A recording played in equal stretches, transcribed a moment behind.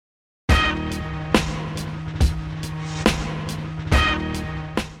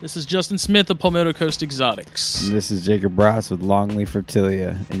This is Justin Smith of Palmetto Coast Exotics. And this is Jacob Ross with Longleaf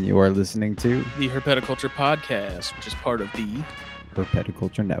Fertilia, and you are listening to the Herpeticulture Podcast, which is part of the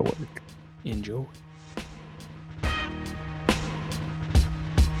Herpeticulture Network. Enjoy.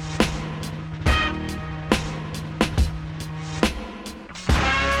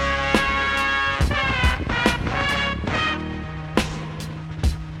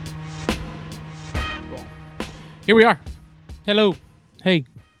 Here we are. Hello. Hey.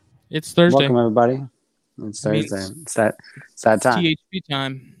 It's Thursday. Welcome, everybody. It's Thursday. It's that time. THP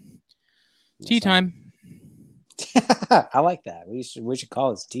time. Tea time. I like that. We should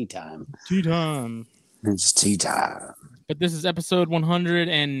call it tea time. Tea time. It's tea time. But this is episode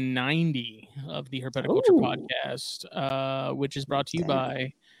 190 of the Herpeticulture Podcast, which is brought to you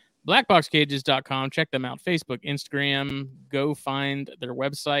by blackboxcages.com. Check them out. Facebook, Instagram. Go find their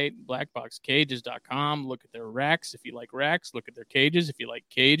website, blackboxcages.com. Look at their racks if you like racks. Look at their cages if you like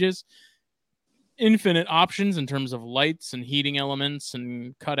cages. Infinite options in terms of lights and heating elements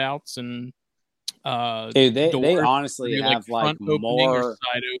and cutouts and dude, they honestly have like more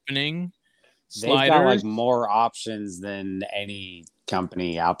side opening. They've got like more options than any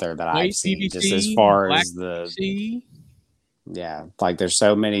company out there that I've seen. PVC, just as far as the PVC. Yeah, like there's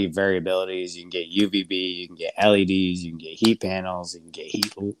so many variabilities. You can get UVB, you can get LEDs, you can get heat panels, you can get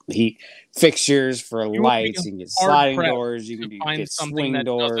heat fixtures for lights, you can get sliding doors, you can get swing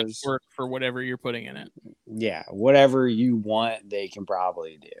doors. Work for whatever you're putting in it. Yeah, whatever you want, they can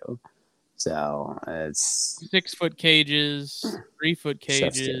probably do. So it's 6-foot cages, 3-foot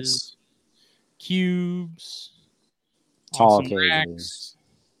cages, cubes, tall cages. Racks.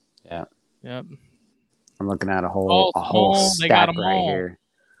 Yeah. Yep. I'm looking at a whole stack right here.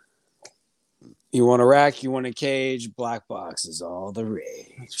 You want a rack, you want a cage, black box is all the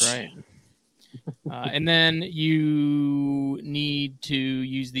rage. That's right. And then you need to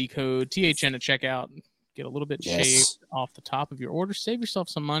use the code THN at checkout. Get a little bit shaved off the top of your order. Save yourself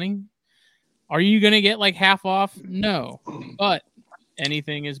some money. Are you going to get like half off? No. But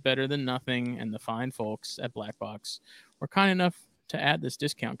anything is better than nothing. And the fine folks at Black Box were kind enough to add this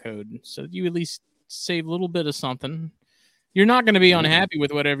discount code so that you at least save a little bit of something. You're not going to be unhappy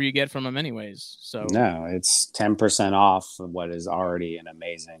with whatever you get from them anyways. So no, it's 10% off of what is already an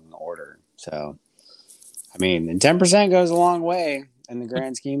amazing order. So, I mean, and 10% goes a long way in the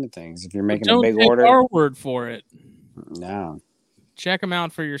grand scheme of things. If you're making a big order, our word for it. No, check them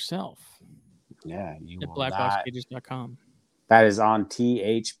out for yourself. Yeah, you at blackboxcages.com. That is on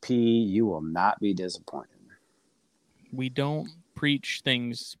THP. You will not be disappointed. We don't preach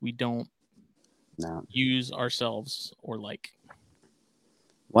things we don't use ourselves or like.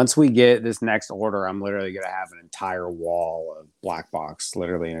 Once we get this next order, I'm literally going to have an entire wall of black box,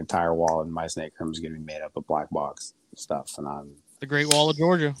 literally an entire wall in my snake room is going to be made up of black box stuff. And I'm the Great Wall of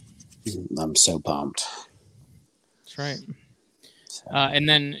Georgia. I'm so pumped. That's right. And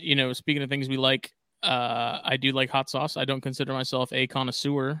then, speaking of things we like, I do like hot sauce. I don't consider myself a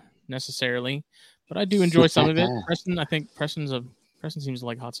connoisseur necessarily, but I do enjoy some of it. Preston, I think Preston seems to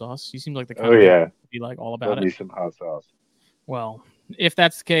like hot sauce. He seems like the kind of be like all about it. Some hot sauce. Well, if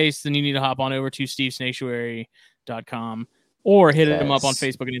that's the case, then you need to hop on over to stevesanctuary.com or hit him up on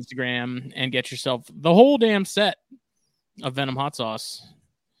Facebook and Instagram and get yourself the whole damn set of Venom hot sauce.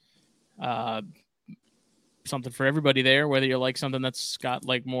 Something for everybody there, whether you like something that's got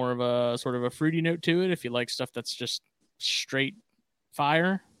like more of a sort of a fruity note to it, if you like stuff that's just straight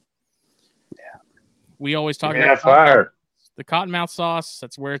fire. Yeah. We always talk about fire. The cottonmouth sauce,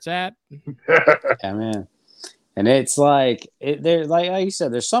 that's where it's at. Yeah, man. And it's like there's like you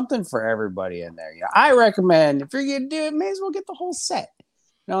said, there's something for everybody in there. I recommend if you're gonna do it, may as well get the whole set. You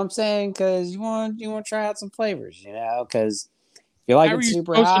know what I'm saying? Because you want to try out some flavors, because if you like it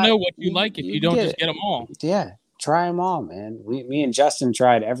super hot, supposed to know what you like if you don't just get them all. Yeah, try them all, man. Me and Justin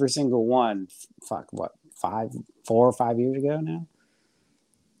tried every single one. 4 or 5 years ago now.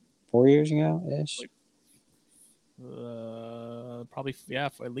 4 years ago ish. Probably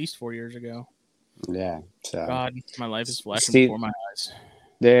at least 4 years ago. Yeah. So God, my life is flashing before my eyes.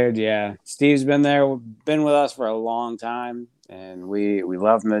 Dude, yeah. Steve's been with us for a long time, and we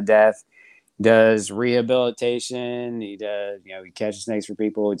love him to death. Does rehabilitation. He does, he catches snakes for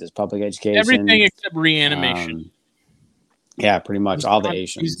people. He does public education. Everything except reanimation. Yeah, pretty much all the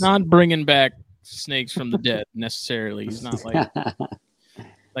Asians. He's not bringing back snakes from the dead necessarily. He's not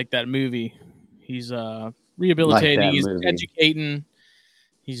like that movie. He's rehabilitating. He's educating.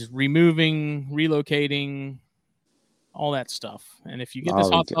 He's removing, relocating, all that stuff. And if you get this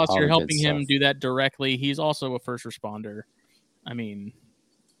hot sauce, you're helping him do that directly. He's also a first responder. I mean,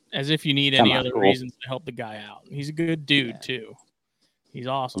 as if you need any other reasons to help the guy out. He's a good dude too. He's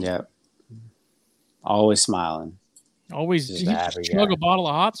awesome. Yep. Always smiling. Always Just a happy chug guy. a bottle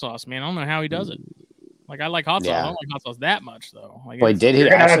of hot sauce, man. I don't know how he does it. Like I like hot sauce. I Yeah. don't like hot sauce that much though. Like, Wait, did he You're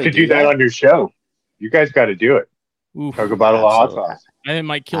gonna have actually to do that on your show. You guys got to do it. Oof. Chug a bottle of hot Absolutely. sauce. I think it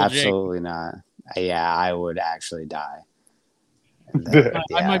might kill Absolutely not. Yeah, I would actually die. Jake.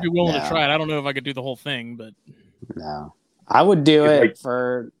 I might be willing to try it. I don't know if I could do the whole thing, but no, I would do it Like-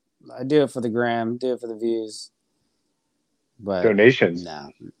 for. I do it for the gram, do it for the views. But Donations. no,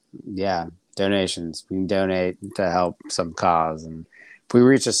 yeah, donations. We can donate to help some cause, and if we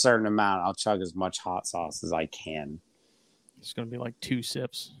reach a certain amount, I'll chug as much hot sauce as I can. it's gonna be like 2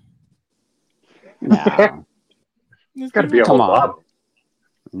 sips. No, It's got to be a Come whole on. bottle.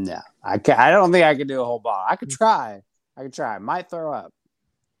 no, I don't think I could do a whole bottle. I could try. I might throw up.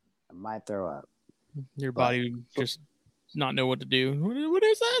 Your body would just not know what to do. What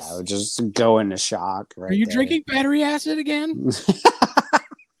is I this? would just go into shock. Right Are you there. drinking battery acid again?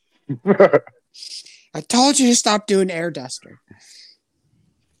 I told you to stop doing air duster.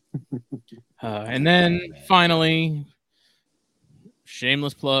 And then finally,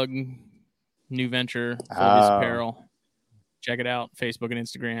 shameless plug, new venture, Fulvius Apparel. Check it out, Facebook and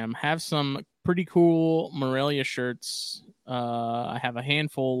Instagram. Have some pretty cool Morelia shirts. I have a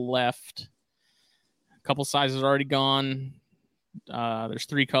handful left. A couple sizes already gone. There's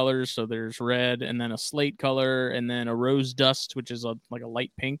 3 colors, so there's red, and then a slate color, and then a rose dust, which is like a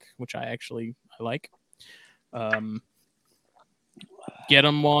light pink, which I like. Get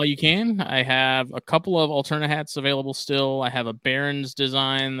them while you can. I have a couple of Alterna hats available still. I have a Barron's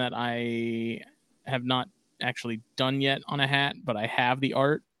design that I have not actually done yet on a hat, but I have the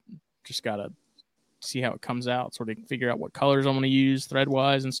art. Just gotta see how it comes out, sort of figure out what colors I'm going to use thread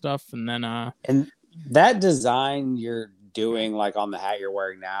wise and stuff, and then And that design you're doing, like on the hat you're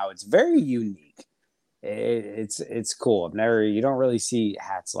wearing now, it's very unique. It's cool. You don't really see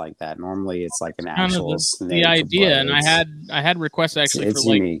hats like that. Normally, it's like an kind actual of snake. the idea. And but I had requests actually it's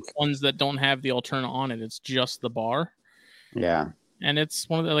for like unique. ones that don't have the Alterna on it. It's just the bar. Yeah, And it's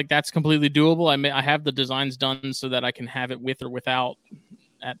one of the, like, that's completely doable. I have the designs done so that I can have it with or without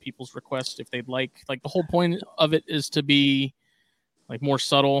at people's request if they'd like. Like the whole point of it is to be like more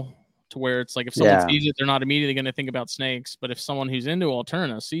subtle, to where it's like if someone sees it, they're not immediately going to think about snakes. But if someone who's into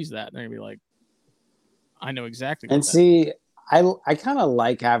Alterna sees that, they're gonna be like, I know exactly. and see, I kind of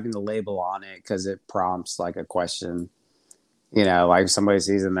like having the label on it because it prompts like a question. You know, like somebody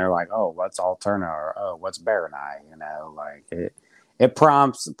sees it and they're like, "Oh, what's Alterna?" or "Oh, what's Baron Eye?" You know, like it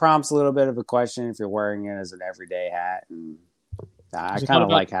prompts a little bit of a question if you're wearing it as an everyday hat, and I kind of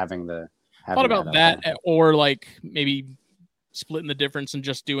like having the. Thought about that, or like maybe splitting the difference and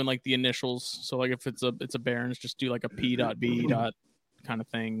just doing like the initials. So like if it's a Barron's, just do like a P.B. kind of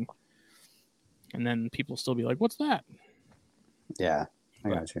thing, and then people still be like, "What's that?" Yeah, I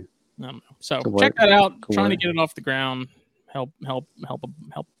got you. I don't know. So Good check work. that out. Good Trying work. to get it off the ground. Help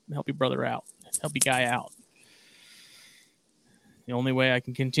your brother out. Help your guy out. The only way I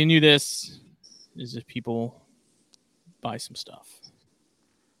can continue this is if people buy some stuff.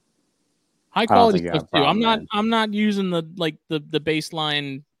 High quality think you have stuff a too. problem, I'm not using the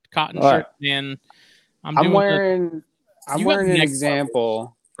baseline cotton All shirt, man. I'm wearing You got an neck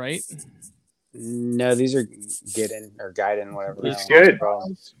example. right? No, these are Gidden or Guiden, whatever. It's the hell good.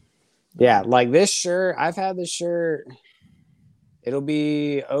 called. Yeah, like this shirt. I've had this shirt. It'll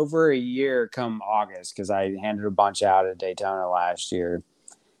be over a year come August because I handed a bunch out at Daytona last year.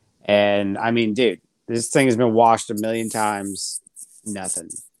 And I mean, dude, this thing has been washed a million times. Nothing.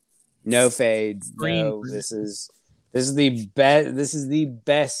 No fade. No. This is the best. This is the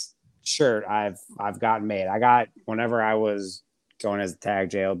best shirt I've gotten made. I got whenever I was going as a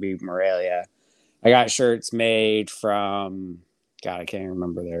tag JLB Morelia. I got shirts made from God. I can't even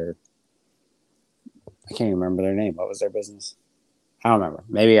remember their name. What was their business? I don't remember.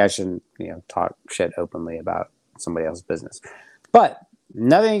 Maybe I shouldn't, talk shit openly about somebody else's business. But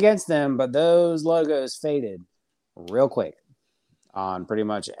nothing against them, but those logos faded real quick on pretty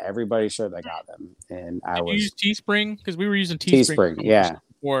much everybody's shirt that got them. And I was use Teespring because we were using Teespring, yeah.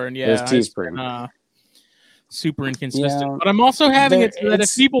 before, and It was Teespring. Super inconsistent. Yeah, but I'm also having it so that if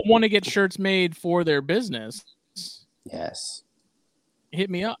it's- people want to get shirts made for their business, Yes. hit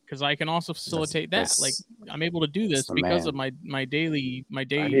me up because I can also facilitate that. Like I'm able to do this the because man. of my daily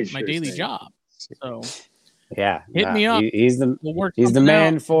shirts job. So Yeah. Hit me up. He's the we'll work. He's the something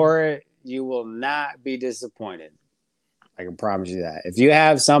man out. for it. You will not be disappointed. I can promise you that. If you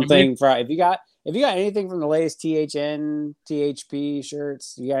have something if you got anything from the latest THP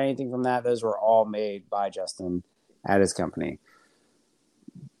shirts, you got anything from that, those were all made by Justin at his company.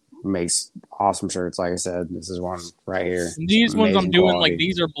 makes awesome shirts. Like I said, this is one right here. These ones I'm doing quality. like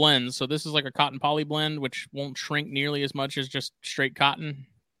these are blends. So this is like a cotton poly blend, which won't shrink nearly as much as just straight cotton.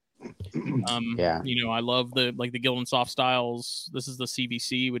 I love the Gildan Soft styles. This is the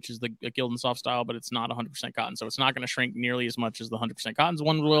CVC, which is the Gildan Soft style, but it's not 100% cotton, so it's not going to shrink nearly as much as the 100% cottons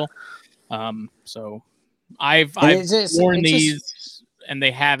one will. So I've worn these, and they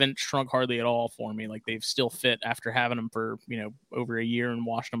haven't shrunk hardly at all for me. Like they've still fit after having them for over a year and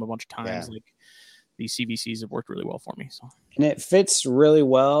washed them a bunch of times. Yeah. Like these CVCs have worked really well for me. So and it fits really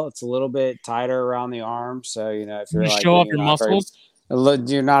well. It's a little bit tighter around the arm, so if you're like show off your muscles.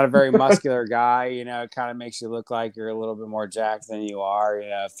 You're not a very muscular guy, it kind of makes you look like you're a little bit more jacked than you are.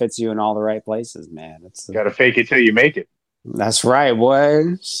 It fits you in all the right places, man. Got to fake it till you make it. That's right,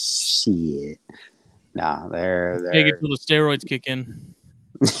 boy. Shit. Nah, they're fake it till the steroids kick in.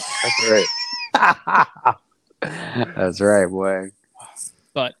 That's right. That's right, boy.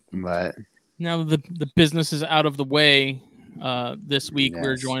 But now the business is out of the way. This week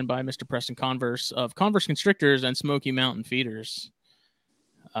we're joined by Mr. Preston Converse of Converse Constrictors and Smoky Mountain Feeders.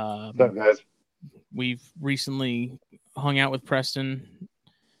 What's up, guys? We've recently hung out with Preston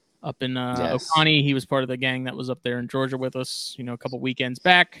up in Oconee. He was part of the gang that was up there in Georgia with us, a couple weekends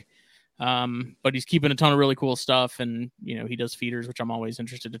back. But he's keeping a ton of really cool stuff, and he does feeders, which I'm always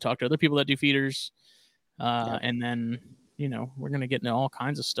interested to talk to other people that do feeders. And then we're gonna get into all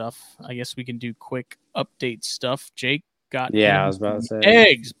kinds of stuff. I guess we can do quick update stuff. Jake got I was about to say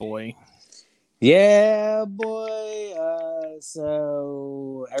eggs, boy. Yeah, boy.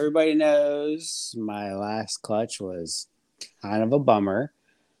 So everybody knows my last clutch was kind of a bummer.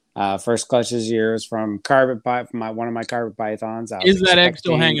 First clutch this year was from one of my carpet pythons. Is that egg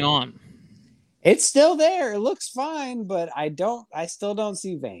still hanging on? It's still there. It looks fine, but I still don't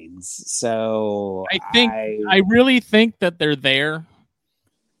see veins. So I really think that they're there.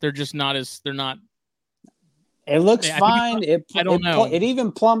 They're just not they're not. It looks fine. I don't know. It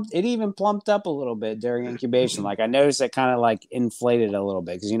even plumped up a little bit during incubation. Like I noticed it kind of like inflated a little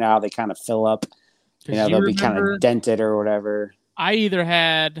bit because how they kind of fill up. They'll be kind of dented or whatever. I either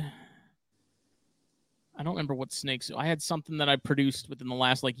had, I don't remember what snakes. I had something that I produced within the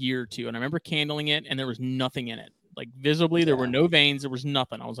last year or two, and I remember candling it, and there was nothing in it. Like visibly, there were no veins. There was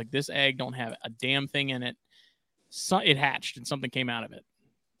nothing. I was like, this egg don't have a damn thing in it. So it hatched, and something came out of it.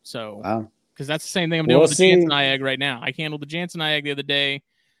 So. Wow. Because that's the same thing I'm doing with the Jansen eye egg right now. I candled the Jansen eye egg the other day,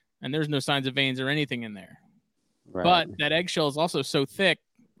 and there's no signs of veins or anything in there. Right. But that eggshell is also so thick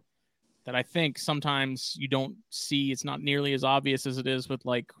that I think sometimes you don't see. It's not nearly as obvious as it is with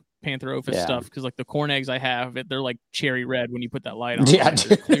Pantherophis stuff. Because the corn eggs I have, they're cherry red when you put that light on. Yeah.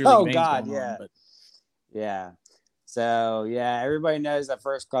 Oh God, yeah. Yeah. So everybody knows that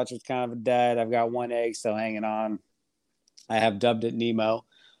first clutch was kind of a dud. I've got one egg still hanging on. I have dubbed it Nemo.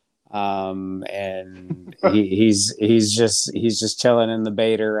 And he's just chilling in the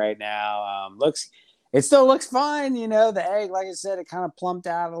baiter right now. It still looks fine, the egg, like I said, it kind of plumped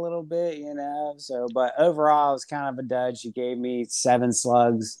out a little bit, so, but overall it was kind of a dud. She gave me 7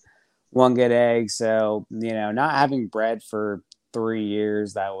 slugs, 1 good egg. So, not having bred for 3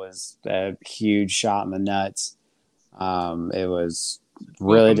 years, that was a huge shot in the nuts. It was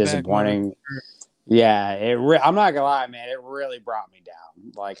really disappointing. Yeah, I'm not gonna lie, man. It really brought me down.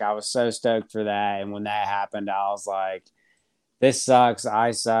 I was so stoked for that, and when that happened, I was like, "This sucks.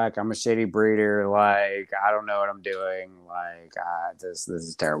 I suck. I'm a shitty breeder. I don't know what I'm doing. This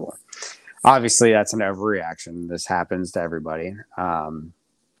is terrible." Obviously, that's an overreaction. This happens to everybody.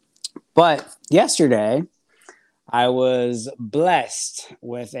 But yesterday, I was blessed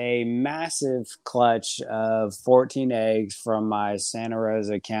with a massive clutch of 14 eggs from my Santa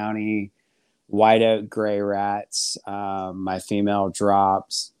Rosa County White Oak Gray Rats. My female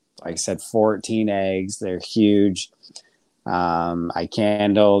drops, like I said, 14 eggs. They're huge. I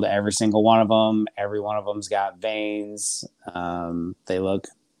candled every single one of them. Every one of them's got veins. They look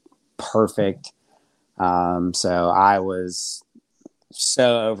perfect. So I was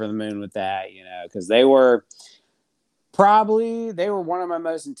so over the moon with that, because they were one of my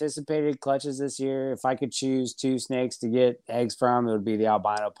most anticipated clutches this year. If I could choose 2 snakes to get eggs from, it would be the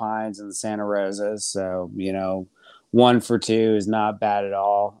albino pines and the Santa Rosas. So, 1 for 2 is not bad at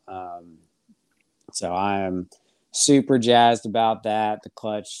all. So I am super jazzed about that. The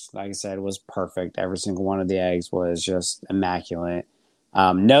clutch, like I said, was perfect. Every single one of the eggs was just immaculate.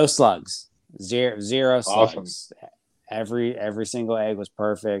 No slugs, zero slugs. Awesome. Every single egg was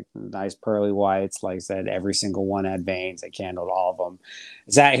perfect. Nice pearly whites. Like I said, every single one had veins. I candled all of them.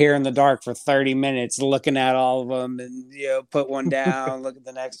 Sat here in the dark for 30 minutes looking at all of them and, put one down, look at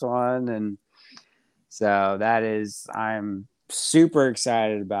the next one. And so I'm super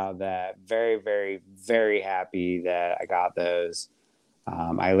excited about that. Very, very, very happy that I got those.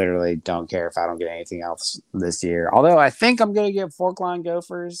 I literally don't care if I don't get anything else this year. Although I think I'm going to get fork line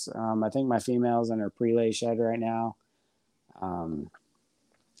gophers. I think my female's in her pre-lay shed right now.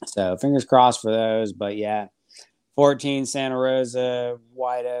 So fingers crossed for those. But yeah, 14 Santa Rosa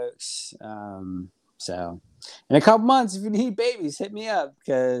white oaks. So in a couple months, if you need babies, hit me up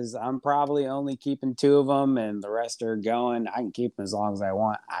because I'm probably only keeping 2 of them and the rest are going. I can keep them as long as I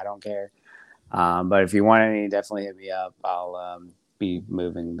want. I don't care. But if you want any, definitely hit me up. I'll be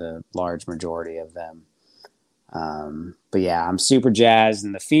moving the large majority of them. But yeah, I'm super jazzed,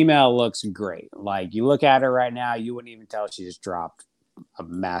 and the female looks great. Like you look at her right now, you wouldn't even tell she just dropped a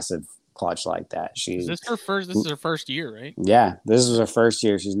massive clutch like that. Is this her first? This is her first year, right? Yeah, this is her first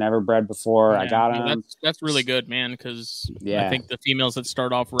year. She's never bred before. Yeah, I got them. That's really good, man. Because yeah. I think the females that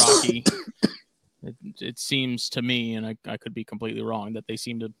start off rocky, it seems to me, and I could be completely wrong, that they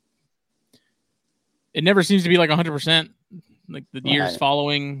seem to. It never seems to be like 100%. Like the years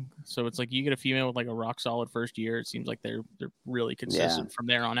following, so it's like you get a female with like a rock solid first year. It seems like they're really consistent from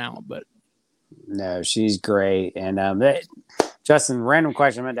there on out. But no, she's great. And Justin, random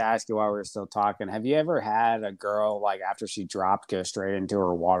question I meant to ask you while we were still talking. Have you ever had a girl like after she dropped go straight into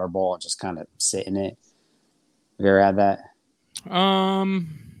her water bowl and just kind of sit in it? Have you ever had that?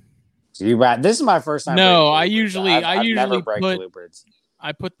 So this is my first time. No, I usually never break bluebirds.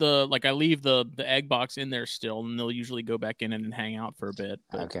 I put I leave the egg box in there still, and they'll usually go back in and hang out for a bit.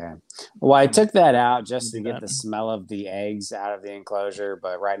 Okay. Well, I took that out just to get the smell of the eggs out of the enclosure,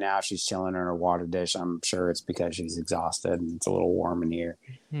 but right now she's chilling in her water dish. I'm sure it's because she's exhausted and it's a little warm in here.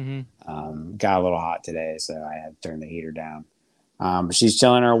 Mm-hmm. Got a little hot today, so I had to turn the heater down. But she's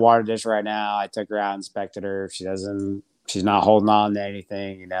chilling in her water dish right now. I took her out, inspected her. She's not holding on to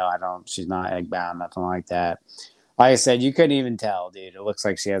anything. She's not egg bound, nothing like that. Like I said, you couldn't even tell, dude. It looks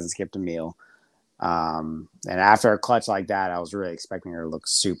like she hasn't skipped a meal. And after a clutch like that, I was really expecting her to look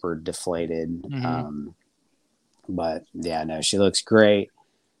super deflated. Mm-hmm. But yeah, no, she looks great.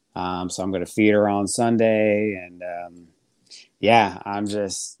 So I'm going to feed her on Sunday. And yeah,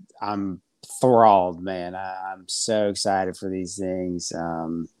 I'm thrilled, man. I'm so excited for these things.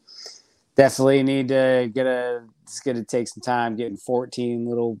 Definitely need to it's going to take some time getting 14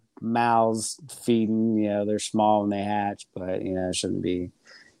 little mouths feeding. They're small when they hatch, but it shouldn't be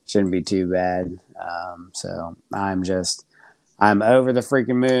too bad. So I'm over the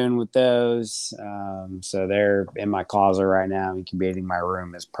freaking moon with those. So they're in my closet right now. Incubating my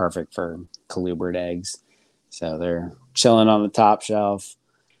room is perfect for colubrid eggs. So they're chilling on the top shelf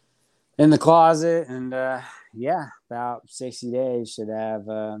in the closet, and about 60 days should have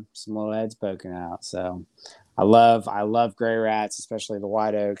some little heads poking out. So I love gray rats, especially the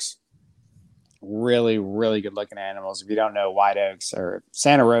white oaks. Really, really good looking animals. If you don't know white oaks or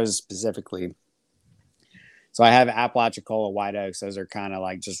Santa Rosa specifically. So I have Apalachicola white oaks. Those are kind of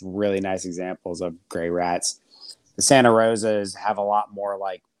like just really nice examples of gray rats. The Santa Rosas have a lot more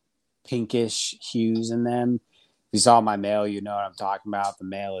like pinkish hues in them. If you saw my male, you know what I'm talking about. The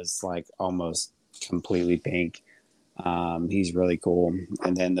male is like almost completely pink. He's really cool.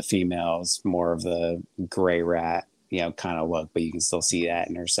 And then the female is more of the gray rat, kind of look, but you can still see that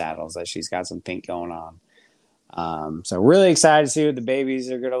in her saddles that she's got some pink going on. So really excited to see what the babies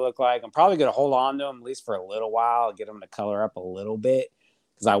are going to look like. I'm probably going to hold on to them at least for a little while, get them to color up a little bit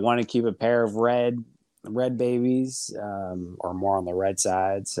because I want to keep a pair of red babies, or more on the red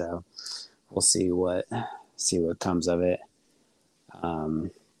side. So we'll see what comes of it.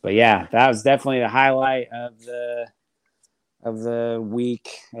 But yeah, that was definitely the highlight of the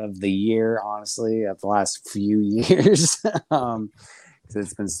week, of the year, honestly, of the last few years.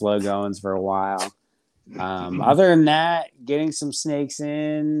 It's been slow goings for a while. Other than that, getting some snakes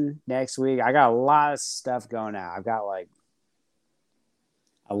in next week. I got a lot of stuff going out. I've got like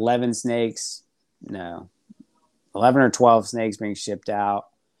 11 or 12 snakes being shipped out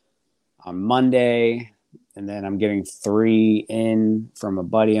on Monday. And then I'm getting 3 in from a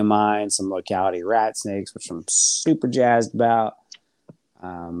buddy of mine, some locality rat snakes, which I'm super jazzed about.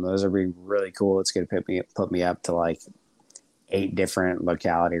 Those are being really cool. It's going to put me up to like 8 different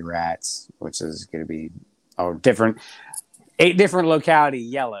locality rats, which is going to be 8 different locality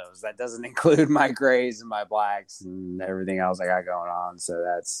yellows. That doesn't include my grays and my blacks and everything else I got going on. So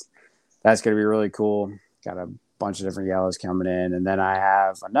that's going to be really cool. Got a bunch of different yellows coming in. And then I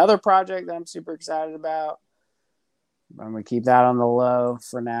have another project that I'm super excited about. I'm going to keep that on the low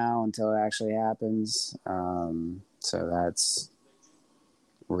for now until it actually happens. So that's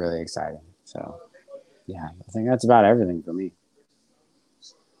really exciting. So yeah, I think that's about everything for me.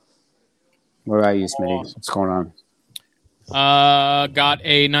 What about you, Smitty? Awesome. What's going on? Got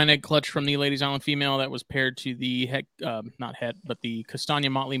a 9-egg clutch from the Ladies Island female that was paired to the the Castagna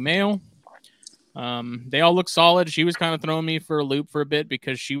Motley male. They all look solid. She was kind of throwing me for a loop for a bit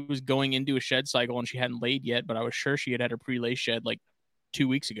because she was going into a shed cycle and she hadn't laid yet, but I was sure she had her pre-lay shed like 2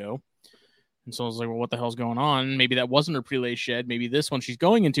 weeks ago. And so I was like, well, what the hell's going on? Maybe that wasn't her pre-lay shed. Maybe this one she's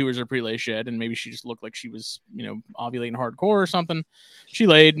going into is her pre-lay shed, and maybe she just looked like she was, ovulating hardcore or something. She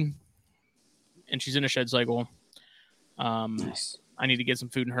laid, and she's in a shed cycle. Nice. I need to get some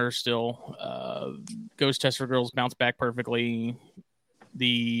food in her still. Ghost tester girls bounce back perfectly.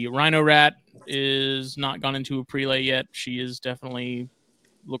 The rhino rat is not gone into a prelay yet. She is definitely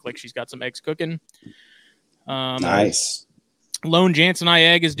look like she's got some eggs cooking. Nice. Lone Jansen eye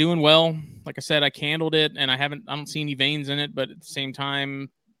egg is doing well. Like I said, I candled it and I don't see any veins in it, but at the same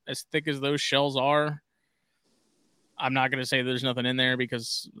time, as thick as those shells are, I'm not going to say there's nothing in there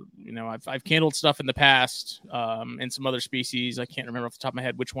because, I've candled stuff in the past in some other species. I can't remember off the top of my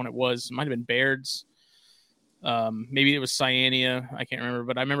head which one it was. It might have been Baird's. Maybe it was Cyanea. I can't remember,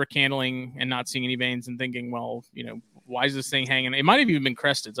 but I remember candling and not seeing any veins and thinking, well, why is this thing hanging? It might have even been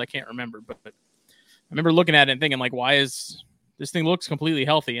Cresteds. I can't remember, but I remember looking at it and thinking, like, why is this thing looks completely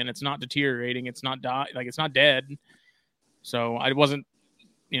healthy and it's not deteriorating. It's not it's not dead. So I wasn't,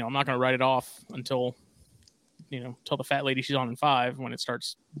 I'm not going to write it off until the fat lady she's on in 5 when it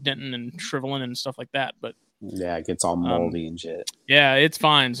starts denting and shriveling and stuff like that. But yeah, it gets all moldy and shit. Yeah, it's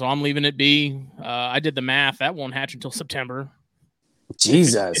fine. So I'm leaving it be. I did the math. That won't hatch until September.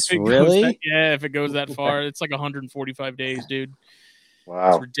 Jesus, if it really? If it goes that far, it's like 145 days, dude. Wow.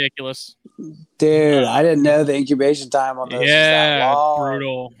 It's ridiculous. Dude, I didn't know the incubation time on those was that long.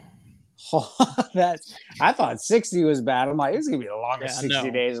 Brutal. I thought 60 was bad. I'm like, it's gonna be the longest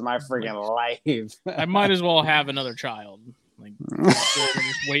 60 days of my freaking life. I might as well have another child. Like,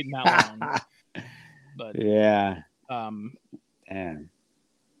 just waiting that long. But yeah, damn.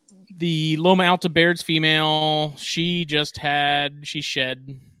 The Loma Alta Baird's female, she shed.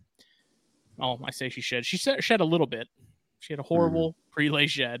 Oh, I say she shed. She shed a little bit. She had a horrible pre-lay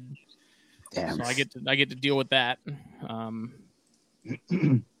shed. Damn. So I get to deal with that.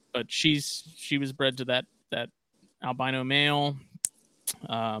 But she was bred to that albino male.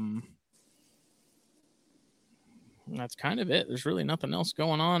 That's kind of it. There's really nothing else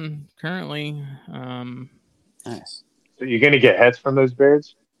going on currently. Nice. So you're gonna get heads from those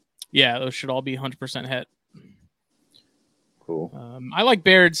Bairds? Yeah, those should all be 100% het. Cool. I like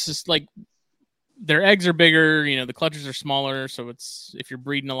Bairds. Just like their eggs are bigger. The clutches are smaller. So it's if you're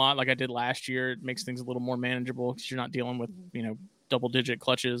breeding a lot, like I did last year, it makes things a little more manageable because you're not dealing with double-digit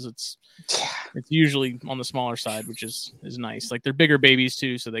clutches. It's usually on the smaller side, which is nice. Like they're bigger babies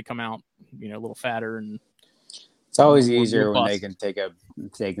too, so they come out a little fatter and. It's always easier when they can take a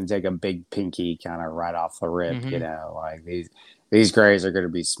big pinky kind of right off the rip. Like these grays are going to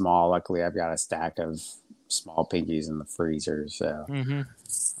be small. Luckily, I've got a stack of small pinkies in the freezer, so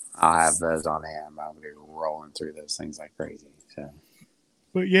I'll have those on hand. I'm going to be rolling through those things like crazy. So,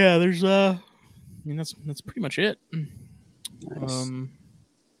 but yeah, there's that's pretty much it. Nice.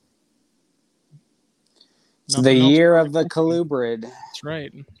 It's the year of the colubrid. That's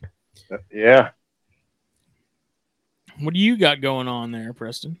right. Yeah. What do you got going on there,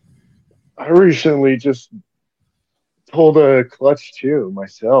 Preston? I recently just pulled a clutch too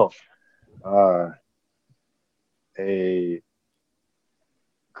myself. A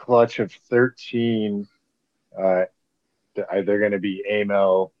clutch of 13. They're going to be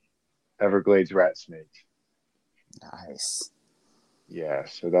AML Everglades rat snakes. Nice. Yeah,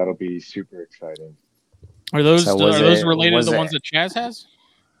 so that'll be super exciting. Are those related to the ones that Chaz has?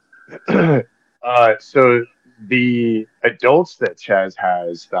 So the adults that Chaz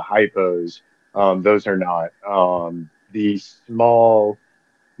has, the hypos, those are not. The small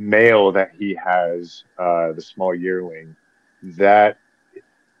male that he has, the small yearling, that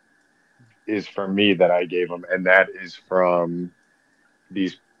is from me that I gave him, and that is from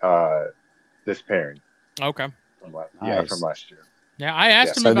this pairing. Okay. From last year. Yeah, I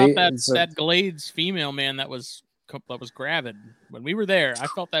asked him about that Glades female, man, that was gravid. When we were there, I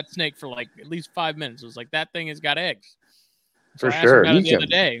felt that snake for like at least 5 minutes. It was like, that thing has got eggs. So for sure. The other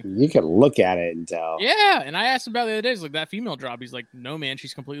day. You can look at it and tell. Yeah, and I asked him about the other day. It's like, that female drop. He's like, no, man,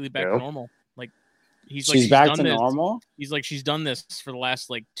 she's completely back to normal. Like, she's back to normal? He's like, she's done this for the last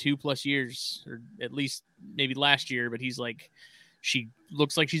like 2+ years, or at least maybe last year. But he's like, she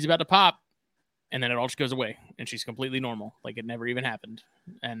looks like she's about to pop. And then it all just goes away, and she's completely normal, like it never even happened.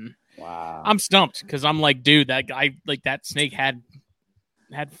 And wow, I'm stumped because I'm like, dude, that guy, like that snake had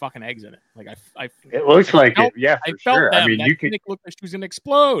fucking eggs in it. Like it looks like it, yeah, for sure. That snake looked like she was gonna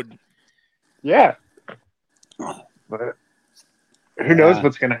explode. Yeah, but Who knows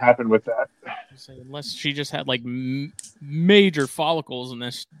what's going to happen with that? So unless she just had like major follicles and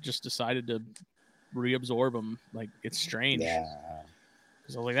then just decided to reabsorb them, like it's strange. Yeah.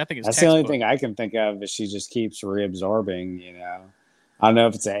 Because I was like, that thing is. That's the only thing I can think of is she just keeps reabsorbing. You know, I don't know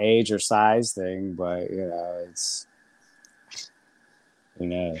if it's an age or size thing, but you know, it's who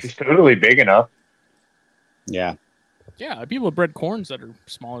knows. She's totally big enough. Yeah. Yeah, people have bred corns that are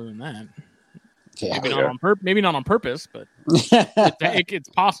smaller than that. Yeah. Maybe not on purpose, but it's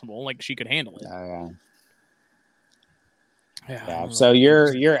possible. Like she could handle it. Yeah. So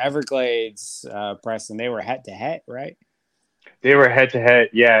your Everglades, Preston, they were head to head, right? They were head to head,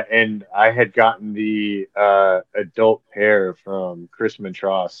 yeah. And I had gotten the adult pair from Chris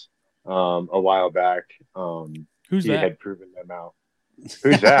Montross a while back. Who's he that? had proven them out.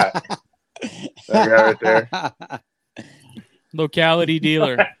 Who's that? That guy right there. Locality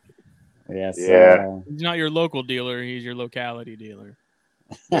dealer. Yes. Yeah. He's not your local dealer. He's your locality dealer.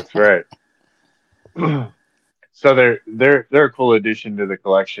 That's right. So they're a cool addition to the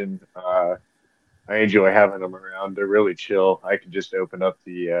collection. I enjoy having them around. They're really chill. I can just open up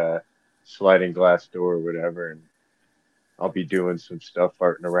the sliding glass door or whatever, and I'll be doing some stuff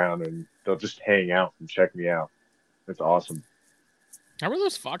farting around, and they'll just hang out and check me out. It's awesome. How are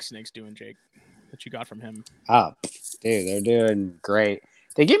those fox snakes doing, Jake, that you got from him? Oh, dude, they're doing great.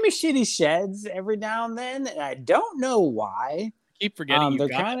 They give me shitty sheds every now and then, and I don't know why. I keep forgetting you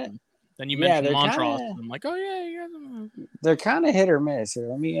got them. Then you mentioned Montross, and I'm like, oh yeah, you got them. They're kind of hit or miss. Here,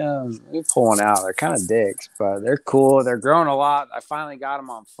 let me pull one out. They're kind of dicks, but they're cool. They're growing a lot. I finally got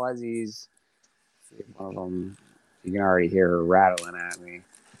them on fuzzies. One of them, you can already hear her rattling at me.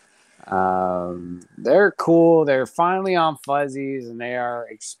 They're cool. They're finally on fuzzies, and they are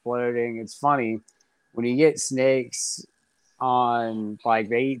exploding. It's funny when you get snakes on, like,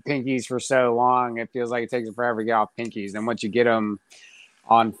 they eat pinkies for so long, it feels like it takes them forever to get off pinkies. And once you get them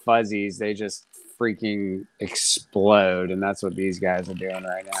on fuzzies, they just freaking explode, and that's what these guys are doing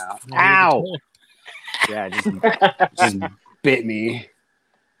right now. Ow! Yeah, just bit me.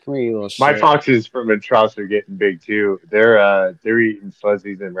 Come here, you little shit. My foxes from Montross are getting big too. They're eating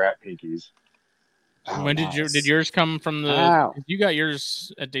fuzzies and rat pinkies. Oh, when did yours come from the? Ow. You got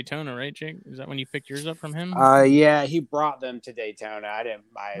yours at Daytona, right, Jake? Is that when you picked yours up from him? Yeah, he brought them to Daytona. I didn't.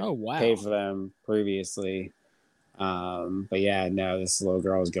 Paid for them previously. But yeah, no, this little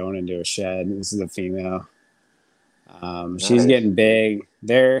girl is going into a shed. This is a female. Nice. She's getting big.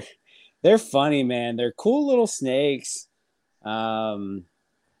 They're funny, man. They're cool little snakes. They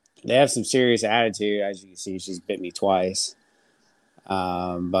have some serious attitude. As you can see, she's bit me twice.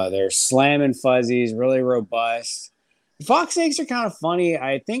 But they're slamming fuzzies, really robust. Fox snakes are kind of funny.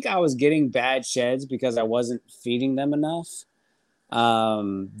 I think I was getting bad sheds because I wasn't feeding them enough.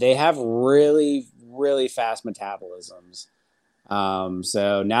 They have really, really fast metabolisms.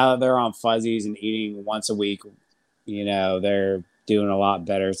 So now that they're on fuzzies and eating once a week, you know, they're doing a lot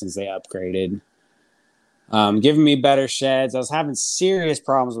better since they upgraded. Giving me better sheds. I was having serious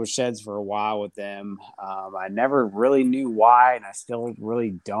problems with sheds for a while with them. I never really knew why, and I still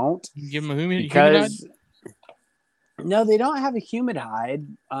really don't. You give them a humid hide? No, they don't have a humid hide.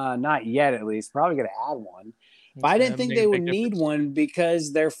 Not yet, at least. Probably going to add one. But I didn't think they would need one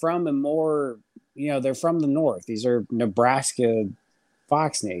because they're from a more, they're from the north. These are Nebraska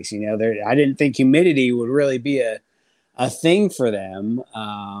fox snakes. I didn't think humidity would really be a thing for them.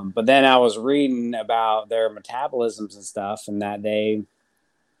 But then I was reading about their metabolisms and stuff, and that they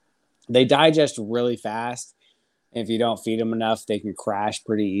digest really fast. If you don't feed them enough, they can crash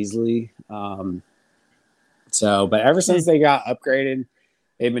pretty easily. But ever since they got upgraded,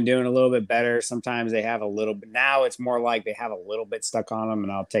 they've been doing a little bit better. Sometimes they have a little bit. Now it's more like they have a little bit stuck on them,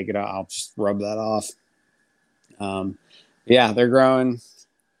 and I'll take it out. I'll just rub that off. Yeah, they're growing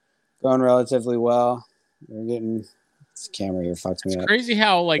relatively well. They're getting. This camera here fucks me up. It's crazy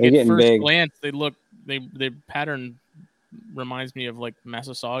how, like, at first glance, the pattern reminds me of, like,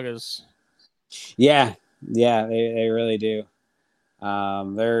 Massasaugas. Yeah, they really do.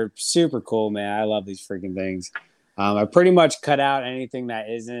 They're super cool, man. I love these freaking things. I pretty much cut out anything that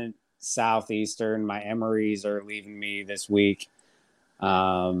isn't southeastern. My Emerys are leaving me this week.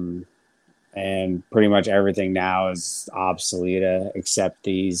 And pretty much everything now is obsolete except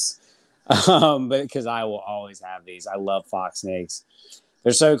these. But because I will always have these. I love fox snakes.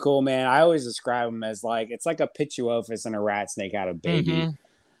 They're so cool, man. I always describe them as it's like a Pituophis and a rat snake out of baby.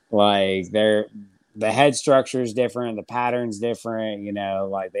 Mm-hmm. Like the head structure is different, the pattern's different.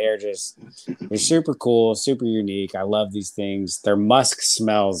 They're super cool, super unique. I love these things. Their musk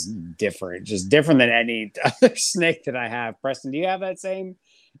smells different, just different than any other snake that I have. Preston, do you have that same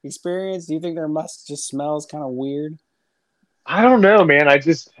experience? Do you think their musk just smells kind of weird? I don't know, man.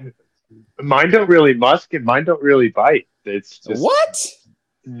 Mine don't really musk and mine don't really bite. It's just What?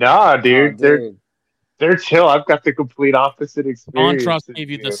 nah, Oh, dude. dude. They're chill. I've got the complete opposite Montross experience as gave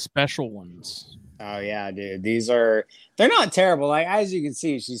you the you. special ones. Oh yeah, dude. They're not terrible. Like as you can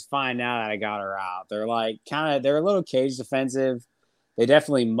see, she's fine now that I got her out. They're like they're a little cage defensive. They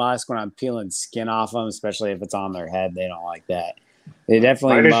definitely musk when I'm peeling skin off them, especially if it's on their head. They don't like that. They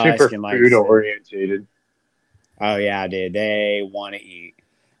definitely Mine is super musk and like I food said, orientated. oh yeah, dude. They want to eat.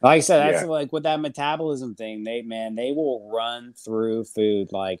 Like I said, that's Yeah. like with that metabolism thing. They will run through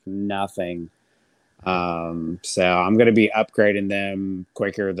food like nothing. So I'm gonna be upgrading them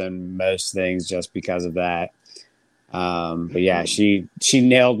quicker than most things just because of that. But yeah, she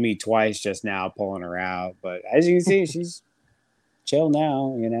nailed me twice just now pulling her out. But as you can see, she's chill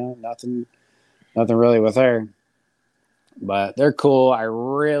now. Nothing really with her. But they're cool. I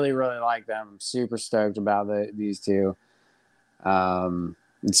really really like them. I'm super stoked about these two. And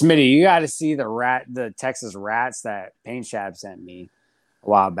Smitty, you got to see the Texas rats that Paint Shab sent me a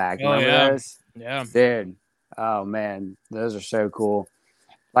while back. Oh, Remember yeah. those? Yeah. Dude. Oh man, those are so cool.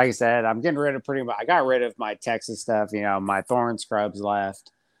 Like I said, I'm getting rid of pretty much. I got rid of my Texas stuff. My Thorn Scrubs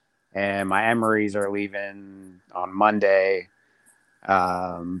left, and my Emerys are leaving on Monday.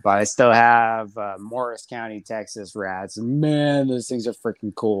 But I still have Morris County, Texas rats. Man, those things are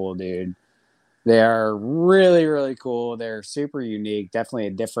freaking cool, dude. They are really, really cool. They're super unique. Definitely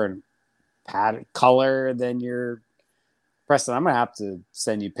a different color than your Preston. I'm gonna have to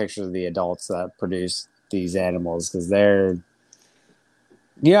send you pictures of the adults that produce these animals because they're,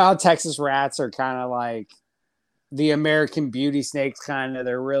 how Texas rats are kind of like the American beauty snakes.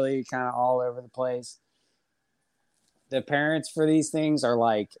 They're really kind of all over the place. The parents for these things are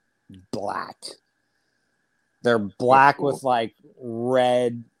like black. They're black cool. with like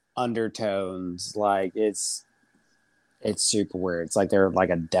red undertones. Like it's super weird. It's like they're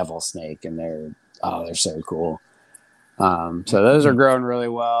like a devil snake, and they're so cool. So those are growing really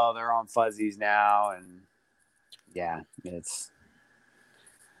well. They're on fuzzies now, and yeah,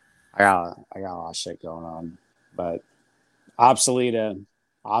 I got a lot of shit going on, but obsoleta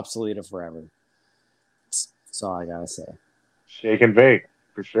forever. That's all I gotta say. Shake and bake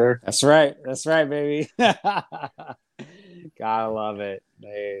for sure. That's right, baby. Gotta love it.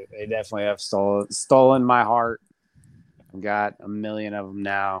 They definitely have stolen my heart. I've got a million of them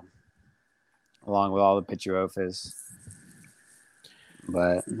now, along with all the Pituophis.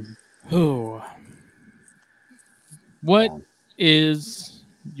 But what is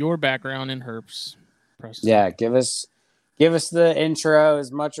your background in herps, Preston? Yeah, give us the intro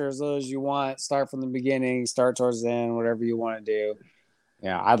as much or as little as you want. Start from the beginning, start towards the end, whatever you want to do.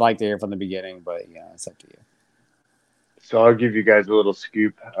 Yeah, I'd like to hear from the beginning, but yeah, it's up to you. So I'll give you guys a little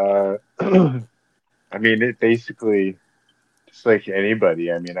scoop. I mean, it basically, just like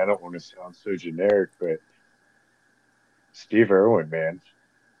anybody. I mean, I don't want to sound so generic, but Steve Irwin, man.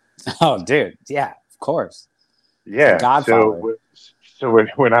 Oh, dude, yeah, of course. The Yeah. Godfather. So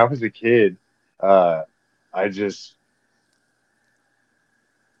when I was a kid, I just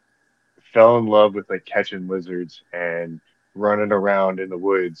fell in love with like catching lizards and running around in the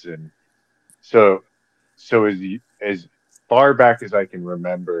woods, and so as far back as I can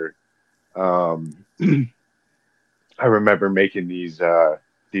remember, um, I remember making these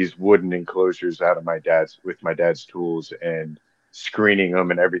wooden enclosures out of my dad's tools and screening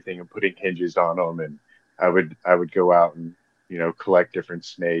them and everything and putting hinges on them, and I would go out and collect different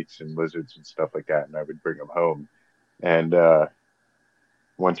snakes and lizards and stuff like that, and I would bring them home. And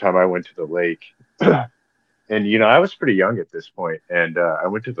one time I went to the lake, and I was pretty young at this point, and I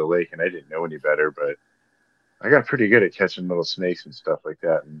went to the lake and I didn't know any better, but I got pretty good at catching little snakes and stuff like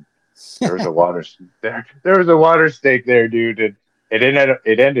that. And there was a water there was a water snake there, dude, and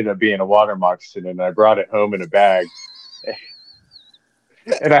it ended up being a water moccasin, and I brought it home in a bag.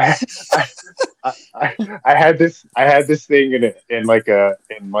 And I had this thing in like a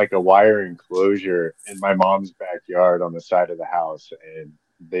wire enclosure in my mom's backyard on the side of the house, and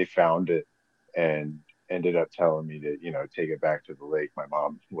they found it and ended up telling me to take it back to the lake. My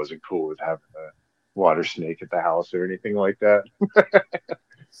mom wasn't cool with having a water snake at the house or anything like that.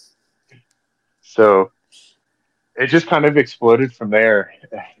 So it just kind of exploded from there.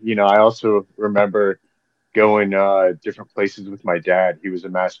 I also remember going different places with my dad. He was a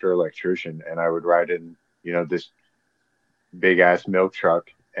master electrician, and I would ride in this big ass milk truck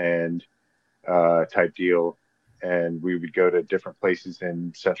and type deal, and we would go to different places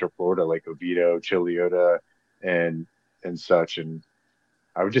in Central Florida like Oviedo, Chiliota, and such, and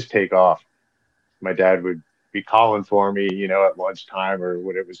I would just take off. My dad would be calling for me, at lunchtime or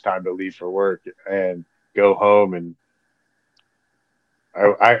when it was time to leave for work, and go home and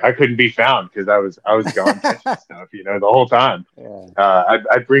I couldn't be found because I was gone catching stuff, the whole time. Yeah.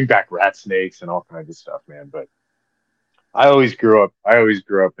 I'd bring back rat snakes and all kinds of stuff, man. But I always grew up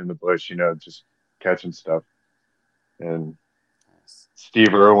in the bush, just catching stuff. And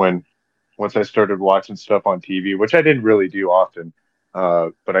Steve Irwin, once I started watching stuff on TV, which I didn't really do often,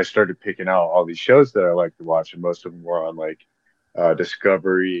 but I started picking out all these shows that I like to watch, and most of them were on like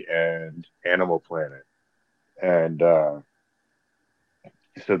Discovery and Animal Planet. And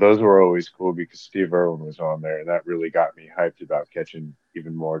so those were always cool because Steve Irwin was on there, and that really got me hyped about catching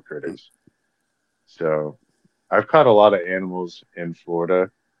even more critters. So I've caught a lot of animals in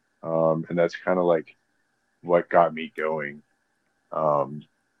Florida, and that's kind of like what got me going. Um,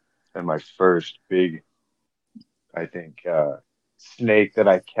 and my first big, I think, snake that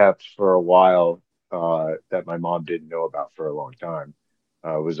I kept for a while that my mom didn't know about for a long time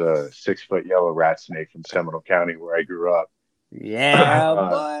was a 6 foot yellow rat snake from Seminole County where I grew up. Yeah,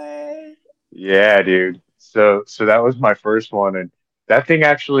 boy. Yeah, dude. So that was my first one, and that thing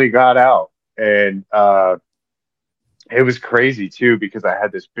actually got out, and it was crazy too because I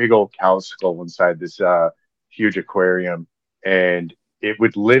had this big old cow skull inside this huge aquarium, and it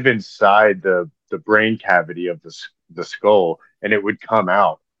would live inside the brain cavity of the skull, and it would come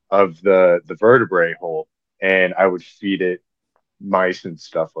out of the vertebrae hole, and I would feed it mice and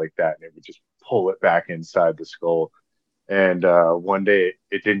stuff like that, and it would just pull it back inside the skull. And one day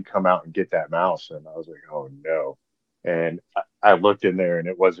it didn't come out and get that mouse, and I was like, oh no. And I looked in there, and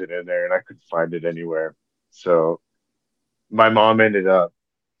it wasn't in there, and I couldn't find it anywhere. So my mom ended up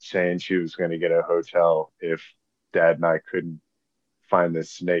saying she was going to get a hotel if Dad and I couldn't find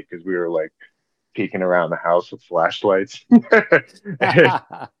this snake because we were like peeking around the house with flashlights. And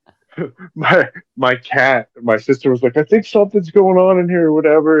my sister was like, I think something's going on in here or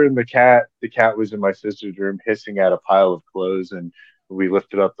whatever. And the cat was in my sister's room hissing at a pile of clothes. And we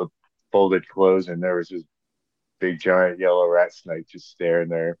lifted up the folded clothes, and there was this big giant yellow rat snake just staring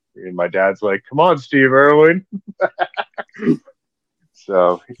there. And my dad's like, come on, Steve Irwin.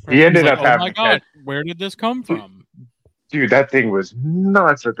 So he ended up oh having my God, where did this come from? Dude, that thing was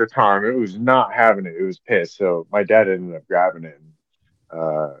nuts at the time. It was not having it. It was pissed. So my dad ended up grabbing it,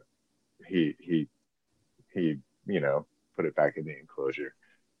 and he put it back in the enclosure.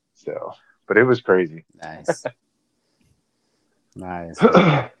 So, but it was crazy. Nice. Nice.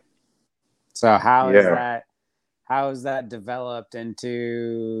 So how is that developed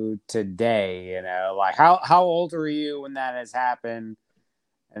into today? Like how old were you when that has happened?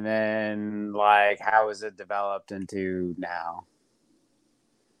 And then like how is it developed into now?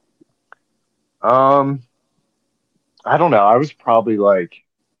 I don't know. I was probably like,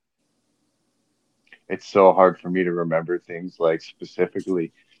 it's so hard for me to remember things like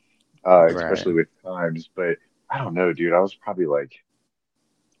specifically, especially with times, but I don't know, dude. I was probably like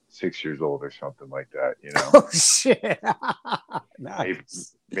 6 years old or something like that, Oh shit!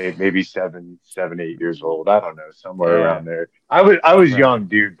 Nice. maybe 7, 8 years old. I don't know, somewhere around there. I was young,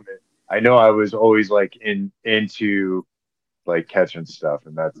 dude, but I know I was always like into like catching stuff,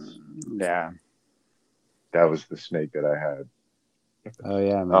 and that was the snake that I had. Oh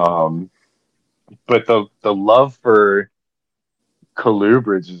yeah, man. But the love for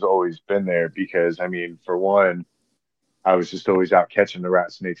colubrids has always been there because I mean, for one, I was just always out catching the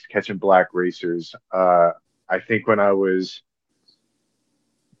rat snakes, catching black racers. I think when I was,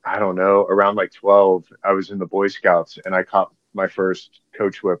 I don't know, around like 12, I was in the Boy Scouts and I caught my first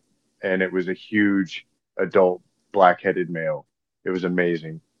coach whip, and it was a huge adult black-headed male. It was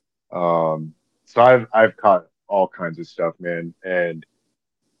amazing. So I've caught all kinds of stuff, man, and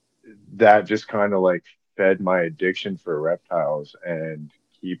that just kind of like fed my addiction for reptiles and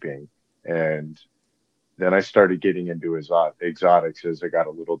keeping. And then I started getting into exotics as I got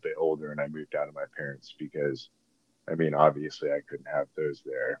a little bit older and I moved out of my parents because, I mean, obviously I couldn't have those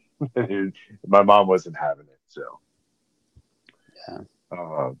there. My mom wasn't having it. So,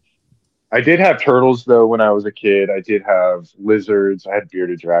 I did have turtles though when I was a kid. I did have lizards. I had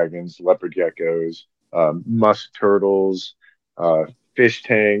bearded dragons, leopard geckos, musk turtles, fish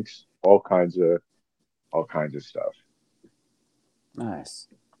tanks, all kinds of stuff. Nice.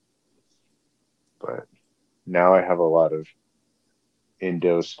 But now I have a lot of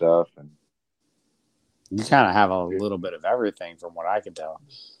Indo stuff, and you kind of have a little bit of everything from what I can tell.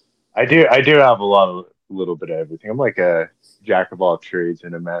 I do have little bit of everything. I'm like a jack of all trades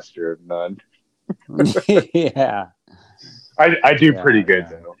and a master of none. Yeah. I do pretty good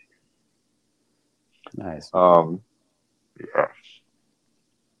though. Nice. Yeah.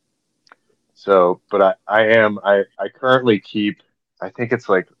 So, but I currently keep, I think it's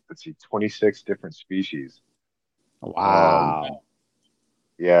like, let's see, 26 different species. Wow.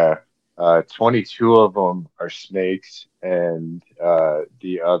 Yeah. 22 of them are snakes, and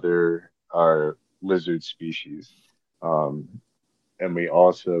the other are lizard species. Um, and we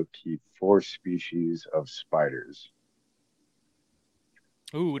also keep 4 species of spiders.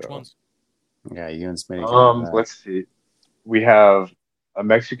 Ooh, which So, ones? Yeah, you and Smitty can have that. let's see. We have a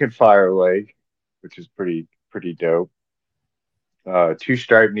Mexican fire leg, which is pretty dope. 2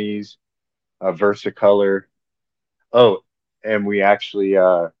 striped knees, a versicolor. Oh, and we have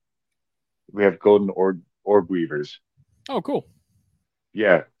golden orb weavers. Oh, cool.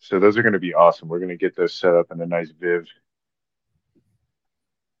 Yeah, so those are going to be awesome. We're going to get those set up in a nice viv.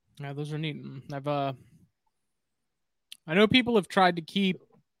 Yeah, those are neat. I know people have tried to keep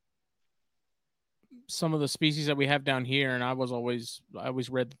some of the species that we have down here, and I always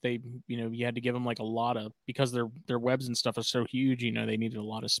read that they, you had to give them like a lot of, because their webs and stuff are so huge, they needed a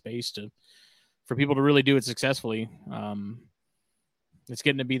lot of space for people to really do it successfully. It's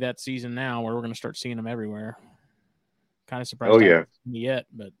getting to be that season now where we're going to start seeing them everywhere. Kind of surprised Oh I yeah, haven't seen it yet,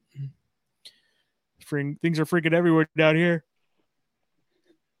 but things are freaking everywhere down here.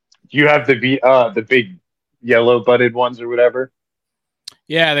 you have the big yellow butted ones or whatever.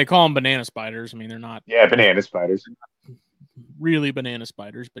 Yeah, they call them banana spiders. I mean, they're not Yeah, banana spiders. really banana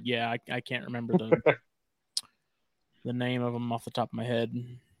spiders, but yeah, I can't remember the name of them off the top of my head.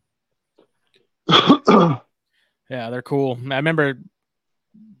 Yeah, they're cool. I remember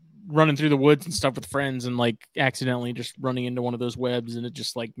running through the woods and stuff with friends and like accidentally just running into one of those webs, and it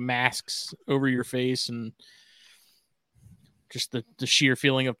just like masks over your face, and just the sheer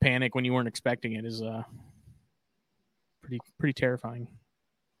feeling of panic when you weren't expecting it is pretty terrifying,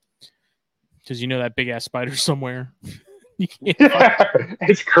 because that big ass spider somewhere. You can't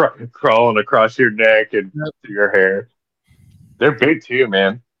It's crawling across your neck and through your hair. They're big too,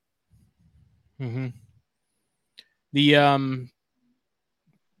 man. Mm-hmm. The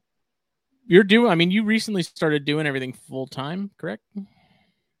you're doing. I mean, you recently started doing everything full time, correct?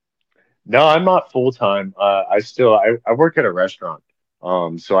 No, I'm not full time. I work at a restaurant.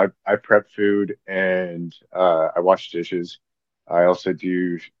 So I prep food and I wash dishes. I also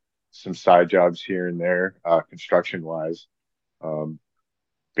do some side jobs here and there, construction wise. Um,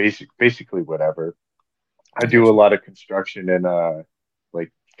 basically whatever. I I do got a you. lot of construction and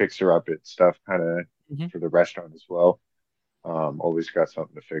like fixer up it stuff kind of Mm-hmm. for the restaurant as well. Always got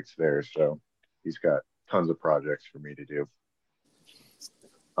something to fix there, so he's got tons of projects for me to do.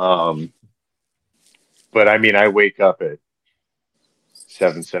 Um, but I mean, I wake up at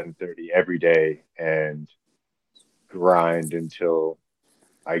 7:30 every day and grind until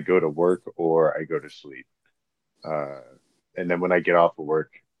I go to work or I go to sleep. Uh, and then when I get off of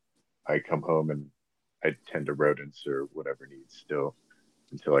work, I come home and I tend to rodents or whatever needs still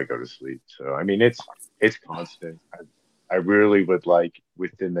until I go to sleep. So I mean, it's constant. I really would like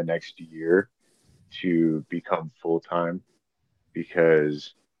within the next year to become full time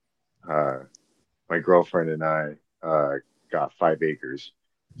because uh, my girlfriend and I got 5 acres.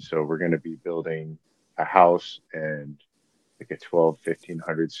 So we're going to be building a house and like a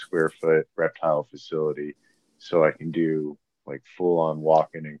 1,500 square foot reptile facility. So I can do like full on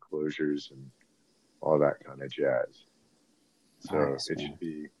walk-in enclosures and all that kind of jazz. So Nice, it man. should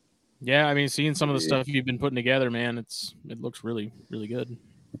be Yeah, I mean, seeing some of the pretty. stuff you've been putting together, man, it looks really really good.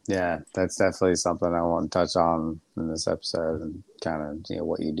 Yeah, that's definitely something I want to touch on in this episode, and kind of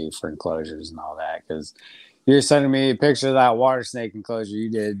what you do for enclosures and all that. Because you're sending me a picture of that water snake enclosure you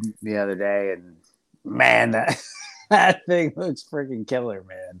did the other day, and man, that that thing looks freaking killer,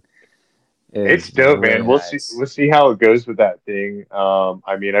 man. It's It's dope, man. really We'll see. nice. We'll see how it goes with that thing.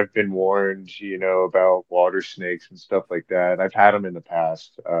 I mean, I've been warned, about water snakes and stuff like that. I've had them in the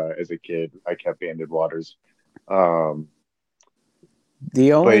past. As a kid, I kept banded waters. Um,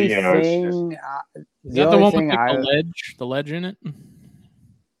 The but only it's just thing, Is the that the only one with thing like I the ledge in it?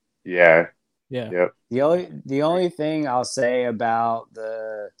 yeah, Yeah. yep. the only thing I'll say about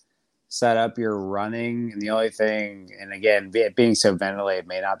the setup you're running, and the only thing, and again, it being so ventilated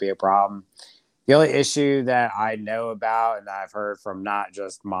may not be a problem. The only issue that I know about, and I've heard from not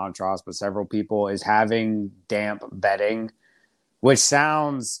just Montross but several people, is having damp bedding, which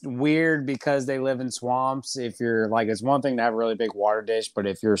sounds weird because they live in swamps. If you're like, it's one thing to have a really big water dish, but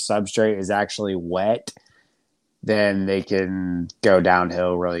if your substrate is actually wet, then they can go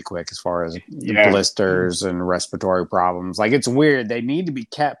downhill really quick as far as Yeah, blisters and respiratory problems. Like, it's weird. They need to be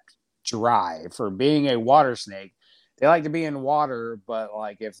kept dry for being a water snake. They like to be in water, but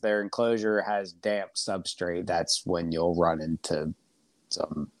like if their enclosure has damp substrate, that's when you'll run into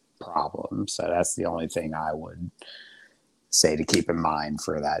some problems. So that's the only thing I would say to keep in mind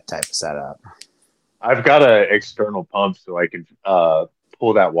for that type of setup. I've got an external pump so I can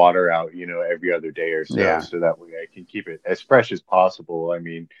pull that water out, every other day or Yeah. so that way I can keep it as fresh as possible. I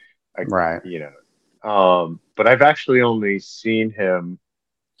mean, Right. but I've actually only seen him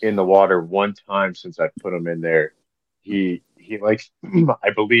in the water one time since I've put him in there. He likes,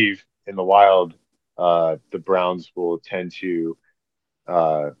 I believe, in the wild, the browns will tend to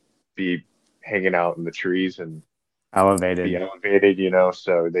uh, be hanging out in the trees and be Elevated. elevated,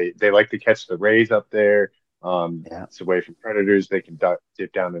 so they like to catch the rays up there. Yeah. It's away from predators. They can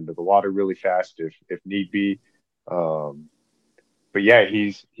dip down into the water really fast if need be. Um, but yeah,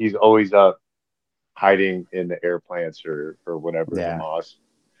 he's always up hiding in the air plants or whatever, the Yeah. moss.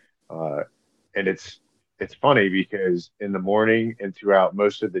 Uh, and it's funny because in the morning and throughout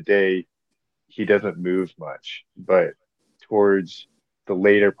most of the day he doesn't move much, but towards the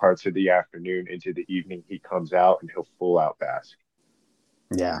later parts of the afternoon into the evening he comes out and he'll full out bask.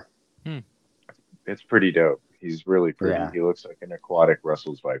 Yeah. Hmm. It's pretty dope. He's really pretty. Yeah. He looks like an aquatic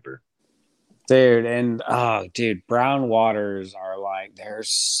Russell's viper. Dude, and brown waters are like, they're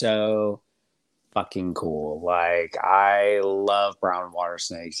so fucking cool. Like, I love brown water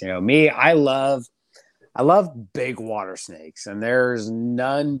snakes. Me, I love big water snakes, and there's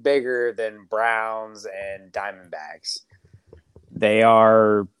none bigger than browns and diamondbacks. They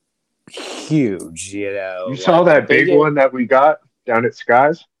are huge, You saw like that big one that we got down at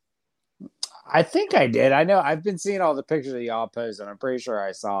Skies? I think I did. I know I've been seeing all the pictures that y'all posted. I'm pretty sure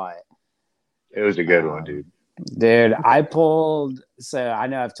I saw it. It was a good one, dude. Dude, so I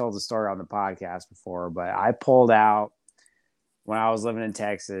know I've told the story on the podcast before, but I pulled out when I was living in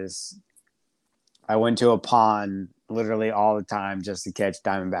Texas. I went to a pond literally all the time just to catch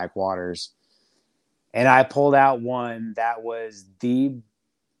diamondback waters. And I pulled out one that was the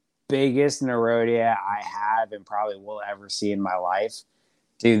biggest Nerodia I have and probably will ever see in my life.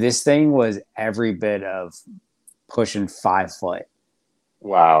 Dude, this thing was every bit of pushing 5 foot.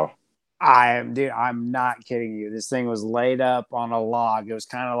 Wow. I'm not kidding you. This thing was laid up on a log. It was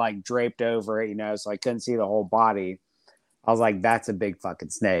kind of like draped over it, so I couldn't see the whole body. I was like, that's a big fucking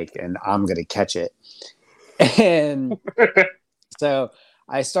snake, and I'm going to catch it. And so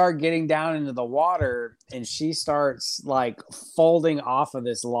I start getting down into the water, and she starts like folding off of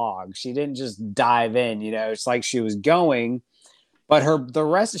this log. She didn't just dive in, it's like she was going, but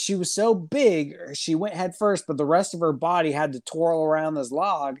she was so big, she went head first, but the rest of her body had to twirl around this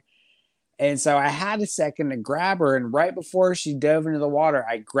log. And so I had a second to grab her, and right before she dove into the water,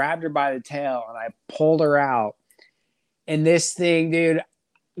 I grabbed her by the tail and I pulled her out. And this thing, dude,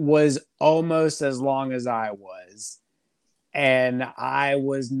 was almost as long as I was. And I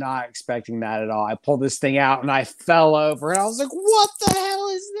was not expecting that at all. I pulled this thing out and I fell over, and I was like, what the hell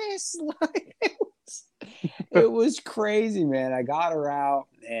is this? It was crazy, man. I got her out,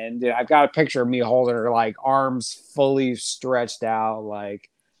 and dude, I've got a picture of me holding her, like arms fully stretched out. Like,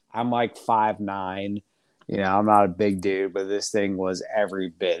 I'm like 5'9". I'm not a big dude, but this thing was every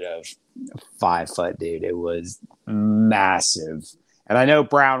bit of 5 foot, dude. It was massive. And I know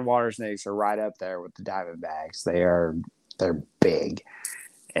brown water snakes are right up there with the diamondbacks. They're big,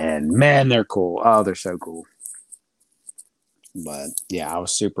 and man, they're cool. Oh, they're so cool. But yeah, I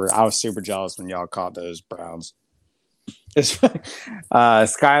was super jealous when y'all caught those browns.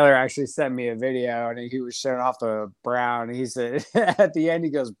 Skylar actually sent me a video, and he was showing off the brown. He said at the end,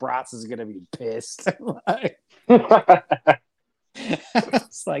 he goes, "Bratz is gonna be pissed."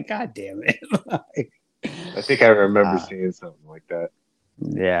 It's like, God damn it! I think I remember seeing something like that.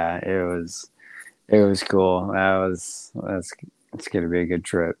 Yeah, it was cool. It's gonna be a good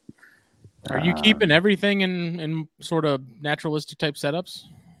trip. Are you keeping everything in sort of naturalistic type setups?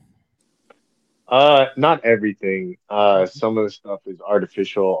 Not everything. Some of the stuff is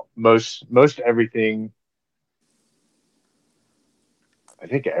artificial. Most everything. I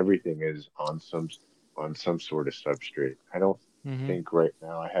think everything is on some sort of substrate. I don't think right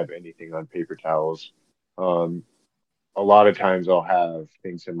now I have anything on paper towels. A lot of times I'll have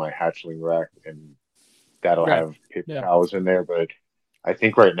things in my hatchling rack, and that'll have paper towels in there. But I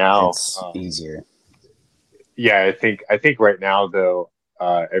think right now it's easier. Yeah, I think right now though.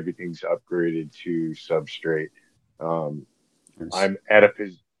 Everything's upgraded to substrate. I'm at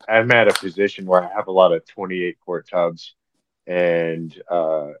a position where I have a lot of 28 quart tubs and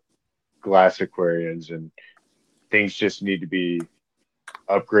glass aquariums, and things just need to be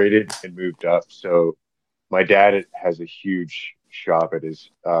upgraded and moved up. So my dad has a huge shop at his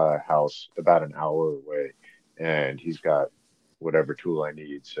house about an hour away, and he's got whatever tool I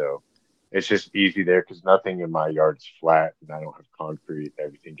need. So it's just easy there because nothing in my yard's flat, and I don't have concrete.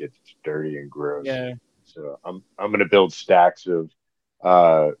 Everything gets dirty and gross. Yeah. So I'm gonna build stacks of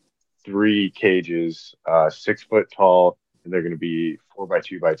 3 cages, 6 foot tall, and they're going to be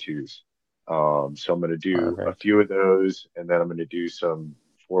 4x2x2s. So I'm going to do a Perfect. few of those, and then I'm going to do some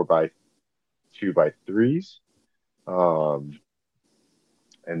 4x2x3s, and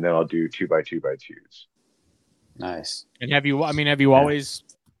then I'll do 2x2x2s. Nice. And have you always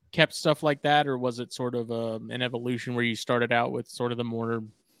kept stuff like that, or was it sort of an evolution where you started out with sort of the more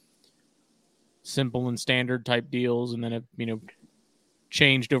simple and standard type deals, and then it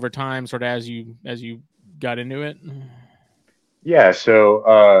changed over time, sort of as you got into it? Yeah,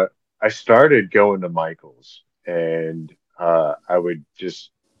 so I started going to Michael's, and I would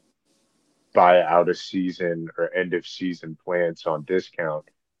just buy out of season or end of season plants on discount.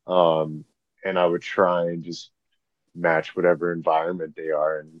 Um, and I would try and just match whatever environment they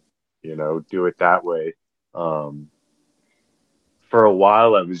are and, do it that way. Um, for a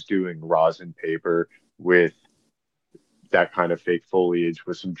while, I was doing rosin paper with that kind of fake foliage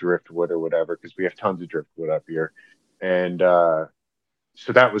with some driftwood or whatever, because we have tons of driftwood up here. And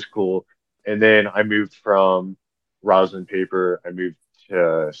so that was cool. And then I moved from rosin paper, I moved to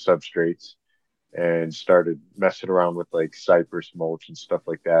substrates and started messing around with like cypress mulch and stuff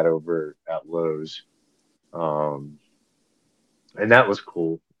like that over at Lowe's. Um, and that was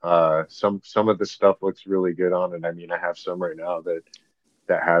cool. Some of the stuff looks really good on it. I mean, I have some right now that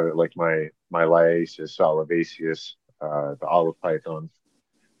have it, like my Liasis olivaceus, the olive python.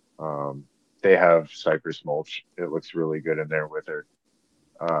 Um, they have cypress mulch. It looks really good in there with her.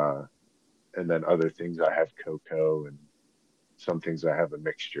 Uh, and then other things I have cocoa, and some things I have a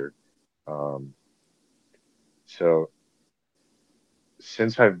mixture. Um, so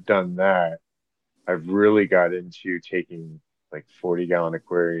since I've done that, I've really got into taking like 40-gallon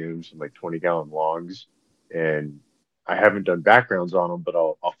aquariums and like 20-gallon logs, and I haven't done backgrounds on them, but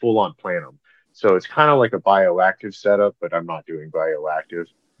I'll full on plant them. So it's kind of like a bioactive setup, but I'm not doing bioactive.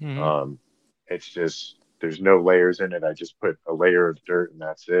 Mm-hmm. It's just there's no layers in it. I just put a layer of dirt and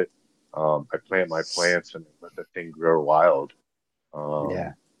that's it. I plant my plants and let the thing grow wild.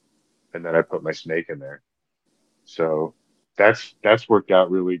 Yeah. And then I put my snake in there. So that's worked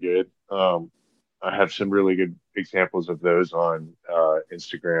out really good. I have some really good examples of those on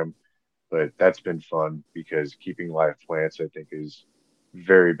Instagram, but that's been fun because keeping live plants, I think, is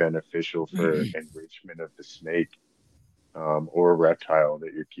very beneficial for enrichment of the snake or reptile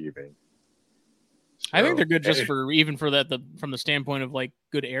that you're keeping. I think So, they're good just for even for that from the standpoint of like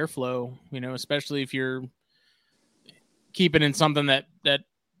good airflow, especially if you're keeping in something that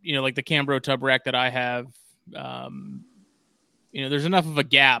like the Cambro tub rack that I have. There's enough of a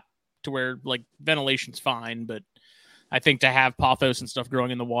gap to where like ventilation's fine, but I think to have pothos and stuff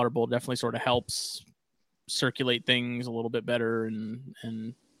growing in the water bowl definitely sort of helps circulate things a little bit better,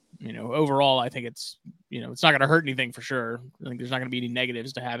 and overall I think it's it's not going to hurt anything for sure. I think there's not going to be any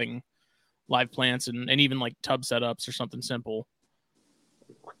negatives to having live plants and even like tub setups or something simple.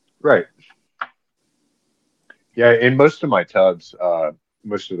 right. Yeah, in most of my tubs,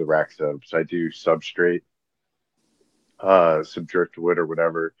 most of the rack tubs, I do substrate, some driftwood or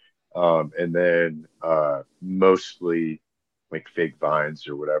whatever, and then mostly like fake vines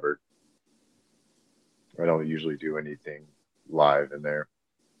or whatever. I don't usually do anything live in there.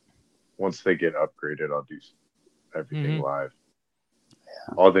 Once they get upgraded, I'll do everything live.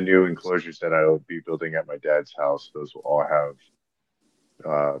 All the new enclosures that I will be building at my dad's house, those will all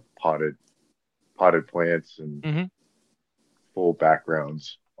have potted plants and full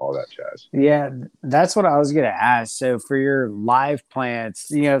backgrounds, all that jazz. Yeah, that's what I was going to ask. So for your live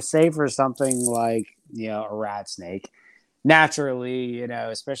plants, say for something like, a rat snake, naturally,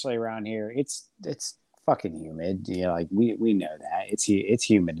 especially around here, it's fucking humid. Like we know that. It's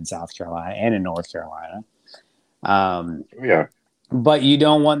humid in South Carolina and in North Carolina. Yeah. But you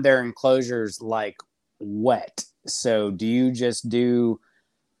don't want their enclosures like wet. So do you just do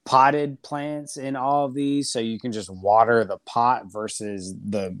potted plants in all of these so you can just water the pot versus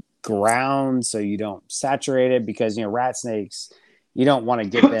the ground so you don't saturate it? Because rat snakes, you don't want to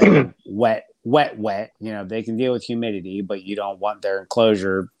get them wet. They can deal with humidity, but you don't want their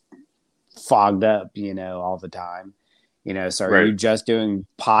enclosure fogged up all the time. So are you just doing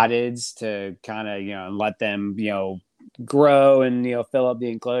potteds to kind of let them grow and fill up the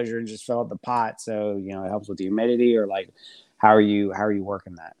enclosure and just fill up the pot so it helps with the humidity? Or like how are you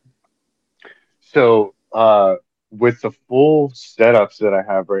working that? So with the full setups that I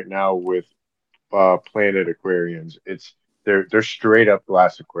have right now with Planet Aquariums, they're straight up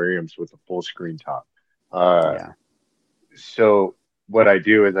glass aquariums with a full screen top. So what I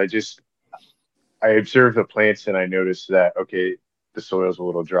do is I observe the plants and I notice that, okay, the soil's a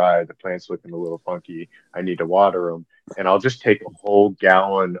little dry, the plant's looking a little funky, I need to water them. And I'll just take a whole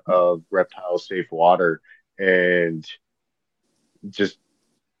gallon of reptile safe water and just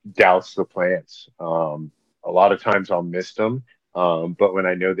douse the plants. A lot of times I'll miss them, but when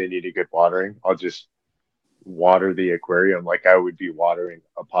I know they need a good watering, I'll just water the aquarium like I would be watering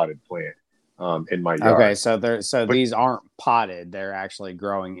a potted plant in my Okay, yard. so But these aren't potted; they're actually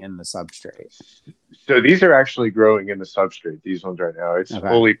growing in the substrate. so these are actually growing in the substrate. These ones right now, it's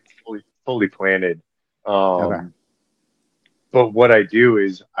Okay, fully planted. okay, Um, but what I do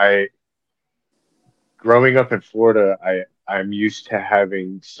is growing up in Florida, I'm used to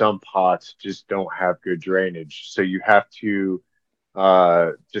having some pots just don't have good drainage. So you have to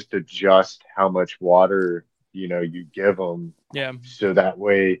just adjust how much water, you give them Yeah. so that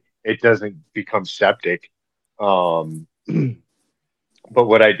way it doesn't become septic. Um, but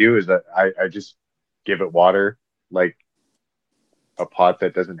what I do is that I just give it water like a pot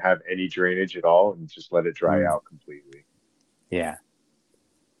that doesn't have any drainage at all and just let it dry mm, out completely. yeah,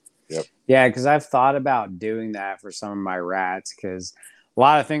 Yep. yeah. Because I've thought about doing that for some of my rats. Because a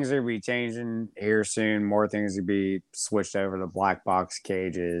lot of things are gonna be changing here soon. More things will be switched over to black box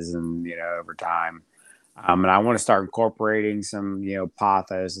cages, and over time. And I want to start incorporating some,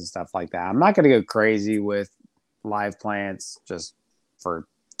 pothos and stuff like that. I'm not going to go crazy with live plants just for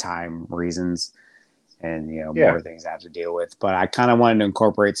time reasons and, Yeah. more things I have to deal with. But I kind of wanted to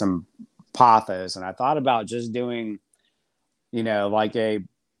incorporate some pothos. And I thought about just doing, like a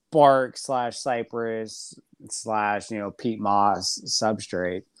bark slash cypress slash, peat moss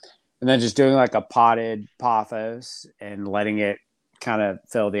substrate. And then just doing like a potted pothos and letting it kind of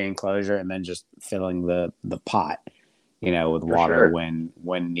fill the enclosure and then just filling the pot, with For water sure.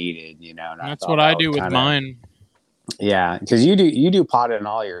 when needed, and I That's thought what I that do would with kind of, mine. yeah, because you do potted in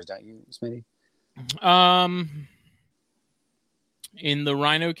all yours, don't you, Smitty? Um, in the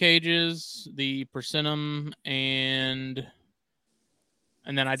rhino cages, the persimmon, and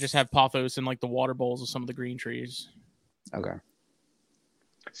then I just have pothos in like the water bowls of some of the green trees. Okay.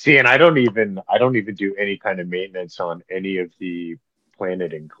 See, and I don't even do any kind of maintenance on any of the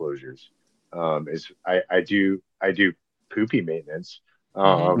planted enclosures. Is I do poopy maintenance.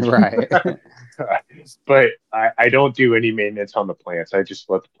 Mm-hmm. Um, Right. but I don't do any maintenance on the plants. I just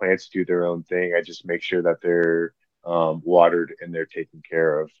let the plants do their own thing. I just make sure that they're watered and they're taken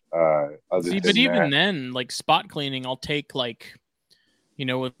care of. Other See, but than even that, then, like spot cleaning, I'll take like,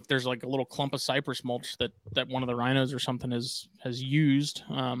 if there's like a little clump of cypress mulch that one of the rhinos or something has used,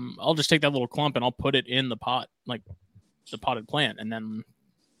 I'll just take that little clump and I'll put it in the pot, like the potted plant, and then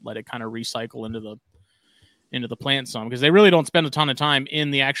let it kind of recycle into the plant some, because they really don't spend a ton of time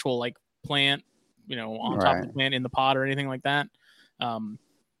in the actual like plant, on top of Right. the plant in the pot or anything like that.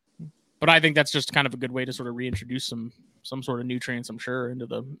 But I think that's just kind of a good way to sort of reintroduce some sort of nutrients, I'm sure, into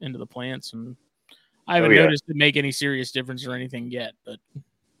the plants. And I oh haven't yeah. noticed it make any serious difference or anything yet, but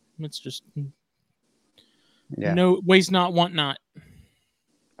it's just Yeah. no waste not, want not.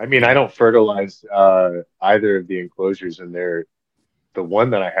 I mean, I don't fertilize either of the enclosures, and the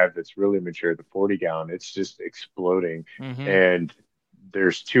one that I have that's really mature, the 40 gallon, it's just exploding. Mm-hmm. And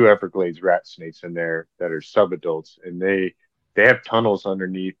there's two Everglades rat snakes in there that are subadults, and they have tunnels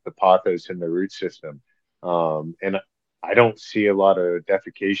underneath the pothos in the root system. And I don't see a lot of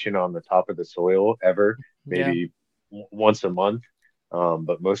defecation on the top of the soil ever, Yeah. maybe once a month.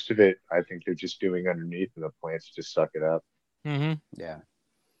 But most of it, I think they're just doing underneath, and the plants just suck it up Mm-hmm. Yeah.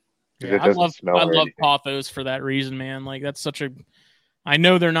 because Yeah. it doesn't smell I or love anything. pothos for that reason, man. Like that's such a, I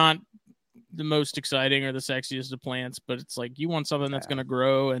know they're not the most exciting or the sexiest of plants, but it's like you want something that's Yeah. going to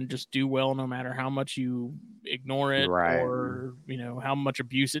grow and just do well no matter how much you ignore it Right. or how much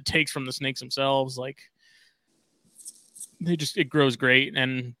abuse it takes from the snakes themselves. Like it grows great.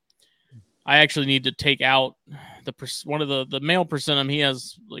 And I actually need to take out one of the male persimmon. He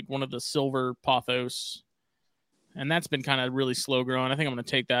has like one of the silver pothos, and that's been kind of really slow growing. I think I'm going to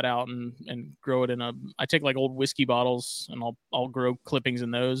take that out and grow it I take like old whiskey bottles and I'll grow clippings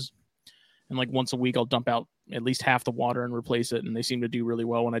in those. And like once a week, I'll dump out at least half the water and replace it. And they seem to do really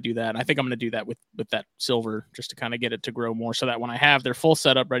well when I do that. And I think I'm going to do that with that silver just to kind of get it to grow more, so that when I have their full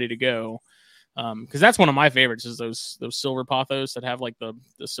setup ready to go, because that's one of my favorites is those silver pothos that have like the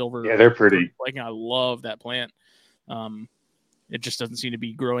silver. Yeah, they're pretty. Like I love that plant. It just doesn't seem to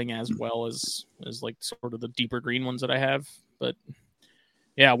be growing as well as like sort of the deeper green ones that I have. But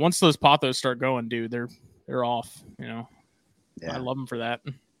yeah, once those pothos start going, dude, they're off. I Yeah. love them for that.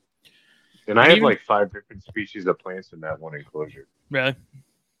 And I And have even like 5 different species of plants in that one enclosure. really,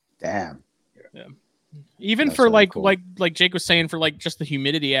 Damn. yeah. Even That's for really like cool. like Jake was saying, for like just the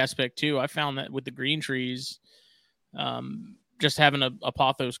humidity aspect too, I found that with the green trees, just having a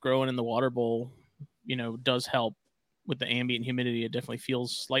pothos growing in the water bowl, does help with the ambient humidity. It definitely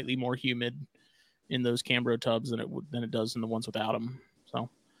feels slightly more humid in those Cambro tubs than it does in the ones without them. So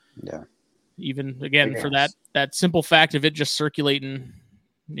yeah, even again for that simple fact of it just circulating,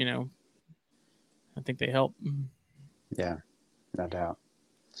 I think they help. Yeah, no doubt.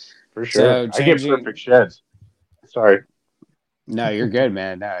 For sure. I get perfect sheds. Sorry. No, you're good,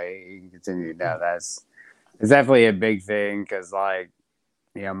 man. No, you can continue. No, it's definitely a big thing because,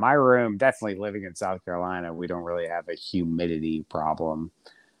 my room, definitely living in South Carolina, we don't really have a humidity problem.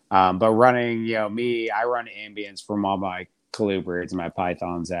 But running, I run ambience from all my colubrids. My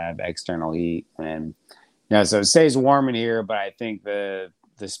pythons have external heat, and so it stays warm in here. But I think the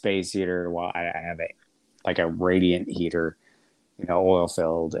space heater, I have a radiant heater, oil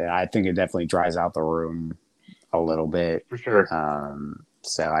filled, and I think it definitely dries out the room a little bit. For sure.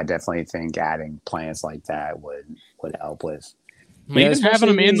 So I definitely think adding plants like that would help with. Even having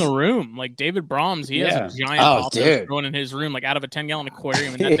them in the room, like David Brahms, he has a giant pothos growing in his room, like out of a 10-gallon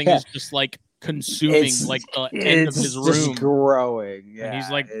aquarium, and that thing is just like consuming the end of his room, just growing. Yeah, and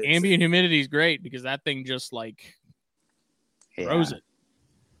he's like, ambient humidity is great because that thing just grows it.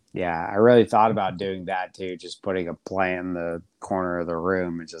 Yeah, I really thought about doing that too, just putting a plant in the corner of the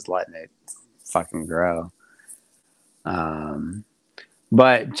room and just letting it fucking grow.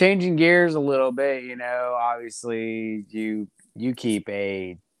 But changing gears a little bit, obviously you keep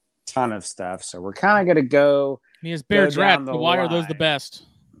a ton of stuff, so we're kind of gonna go. He has Baird's rats. But why are those the best?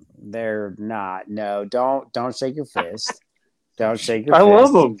 They're not. No, don't shake your fist. Don't shake your fist. I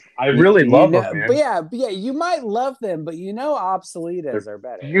love them. I really love them, man. But yeah, you might love them, but obsoletas are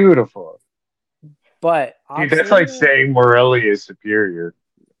better. Beautiful. But dude, that's like saying Morelli is superior.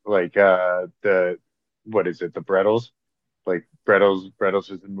 Like what is it? The Brettles? Like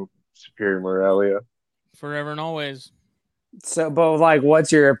Brettles is the superior Morelia. Forever and always. So, but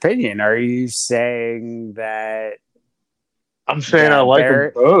what's your opinion? Are you saying that? I'm saying I like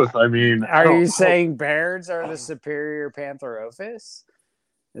them both. I mean, are you saying Bairds are the superior Pantherophis?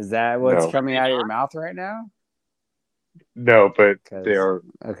 Is that what's coming out of your mouth right now? No, but they are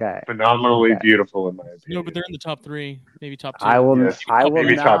phenomenally beautiful in my opinion. No, but they're in the top 3, maybe top 2. I will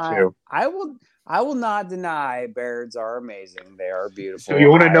maybe not, top 2. I will not deny Bairds are amazing. They are beautiful. So you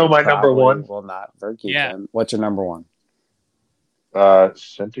want to know my number 1? Will not keep them. What's your number 1?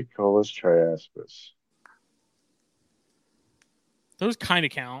 Centicolus triaspis. Those kind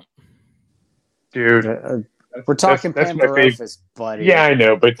of count, dude. We're talking Pantherophis, buddy. Yeah, I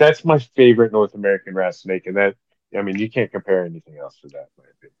know, but that's my favorite North American rat snake, and that, I mean, you can't compare anything else to that,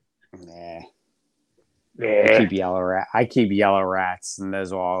 in my opinion. I keep yellow rats, and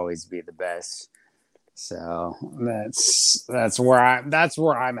those will always be the best. So that's where I'm at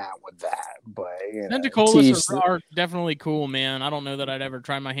with that. But Centicolus are definitely cool, man. I don't know that I'd ever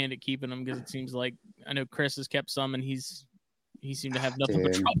try my hand at keeping them because it seems like I know Chris has kept some, and he seemed to have nothing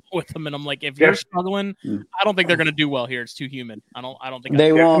but trouble with them. And I'm like, if you're struggling, I don't think they're going to do well here. It's too humid. I don't think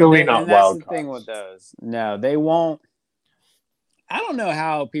they won't. And that's the thing with those. No, they won't. I don't know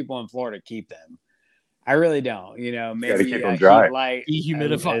how people in Florida keep them. I really don't. Maybe keep them dry. Heat light,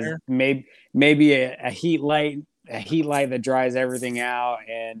 dehumidifier. Maybe a heat light that dries everything out,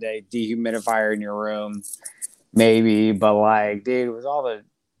 and a dehumidifier in your room. Maybe, but dude, with all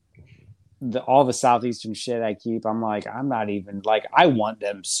the southeastern shit I keep, I'm not even I want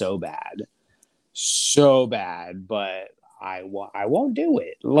them so bad, but I won't do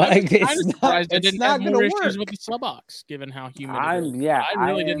it. It's not going to work. Issues with the Subox, given how humid it is. I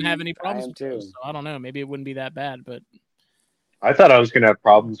really didn't have any problems with those, so I don't know. Maybe it wouldn't be that bad, but I thought I was going to have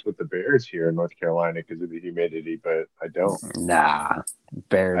problems with the bears here in North Carolina because of the humidity, but I don't. Nah,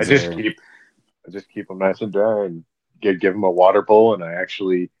 bears. I just keep them nice and dry and give them a water bowl, and I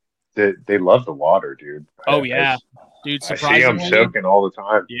actually. They love the water, dude. Dude. I see them soaking all the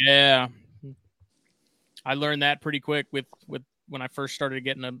time. Yeah, I learned that pretty quick with when I first started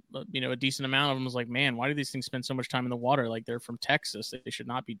getting a decent amount of them. I was like, man, why do these things spend so much time in the water? Like they're from Texas, they should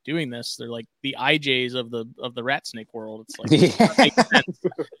not be doing this. They're like the IJs of the rat snake world. It's like makes sense.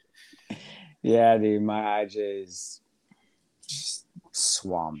 Yeah, dude, my IJs just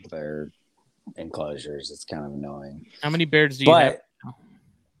swamp their enclosures. It's kind of annoying. How many bears do you have?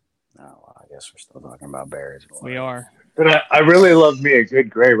 Oh, I guess we're still talking about bears. We are. But I really love me a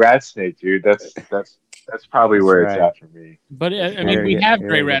good gray rat snake, dude. That's probably where it's at for me. But I mean, we have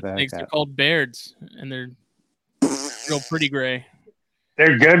gray rat snakes. They're called Bairds, and they're real pretty gray.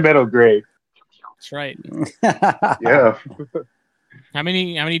 They're gunmetal gray. That's right. Yeah. How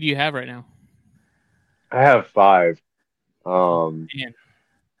many do you have right now? I have 5.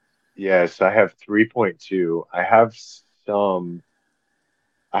 Yes, I have 3.2.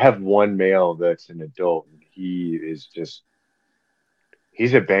 I have one male that's an adult. He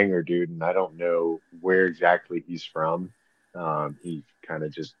he's a banger, dude, and I don't know where exactly he's from. He kind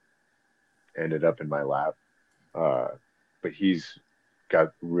of just ended up in my lap. Uh, but he's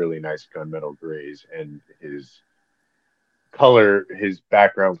got really nice gunmetal grays, and his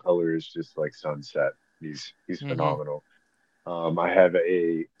background color is just like sunset. He's phenomenal. I have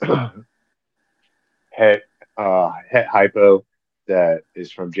a het hypo that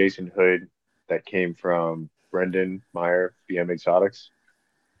is from Jason Hood that came from Brendan Meyer, BM Exotics.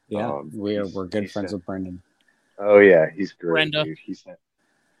 Yeah, we're good friends sent, with Brendan. Oh yeah, he's great, Brenda. dude. He sent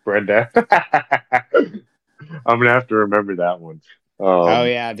Brenda. I'm gonna have to remember that one. Oh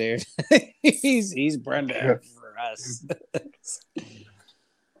yeah, dude. he's Brenda for us.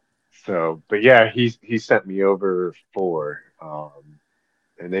 So, but yeah, he sent me over 4,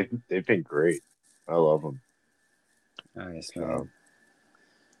 and they've been great. I love them. Nice, So, man.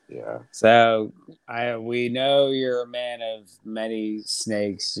 yeah. So we know you're a man of many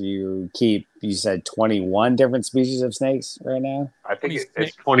snakes. You said 21 different species of snakes right now? I think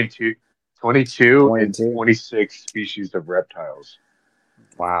it's 22 and 22? 26 species of reptiles.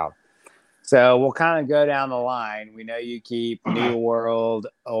 Wow. So we'll kind of go down the line. We know you keep New World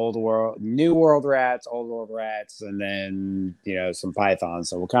rats, Old World rats, and then, some pythons.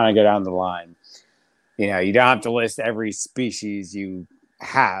 So we'll kind of go down the line. You don't have to list every species you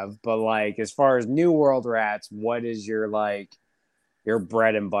have, but like as far as New World rats, what is your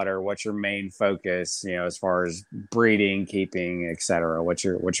bread and butter? What's your main focus, as far as breeding, keeping, etc.? What's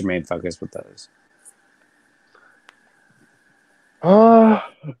your main focus with those?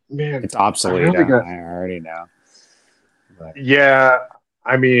 Man, It's obsolete. I already know. But. Yeah,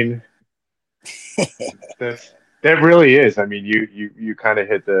 I mean, that really is. I mean, you kind of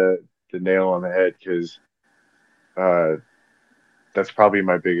hit the nail on the head because that's probably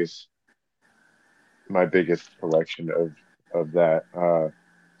my biggest collection of that.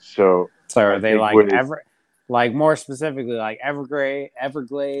 So are I they think more specifically like Everglades,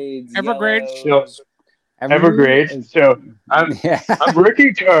 Evergrades? yellows, Evergrades. So I'm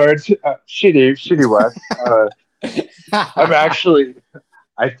working towards shitty West.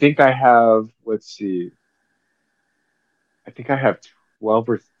 I think I have. Let's see. I think I have 12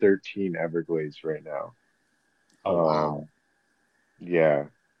 or 13 Everglades right now. Oh wow. Yeah.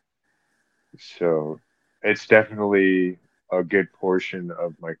 So it's definitely a good portion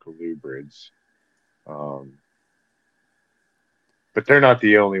of my colubrids. But they're not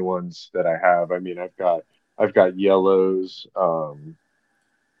the only ones that I have. I mean, I've got yellows, and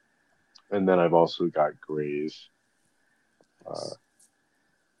then I've also got grays.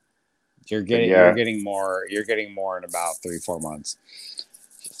 You're getting more in about 3-4 months.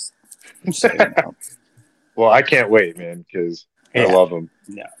 So, Well, I can't wait, man, because I love them.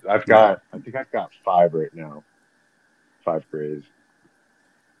 Yeah. I think I've got 5 right now. 5 grays.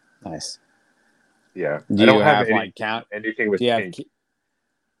 Nice. Yeah. Do I don't you have anything with pink.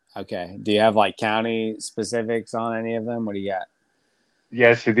 Okay. Do you have county specifics on any of them? What do you got?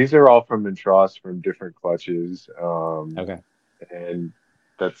 Yeah, so these are all from Montross from different clutches. Okay. And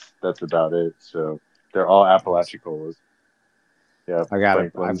that's about it. So they're all Apalachicolas. Yeah. I've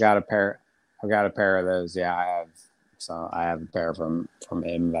got a pair of those. Yeah, I have a pair from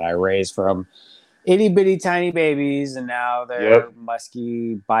him that I raised from itty bitty tiny babies, and now they're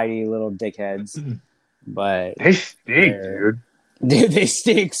musky, bitey little dickheads. But they stink, dude. Dude, they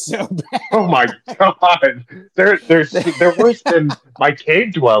stink so bad. Oh my god, they're worse than my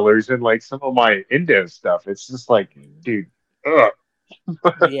cave dwellers and like some of my Indo stuff. It's just like, dude, ugh.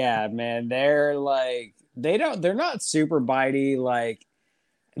 Yeah, man, they're not super bitey. Like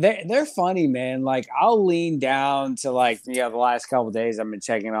they're funny, man. Like I'll lean down to the last couple of days I've been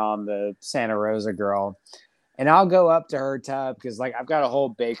checking on the Santa Rosa girl, and I'll go up to her tub because I've got a whole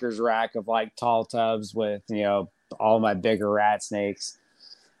baker's rack of tall tubs with all my bigger rat snakes,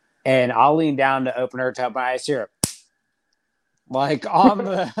 and I'll lean down to open her tub and I hear on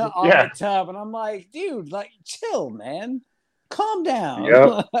the the tub, and I'm like, dude, chill, man, calm down.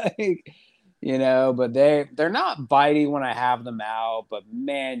 Yep. But they're not bitey when I have them out, but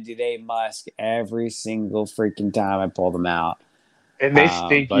man, do they musk every single freaking time I pull them out. And they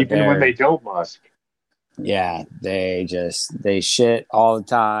stink even when they don't musk. Yeah, they shit all the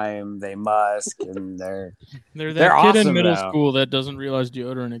time. They musk, and they're that kid awesome, in middle though. School that doesn't realize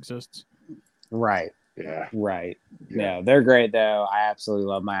deodorant exists. Right. Yeah. Right. Yeah, they're great though. I absolutely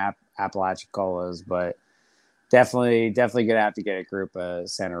love my Apalachicolas, but definitely gonna have to get a group of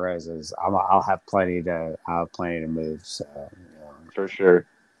Santa Rosas. I'll have plenty to move. So for sure,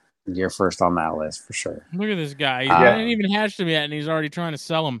 you're first on that list for sure. Look at this guy. He hasn't even hatched them yet, and he's already trying to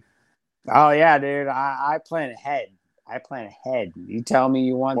sell them. Oh yeah, dude. I plan ahead. I plan ahead. You tell me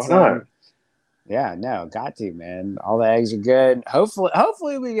you want Why some. not? Yeah, no, got to, man. All the eggs are good.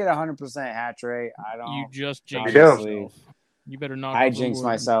 Hopefully we get 100% hatch rate. I don't. You just jinxed obviously, yourself. You better knock I on some jinxed wood.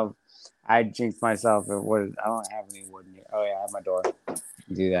 myself. I jinxed myself. I don't have any wood in here. Oh yeah, I have my door.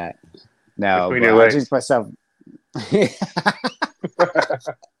 Do that. No, Between but your I legs. jinxed myself.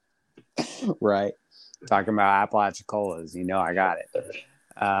 Right. Talking about Apalachicolas. You know I got it.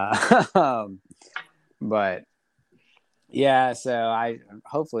 But yeah, so I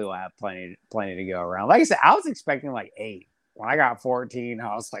hopefully we'll have plenty to go around. Like I said, I was expecting like 8. When I got 14,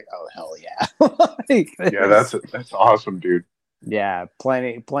 I was like, oh hell yeah. Yeah, that's awesome, dude. Yeah,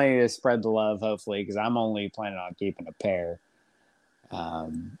 plenty to spread the love, hopefully, because I'm only planning on keeping a pair.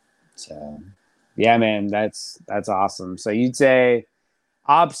 So yeah, man, that's awesome. So you'd say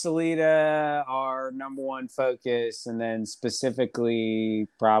Obsoleta our number one focus, and then specifically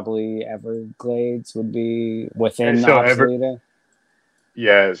probably Everglades would be within So Obsoleta.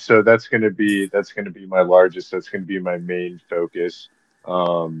 Yeah, so that's gonna be my largest. That's gonna be my main focus.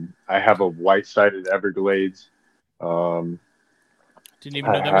 I have a white-sided Everglades. Um, Didn't even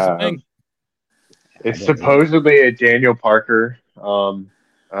I know that was a have thing. it's didn't either. supposedly a Daniel Parker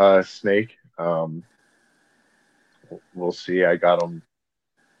snake. We'll see. I got him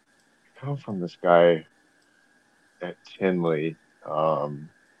from this guy at Tinley.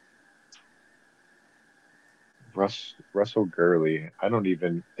 Russell Gurley. I don't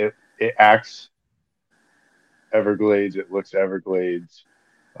even it acts Everglades. It looks Everglades,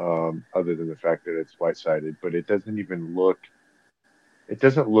 other than the fact that it's white-sided, but it doesn't even look. It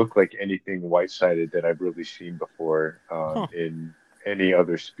doesn't look like anything white-sided that I've really seen before Huh. in any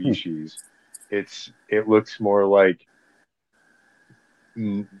other species. It looks more like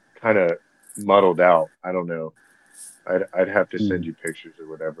kind of muddled out. I don't know. I'd have to send you pictures or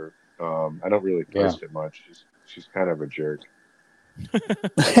whatever. I don't really post it much. She's kind of a jerk.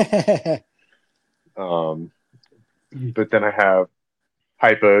 But then I have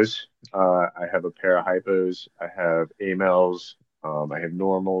hypos. I have a pair of hypos. I have amels. I have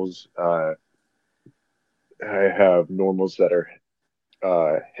normals. I have normals that are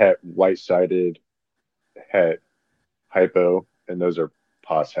het white-sided, het hypo, and those are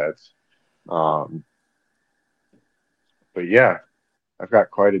pos hets. Um, but yeah, I've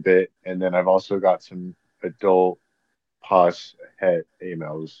got quite a bit, and then I've also got some adult pos het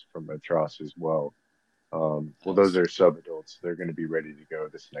amels from Matros as well. Well, those are sub-adults. They're going to be ready to go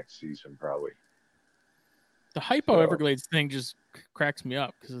this next season, probably. The Hypo Everglades thing just cracks me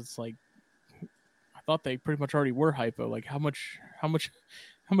up because it's like I thought they pretty much already were hypo. Like how much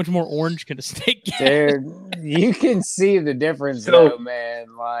more orange can a snake get? Dude, you can see the difference though,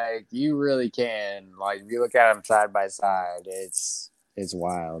 man. Like you really can. Like if you look at them side by side, it's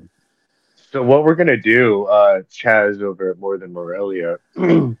wild. So what we're gonna do, Chaz over at More Than Morelia,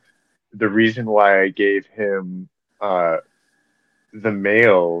 the reason why I gave him the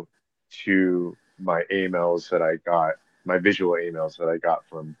mail to my emails that I got, my visual emails that I got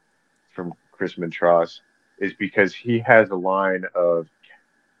from Chris Montross, is because he has a line of,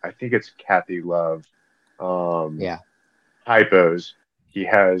 I think it's Kathy Love, hypos. He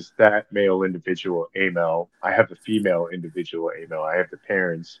has that male individual email. I have the female individual email. I have the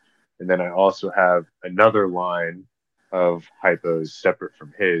parents, and then I also have another line of hypos separate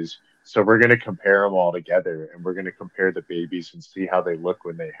from his. So we're going to compare them all together, and we're going to compare the babies and see how they look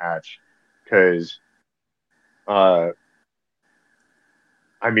when they hatch. Because, I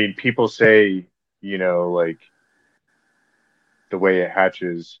mean, people say, like the way it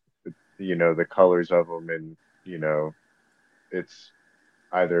hatches, the colors of them, and it's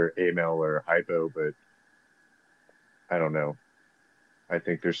either amel or hypo, but I don't know. I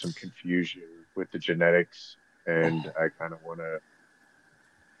think there's some confusion with the genetics, and I kind of want to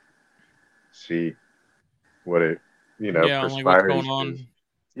see what it, Like what's going perspires. on.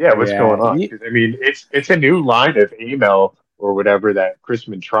 Yeah, what's going on? Because I mean, it's a new line of amel or whatever that Chris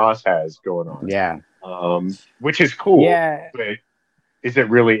Montross has going on. Yeah. Which is cool. Yeah. But is it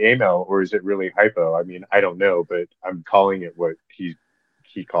really amel or is it really hypo? I mean, I don't know, but I'm calling it what he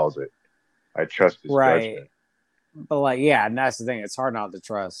calls it. I trust his judgment. But like, yeah, and that's the thing. It's hard not to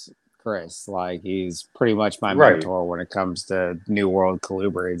trust Chris. Like, he's pretty much my mentor when it comes to New World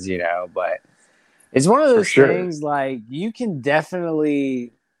colubrids, But it's one of those things. Like, you can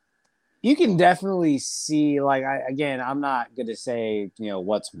definitely see. Like, I'm not gonna say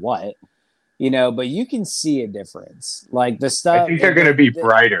what's what, but you can see a difference. Like the stuff. I think they're gonna be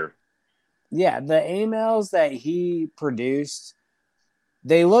brighter. Yeah, the amels that he produced,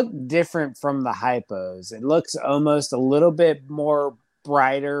 they look different from the hypos. It looks almost a little bit more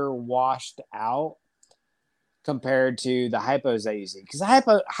brighter, washed out. compared to the hypos that you see. Because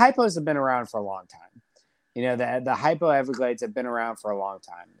hypos have been around for a long time. You know, the hypo Everglades have been around for a long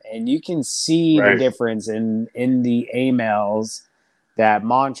time. And you can see the difference in the A males that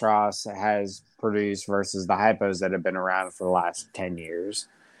Montross has produced versus the hypos that have been around for the last 10 years.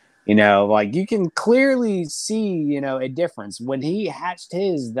 You know, like you can clearly see, you know, a difference. When he hatched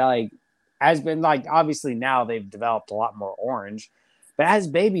his, like, has been like, obviously now they've developed a lot more orange, but as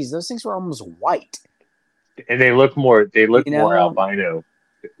babies, those things were almost white. And they look more albino.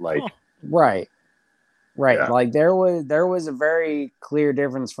 Like, right. Yeah. Like there was a very clear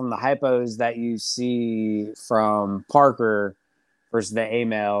difference from the hypos that you see from Parker versus the A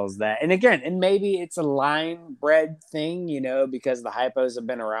males and maybe it's a line bred thing, you know, because the hypos have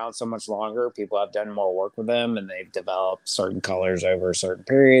been around so much longer. People have done more work with them and they've developed certain colors over certain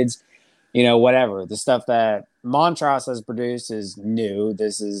periods, you know, whatever. The stuff that Montross has produced is new.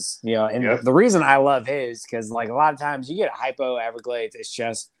 This is, you know, and the reason I love his, because like a lot of times you get a hypo Everglades, it's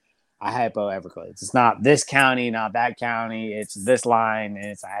just a hypo Everglades. It's not this county, not that county. It's this line, and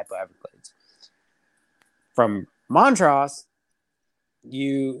it's a hypo Everglades. From Montross,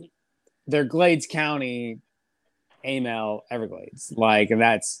 they're Glades County A-male Everglades. Like, and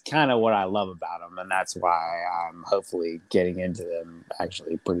that's kind of what I love about them, and that's why I'm hopefully getting into them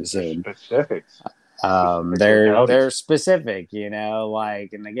actually pretty soon. Specifics. They're specific, you know,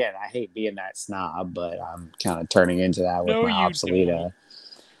 like, and again, I hate being that snob, but I'm kind of turning into that with my Obsoleta.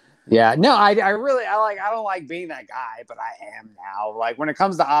 Yeah, no, I don't like being that guy, but I am now. Like when it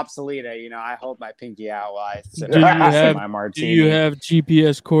comes to Obsoleta, you know, I hold my pinky out while I sip my martini. Do you have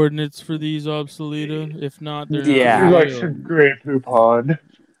GPS coordinates for these Obsoleta? If not, they're not. You like some Grey Poupon.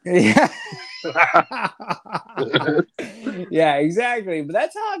 Yeah. Yeah, exactly. But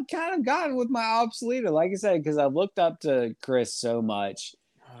that's how I've kind of gotten with my Obsoleta. Like I said, because I looked up to Chris so much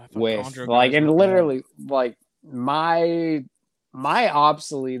with like, and literally like my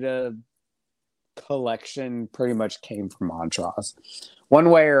Obsoleta collection pretty much came from Montross, one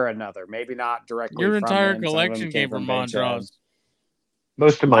way or another. Maybe not directly. Your from entire him. collection came from Montross.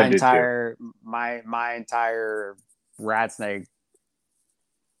 Most of mine my entire rat snake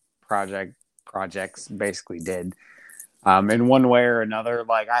projects basically did, in one way or another.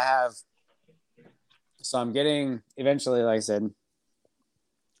 Like I have, so I'm getting eventually. Like I said,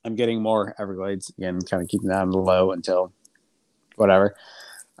 I'm getting more Everglades again, kind of keeping that on the low until whatever.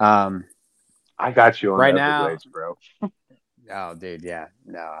 I got you on right Everglades, now, bro. Oh, dude, yeah,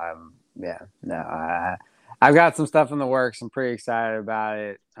 I've got some stuff in the works. I'm pretty excited about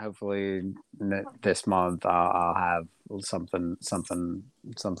it. Hopefully, this month I'll have something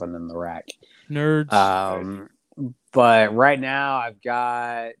in the rack. Nerds. But right now I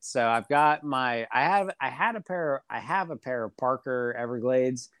have a pair of Parker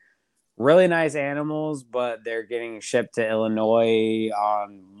Everglades. Really nice animals, but they're getting shipped to Illinois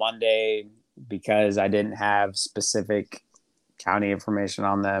on Monday because I didn't have specific county information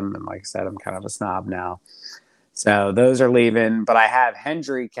on them. And like I said, I'm kind of a snob now. So those are leaving, but I have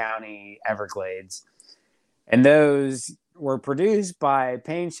Hendry County Everglades. And those were produced by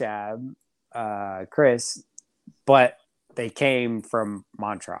Pain Shab, Chris, but they came from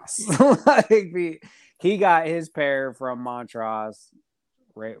Montross. Like he got his pair from Montross,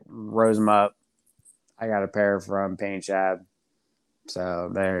 rose them up. I got a pair from Pain Shab. So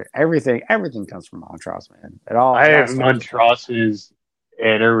everything comes from Montross, man. I have Montross's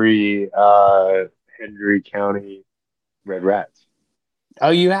Annery, Hendry County Red Rats.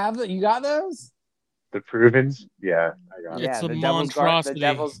 Oh, you got those? The Provens? Yeah, I got it. It's the monstrosity.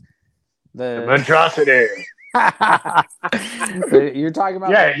 The monstrosity. You're talking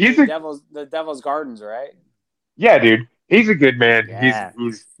about the Devil's Gardens, right? Yeah, dude. He's a good man. Yeah.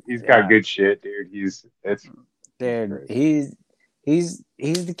 He's got good shit, dude. He's the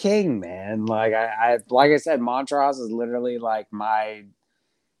king, man. Like I said, Montross is literally like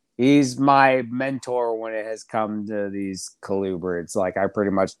he's my mentor when it has come to these colubrids. Like I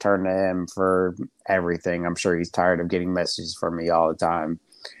pretty much turn to him for everything. I'm sure he's tired of getting messages from me all the time.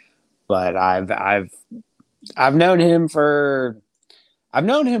 But I've known him for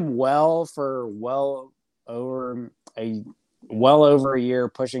well over a year,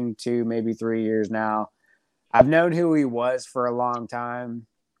 pushing 2, maybe 3 years now. I've known who he was for a long time.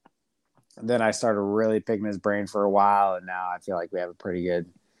 And then I started really picking his brain for a while, and now I feel like we have a pretty good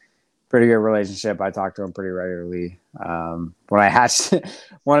relationship. I talk to him pretty regularly. When I hatched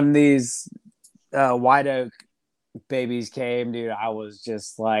one of these white oak babies came, dude, I was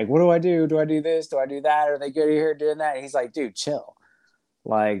just like, what do I do? Do I do this? Do I do that? Are they good here doing that? And he's like, dude, chill.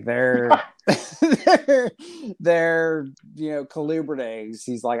 Like they're they're colubridae.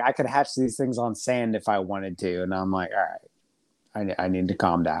 He's like, I could hatch these things on sand if I wanted to, and I'm like, all right, I need to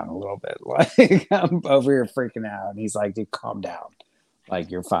calm down a little bit. Like I'm over here freaking out, and he's like, dude, calm down.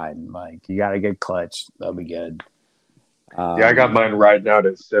 Like you're fine. Like you got a good clutch. That'll be good. Yeah, I got mine riding out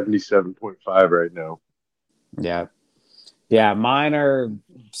at 77.5 right now. Yeah. Yeah, mine are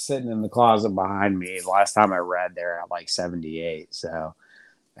sitting in the closet behind me. The last time I read, they're at like 78. So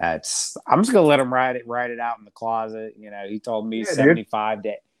I'm just gonna let him ride it out in the closet. He told me 75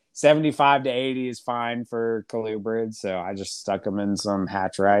 to 80 is fine for colubrids. So I just stuck them in some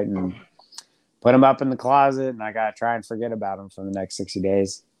hatch right and put them up in the closet, and I gotta try and forget about them for the next 60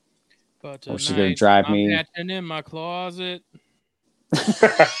 days. But Which is gonna drive I'm me hatching in my closet.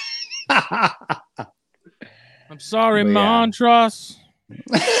 I'm sorry, Montrose.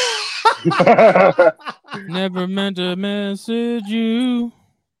 Never meant to message you.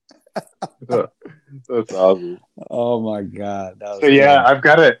 That's awesome. Oh my god! So yeah, I've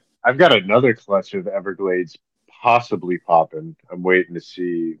got another clutch of Everglades possibly popping. I'm waiting to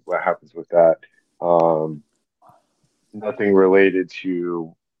see what happens with that. Nothing related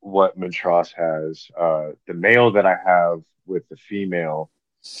to what Montross has. The male that I have with the female,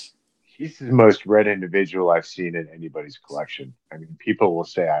 he's the most red individual I've seen in anybody's collection. I mean, people will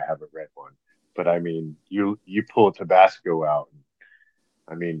say I have a red one, but I mean, you pull Tabasco out,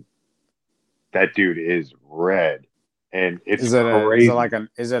 I mean, that dude is red, and it's crazy.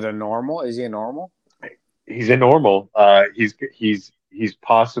 Is it a normal? Is he a normal? He's a normal. He's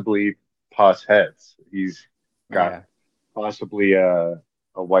possibly pos heads. He's got possibly a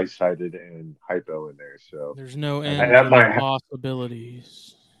white-sided and hypo in there. So there's no end to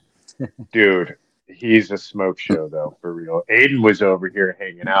possibilities. Dude, he's a smoke show though, for real. Aiden was over here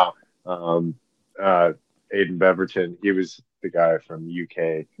hanging out. Aiden Beverton, he was the guy from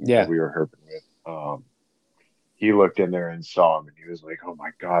UK that we were herping with. He looked in there and saw him, and he was like, "Oh my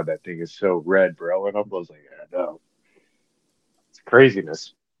god, that thing is so red, bro!" And I was like, "Yeah, no, it's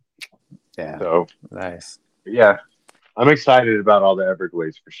craziness." Yeah. So nice. Yeah, I'm excited about all the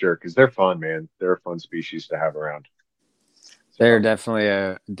Everglades for sure because they're fun, man. They're a fun species to have around. They're definitely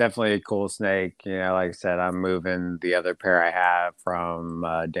a cool snake. Like I said, I'm moving the other pair I have from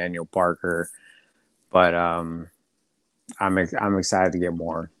Daniel Parker, but I'm excited to get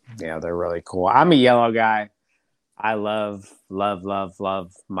more. They're really cool. I'm a yellow guy. I love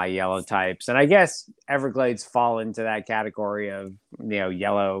my yellow types, and I guess Everglades fall into that category of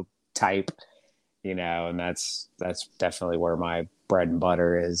yellow type. And that's definitely where my bread and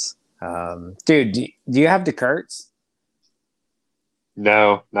butter is. Dude, do you have DeKurts?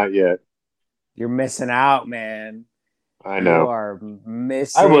 No, not yet. You're missing out, man. I know. You are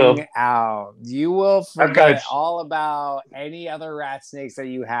missing out. You will forget all about any other rat snakes that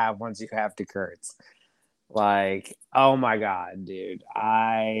you have once you have DeKurts. Like, oh my god, dude.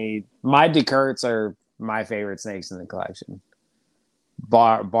 My DeKurts are my favorite snakes in the collection.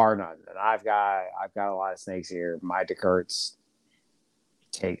 Bar none. And I've got a lot of snakes here. My DeKurts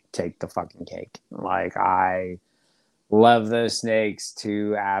take the fucking cake. Like, I love those snakes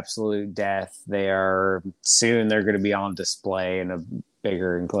to absolute death. They're going to be on display in a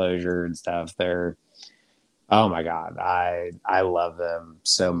bigger enclosure and stuff. Oh my god, I love them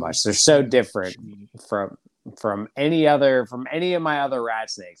so much. They're so different from any of my other rat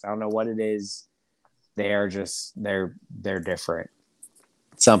snakes. I don't know what it is. They're different.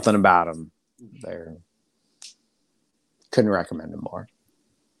 Something about them. Couldn't recommend them more.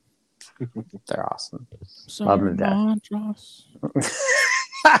 They're awesome. Love them to death.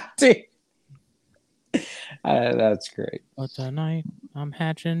 That's great. But tonight I'm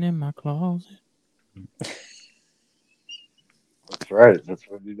hatching in my closet. That's right. That's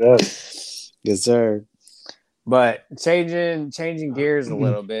what he does. Yes, sir. But changing gears a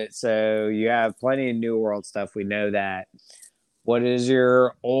little bit. So you have plenty of New World stuff. We know that. What does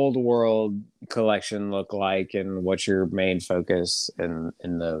your Old World collection look like, and what's your main focus in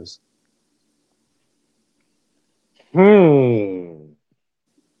those? I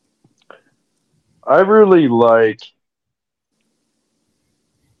really like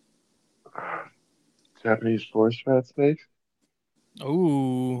Japanese forest rat snakes.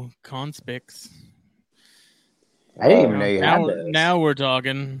 Oh, Constrictors. I didn't even know you had those. Now we're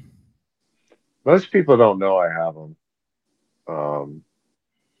talking. Most people don't know I have them.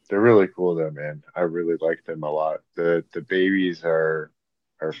 They're really cool though, man. I really like them a lot. The babies are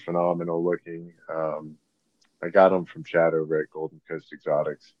phenomenal looking. I got them from Chad over at Golden Coast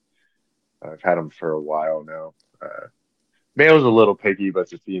Exotics. I've had them for a while now. Male's a little picky, but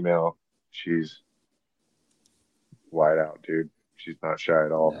the female, she's wide out, dude. She's not shy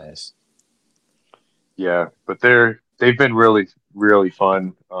at all. Nice. Yeah, but they've been really really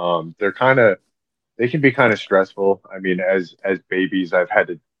fun. They can be kind of stressful. I mean, as babies, I've had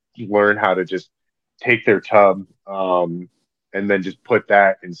to learn how to just take their tub, and then just put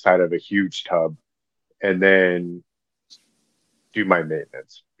that inside of a huge tub, and then do my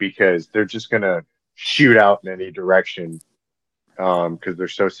maintenance because they're just gonna shoot out in any direction, because they're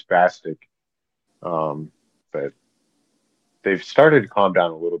so spastic. But they've started to calm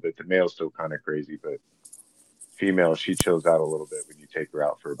down a little bit. The male's still kind of crazy, but female, she chills out a little bit when you take her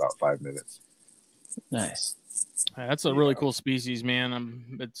out for about 5 minutes. Nice. That's a really cool species, man.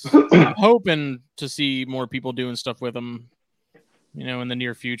 I'm hoping to see more people doing stuff with them, in the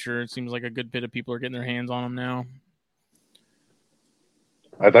near future. It seems like a good bit of people are getting their hands on them now.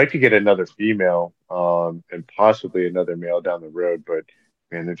 I'd like to get another female, and possibly another male down the road, but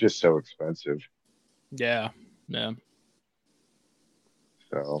man, they're just so expensive. Yeah.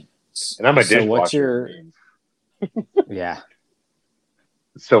 So, and I'm a dishwasher. What's your? Yeah.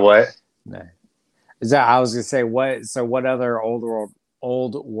 So what? No. Is that I was gonna say what? So what other old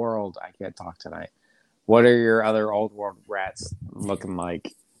world? I can't talk tonight. What are your other old world rats looking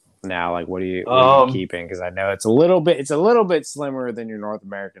like now? Like what are you keeping? Because I know it's a little bit slimmer than your North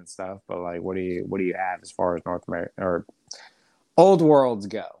American stuff, but like what do you have as far as North American or old worlds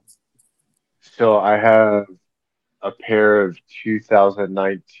go? So I have a pair of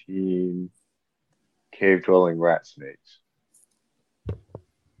 2019 cave dwelling rat snakes.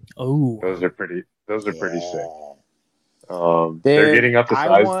 Oh, those are pretty sick. Dude, they're getting up to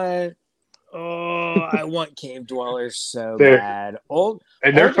size. I want cave dwellers so bad.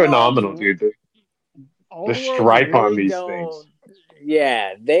 They're phenomenal, dude. The stripe on these things.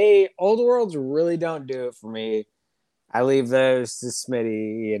 Yeah, old worlds really don't do it for me. I leave those to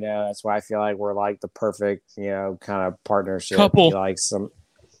Smitty. That's why I feel like we're like the perfect, kind of partnership. Couple.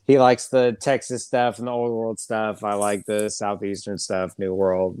 He likes the Texas stuff and the old world stuff. I like the southeastern stuff, New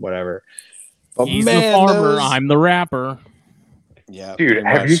World, whatever. But he's the farmer. I'm the rapper. Yeah, dude.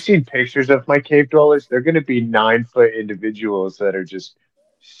 Have you seen pictures of my cave dwellers? They're going to be 9-foot individuals that are just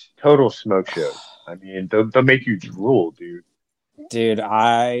total smoke shows. I mean, they'll make you drool, dude. Dude,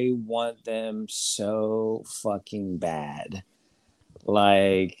 I want them so fucking bad.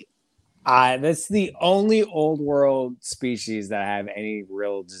 Like, that's the only old world species that I have any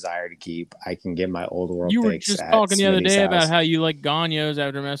real desire to keep. I can get my old world. You were just talking the other day about how you like Ganyos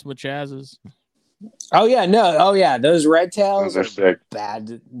after messing with Chaz's. Oh yeah, no, oh yeah, those red tails are sick.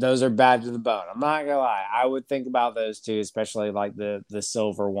 Bad. Those are bad to the bone. I'm not gonna lie. I would think about those too, especially like the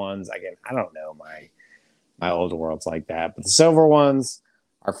silver ones. Again, I don't know my old worlds like that, but the silver ones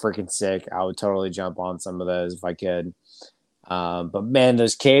are freaking sick. I would totally jump on some of those if I could. But man,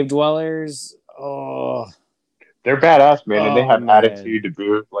 those cave dwellers, they're badass, man, and they have attitude to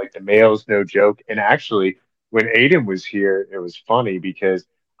boot. Like the male's no joke. And actually, when Aiden was here, it was funny because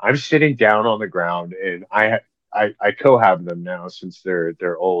I'm sitting down on the ground, and I cohab them now since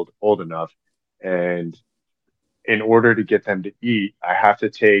they're old enough, and in order to get them to eat, I have to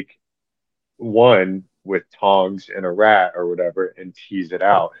take one with tongs and a rat or whatever and tease it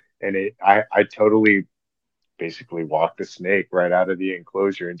out, and I totally basically walk the snake right out of the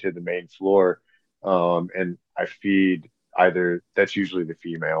enclosure into the main floor, and I feed that's usually the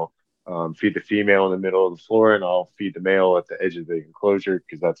female. Feed the female in the middle of the floor, and I'll feed the male at the edge of the enclosure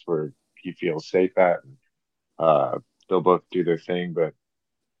because that's where he feels safe at. And, they'll both do their thing, but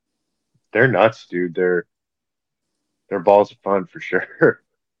they're nuts, dude. They're balls of fun for sure.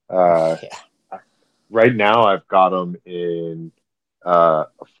 Right now, I've got them in a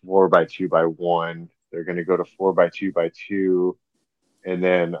 4x2x1. They're going to go to 4x2x2, and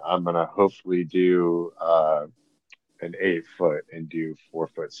then I'm going to hopefully do an 8-foot and do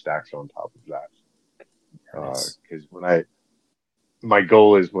 4-foot stacks on top of that. Because my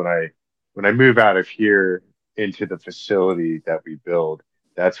goal is when I move out of here into the facility that we build,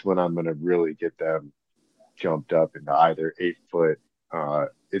 that's when I'm going to really get them jumped up into either 8-foot.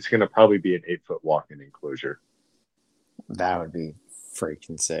 It's going to probably be an 8-foot walk-in enclosure. That would be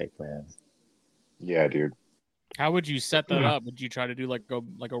freaking sick, man. Yeah, dude. How would you set that up? Would you try to do like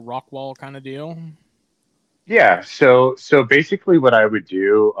a rock wall kind of deal? Yeah, so basically what I would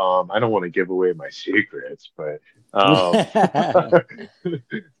do, I don't want to give away my secrets, but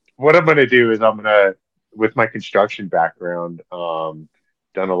what I'm going to do is with my construction background, done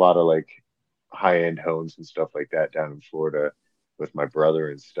a lot of like high-end homes and stuff like that down in Florida with my brother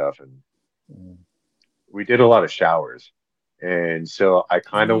and stuff, and we did a lot of showers, and so I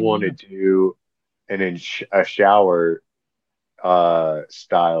kind of want to do a shower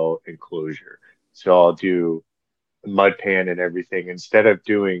style enclosure. So I'll do mud pan and everything, instead of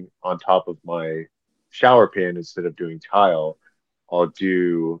doing on top of my shower pan, instead of doing tile, I'll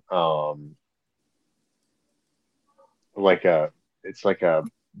do like a it's like a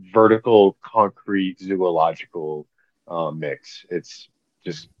vertical concrete zoological mix. It's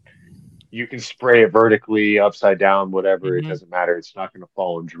just you can spray it vertically, upside down, whatever. It Mm-hmm. doesn't matter. It's not going to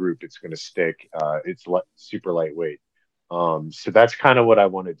fall and droop. It's going to stick. It's super lightweight. So that's kind of what I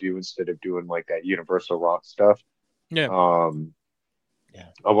want to do instead of doing like that universal rock stuff. Yeah. Um, Yeah.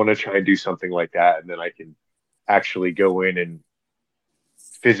 I want to try and do something like that, and then I can actually go in and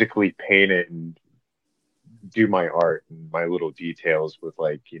physically paint it and do my art and my little details with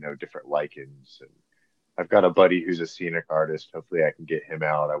like, different lichens. And I've got a buddy who's a scenic artist. Hopefully I can get him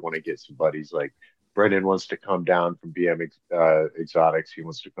out. I want to get some buddies like Brendan wants to come down from BM Exotics. He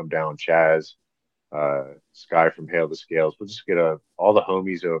wants to come down. Chaz, Sky from Hail the Scales. We'll just get all the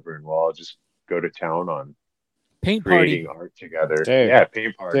homies over and we'll all just go to town on Paint creating party. art together. Dude. Yeah,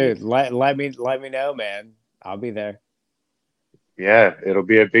 paint party. Dude, let me know, man. I'll be there. Yeah, it'll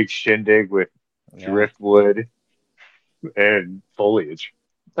be a big shindig with driftwood and foliage.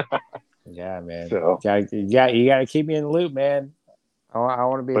 Yeah, man. So You gotta keep me in the loop, man. I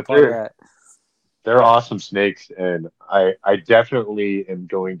want to be a But part of that. they're awesome snakes, and I definitely am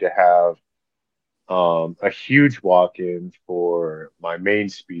going to have a huge walk-in for my main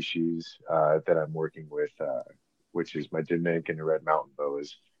species that I'm working with, which is my Dominican and Red Mountain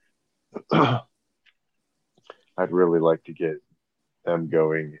boas. I'd really like to get them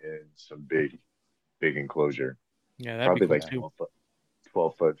going in some big enclosure. Yeah, that'd Probably be like cool too.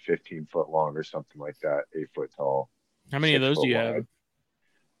 12 foot, 15 foot long or something like that, 8 foot tall. How many of 6 those foot do you have?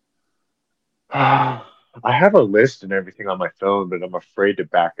 wide. I have a list and everything on my phone, but I'm afraid to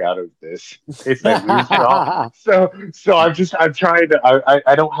back out of this in case I lose it all. So I'm trying to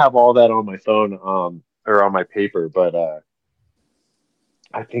I don't have all that on my phone or on my paper, but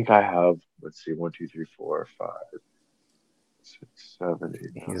I think I have, let's see, 1, 2, 3, 4, 5, 6, 7,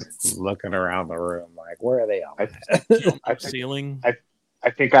 8, 9. He's looking around the room like, where are they all? I think Ceiling. I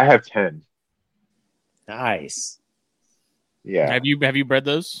think I have 10. Nice. Yeah. Have you bred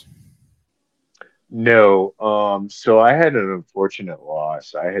those? No. So I had an unfortunate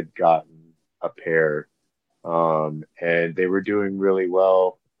loss. I had gotten a pair, and they were doing really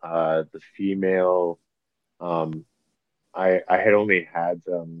well. The female, I had only had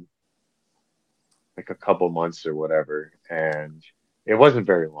them like a couple months or whatever, and it wasn't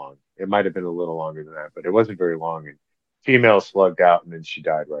very long. It might have been a little longer than that, but it wasn't very long. And female slugged out, and then she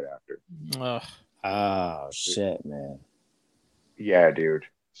died right after. Ugh. Oh shit, man. Yeah, dude.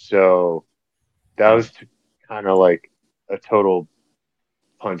 So that was kind of like a total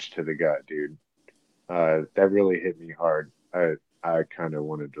punch to the gut, dude. That really hit me hard. I kind of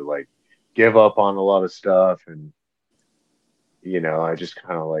wanted to like give up on a lot of stuff, and I just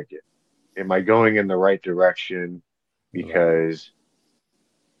kind of like it. Am I going in the right direction? Because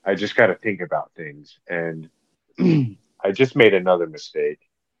I just got to think about things, and I just made another mistake,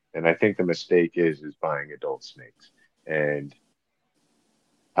 and I think the mistake is buying adult snakes, and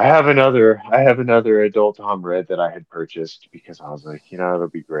I have another adult Tom Red that I had purchased because I was like, it'll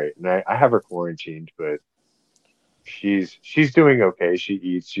be great. And I have her quarantined, but she's doing okay. She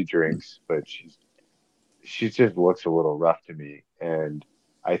eats, she drinks, but she just looks a little rough to me. And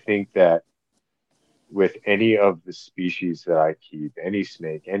I think that with any of the species that I keep, any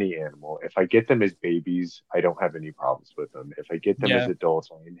snake, any animal, if I get them as babies, I don't have any problems with them. If I get them as adults,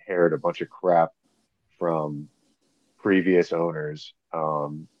 I inherit a bunch of crap from previous owners,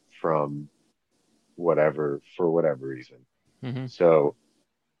 from for whatever reason. Mm-hmm. So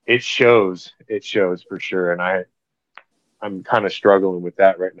it shows for sure. And I'm kind of struggling with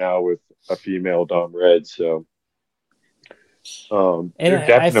that right now with a female Dom Red. So, And they're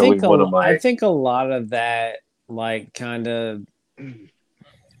definitely I think a lot of that, like, kind of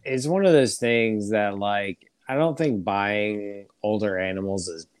is one of those things that, like, I don't think buying older animals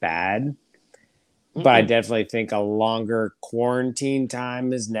is bad. But I definitely think a longer quarantine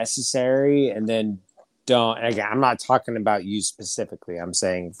time is necessary. And then again, I'm not talking about you specifically. I'm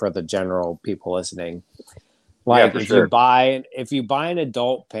saying for the general people listening. Like if you buy an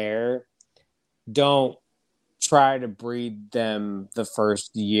adult pair, don't try to breed them the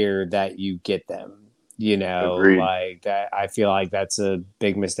first year that you get them. Agreed. Like that. I feel like that's a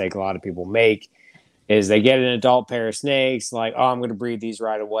big mistake a lot of people make is they get an adult pair of snakes, like, oh, I'm going to breed these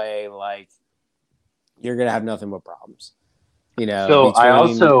right away. Like, you're going to have nothing but problems, So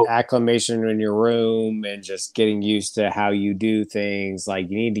between acclimation in your room and just getting used to how you do things. Like,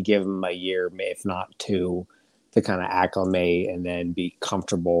 you need to give them a year, if not 2, to kind of acclimate and then be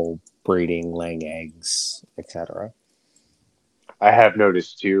comfortable breeding, laying eggs, etc. I have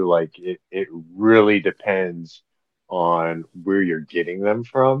noticed too, like it really depends on where you're getting them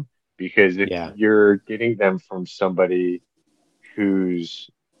from. Because if Yeah, you're getting them from somebody who's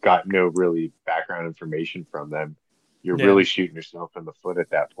got no really background information from them, you're Yeah. really shooting yourself in the foot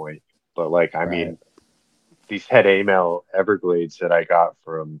at that point. But like, I right. mean, these head male Everglades that I got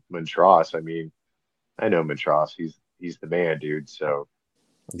from Montross, I mean, I know Montross, he's the man, dude. So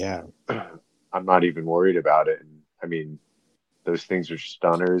Yeah, I'm not even worried about it. And I mean, those things are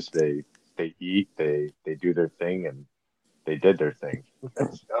stunners. They eat, they do their thing, and they did their thing.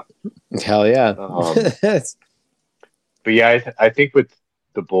 So, hell yeah. um, but yeah, I think with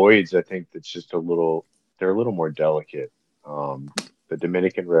the Boyds, I think it's just they're a little more delicate. The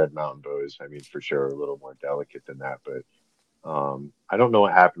Dominican red mountain bows, I mean, for sure, are a little more delicate than that. But I don't know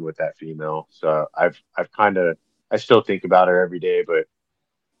what happened with that female. So I've kind of, I still think about her every day, but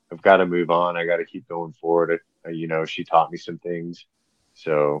I've got to move on. I got to keep going forward. You know, she taught me some things,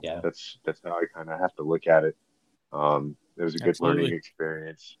 so Yeah, that's how I kind of have to look at it. It was a good learning Absolutely.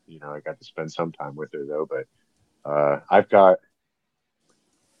 experience. You know, I got to spend some time with her though, but I've got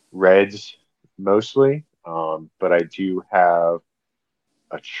reds mostly, but I do have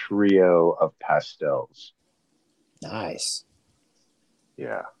a trio of pastels. nice.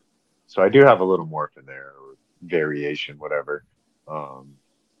 Yeah, so I do have a little morph in there or variation, whatever. Um,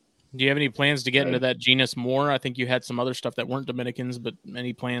 Do you have any plans to get into and that genus more? I think you had some other stuff that weren't Dominicans, but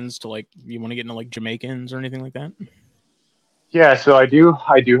any plans to like you want to get into like Jamaicans or anything like that? yeah, so I do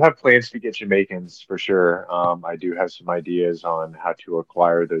have plans to get Jamaicans for sure. I do have some ideas on how to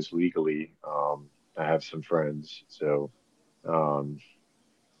acquire those legally. I have some friends, so um,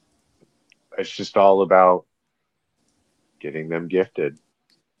 it's just all about getting them gifted.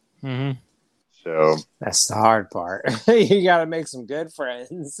 Mm-hmm. So That's the hard part. You got to make some good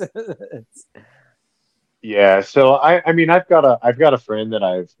friends. yeah, so I mean I've got a friend that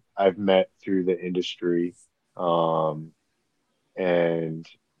I've met through the industry, um, and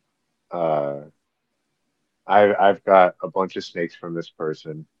uh, I've got a bunch of snakes from this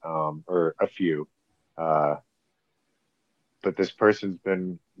person, or a few. Uh, but this person's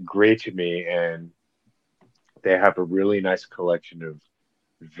been great to me, and they have a really nice collection of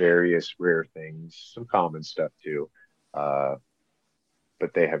various rare things, some common stuff too. Uh,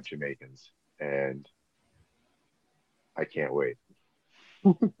 but they have Jamaicans, and I can't wait.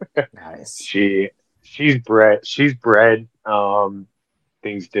 Nice. She she's bred.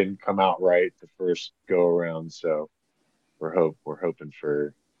 Things didn't come out right the first go around, so we're hoping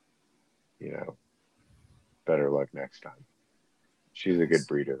for, you know, better luck next time. She's a good Nice.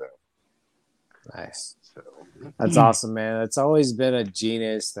 breeder though. Nice. So That's awesome, man. It's always been a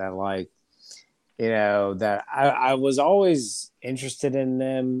genus that, like, that I was always interested in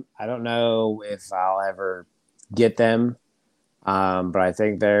them. I don't know if I'll ever get them, but I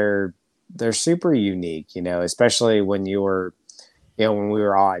think they're super unique. Especially when when we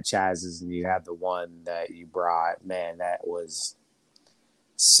were all at Chaz's and you had the one that you brought. Man, that was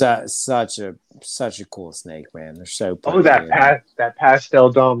such a cool snake, man. They're so oh, pretty, and that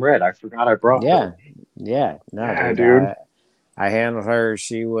pastel dome red. I forgot I brought her. yeah, yeah, no, Yeah, dude, dude. I handled her.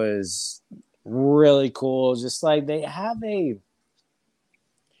 She was really cool. Just like they have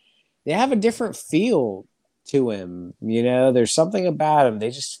a different feel to him. There's something about him. They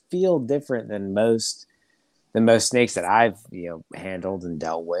just feel different than most snakes that I've handled and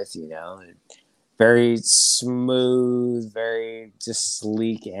dealt with. Very smooth, very just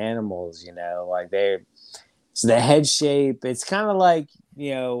sleek animals. Like so the head shape. It's kind of like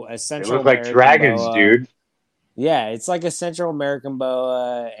a They Central look like American dragons, boa. dude. Yeah, it's like a Central American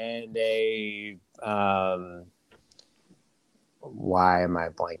boa and a why am I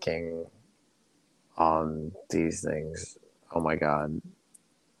blanking on these things? Oh my god.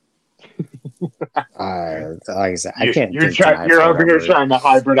 Like I said, I can't think tonight You're for over whatever here reason. trying to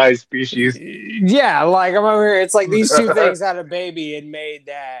hybridize species. Yeah, like I'm over here. It's like these two things had a baby and made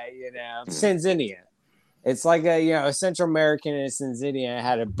that, Tanzania. It's like a Central American and a Tanzania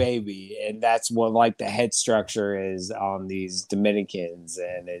had a baby, and that's what like the head structure is on these Dominicans,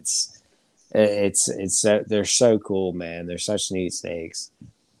 and they're so cool, man. They're such neat snakes,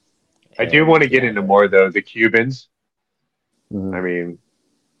 I do and want to get yeah, into more though. The Cubans, I mhm. mean,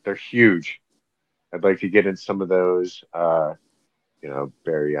 they're huge. I'd like to get in some of those,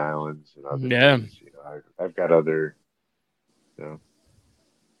 Berry Islands and other Yeah. things. I've got other, you know,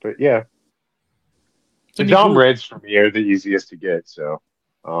 but yeah, It's a the neat Dom group. Reds for me are the easiest to get. So,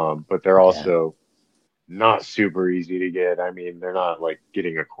 but they're Yeah, also not super easy to get. I mean, they're not like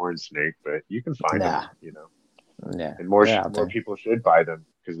getting a corn snake, but you can find them, nah, Yeah, and more they're out more there. people should buy them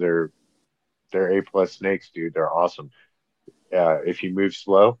because they're A+ snakes, dude. They're awesome. If you move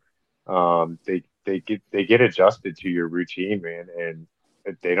slow, they get adjusted to your routine, man, and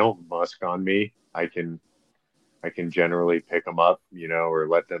if they don't musk on me. I can generally pick them up, or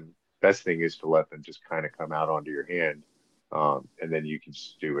let them. Best thing is to let them just kind of come out onto your hand, and then you can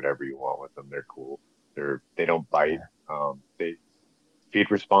just do whatever you want with them. They're cool. They don't bite. They feed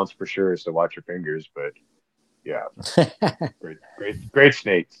response for sure, so watch your fingers. But yeah, great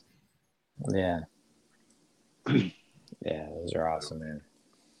snakes. Yeah, yeah, those are awesome, man.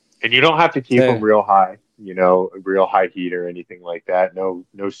 And you don't have to keep them So, real high, real high heat or anything like that. No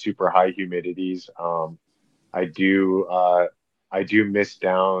super high humidities. I do I do mist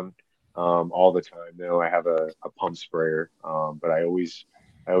down all the time though. I have a pump sprayer, but I always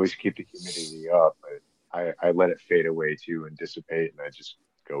keep the humidity up. I let it fade away too and dissipate, and I just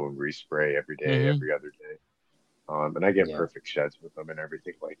go and respray every day, Mm-hmm. every other day. And I get yeah, perfect sheds with them and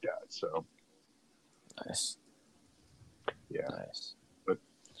everything like that. So nice, yeah, nice. but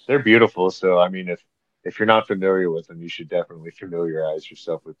they're beautiful. So I mean, if you're not familiar with them, you should definitely familiarize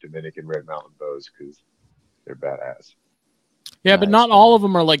yourself with Dominican red mountain bows because they're badass. Yeah, but Nice, not man. all of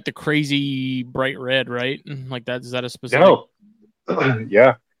them are like the crazy bright red, right? Like that. Is that a specific No,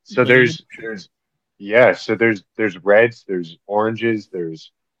 yeah. So lineage? there's reds, there's oranges,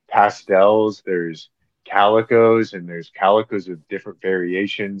 there's pastels, there's calicos, and there's calicos of different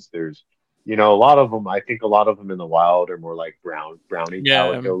variations. There's, a lot of them. I think a lot of them in the wild are more like brownie Yeah.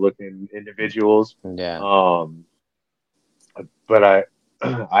 calico looking individuals. Yeah. Um, but I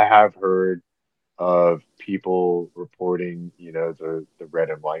have heard of people reporting, the red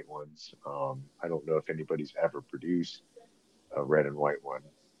and white ones. I don't know if anybody's ever produced a red and white one.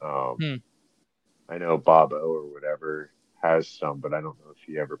 Um, Hmm. I know Bob O or whatever has some, but I don't know if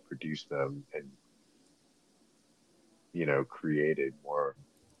he ever produced them and, created more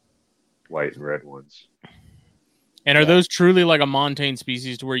white and red ones. And are Yeah. those truly like a montane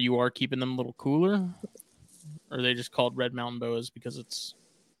species to where you are keeping them a little cooler? Or are they just called red mountain boas because it's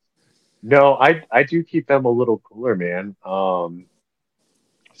No, I do keep them a little cooler, man.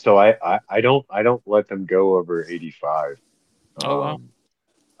 So I don't let them go over 85. oh wow. Um,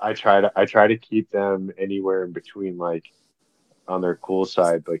 I try to keep them anywhere in between, like on their cool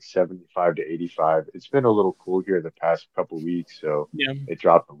side, like 75 to 85. It's been a little cool here the past couple weeks, so Yeah. it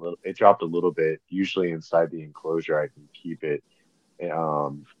dropped a little bit. Usually inside the enclosure I can keep it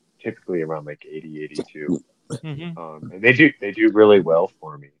um typically around like 80, 82. Mm-hmm. And they do really well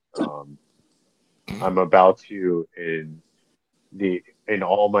for me. I'm about to in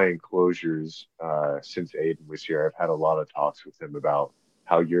all my enclosures since Aiden was here, I've had a lot of talks with him about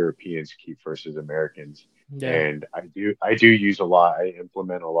how Europeans keep versus Americans. Yeah. And I do use a lot. I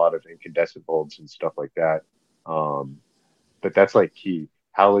implement a lot of incandescent bulbs and stuff like that. Um, but that's like key.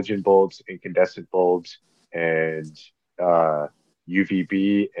 Halogen bulbs, incandescent bulbs, and uh,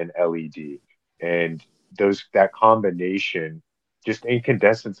 UVB and LED. And that combination, just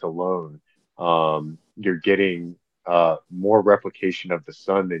incandescence alone, you're getting more replication of the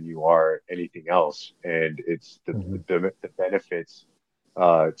sun than you are anything else. And it's the Mhm. the, the benefits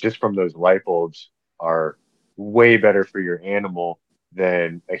just from those light bulbs are way better for your animal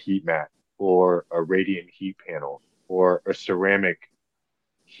than a heat mat or a radiant heat panel or a ceramic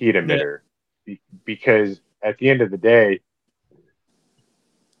heat Yeah. emitter because at the end of the day,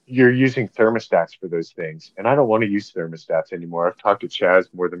 you're using thermostats for those things. And I don't want to use thermostats anymore. I've talked to Chaz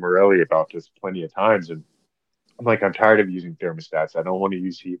more than Morelli about this plenty of times. And I'm like, I'm tired of using thermostats. I don't want to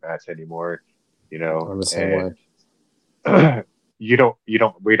use heat mats anymore, I'm the same way. and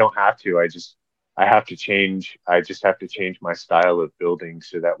we don't have to. I have to change. I just have to change my style of building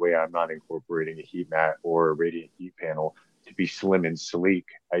so that way I'm not incorporating a heat mat or a radiant heat panel to be slim and sleek.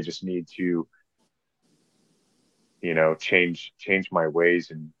 I just need to, change my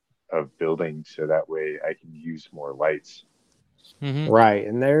ways of building so that way I can use more lights. Mm-hmm. Right.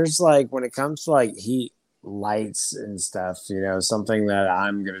 And there's like, when it comes to like heat lights and stuff, something that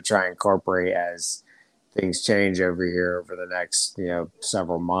I'm going to try and incorporate as things change over here over the next,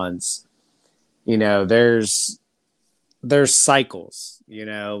 several months. There's cycles,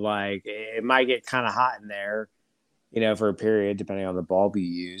 like it might get kind of hot in there, for a period, depending on the bulb you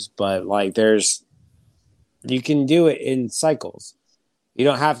use. But like you can do it in cycles. You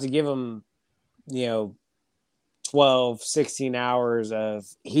don't have to give them, you know, 12, 16 hours of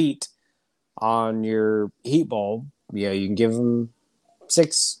heat on your heat bulb. You can give them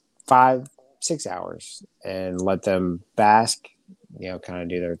 5, 6 hours and let them bask, kind of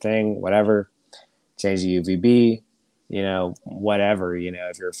do their thing, whatever. Change the UVB, whatever,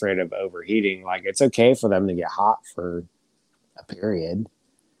 if you're afraid of overheating, like it's okay for them to get hot for a period,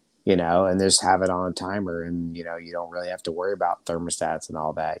 and just have it on a timer, and, you don't really have to worry about thermostats and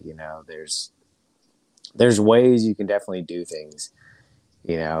all that. There's ways you can definitely do things,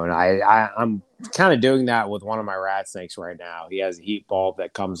 and I'm kind of doing that with one of my rat snakes right now. He has a heat bulb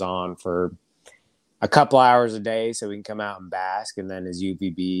that comes on for a couple hours a day so we can come out and bask. And then his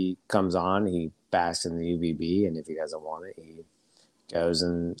UVB comes on, he basks in the UVB. And if he doesn't want it, he goes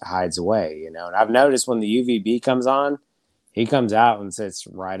and hides away, And I've noticed when the UVB comes on, he comes out and sits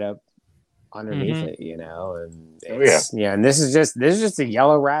right up underneath it, and it's, and this is just a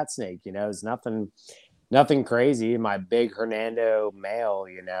yellow rat snake, it's nothing crazy. My big Hernando male,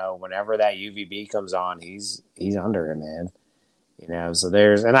 whenever that UVB comes on, he's under it, man. So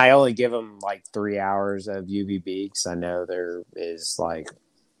and I only give him like 3 hours of UVB because I know there is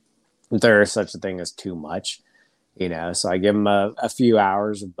such a thing as too much, so I give him a few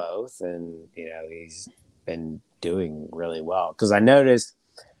hours of both, and, he's been doing really well. Because I noticed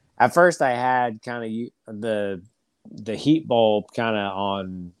at first I had kind of the heat bulb kind of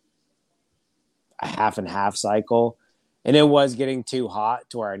on a half and half cycle. And it was getting too hot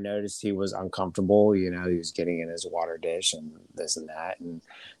to where I noticed he was uncomfortable. He was getting in his water dish and this and that. And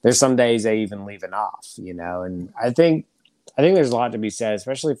there's some days they even leave it off, And I think there's a lot to be said,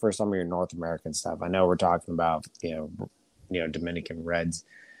 especially for some of your North American stuff. I know we're talking about, Dominican Reds.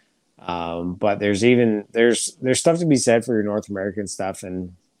 But there's stuff to be said for your North American stuff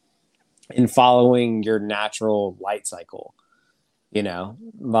and in following your natural light cycle,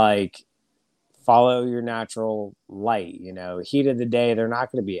 like follow your natural light, heat of the day, they're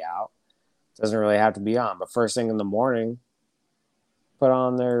not going to be out. It doesn't really have to be on, but first thing in the morning, put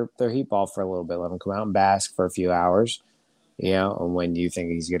on their heat bulb for a little bit, let them come out and bask for a few hours, and when you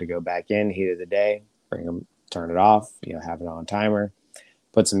think he's going to go back in, heat of the day, bring him, turn it off, have it on timer,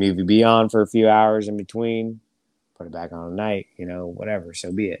 put some UVB on for a few hours in between, put it back on at night, whatever,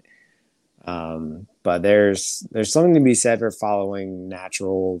 so be it. But there's something to be said for following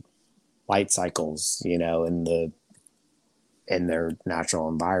natural light cycles, in their natural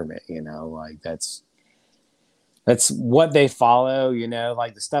environment, like that's what they follow,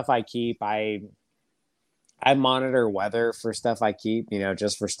 like the stuff I keep, I monitor weather for stuff I keep,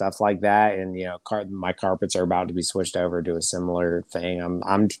 just for stuff like that. And, my carpets are about to be switched over to a similar thing.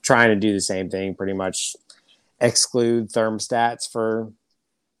 I'm trying to do the same thing, pretty much exclude thermostats for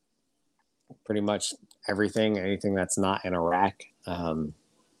pretty much anything that's not in a rack.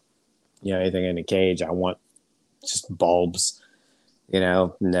 Anything in a cage, I want just bulbs,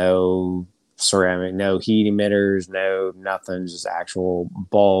 no ceramic, no heat emitters, no nothing, just actual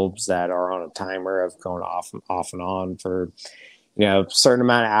bulbs that are on a timer of going off and on for, a certain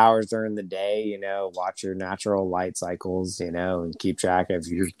amount of hours during the day, watch your natural light cycles, and keep track of,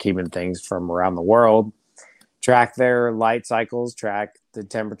 you're keeping things from around the world, track their light cycles, track the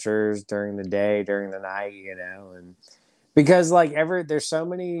temperatures during the day, during the night, and because there's so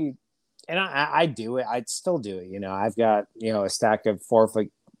many. And I do it. I'd still do it. I've got, a stack of 4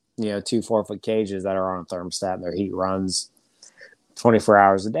 foot, 2 4-foot cages that are on a thermostat and their heat runs 24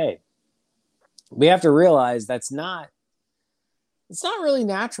 hours a day. We have to realize it's not really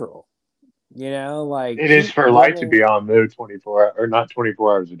natural, it is for light to be on though 24 or not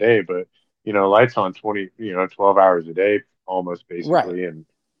 24 hours a day, but, lights on 12 hours a day, almost basically. Right. And,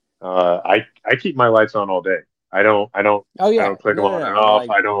 I keep my lights on all day. I don't Oh, yeah. I don't click them on and off.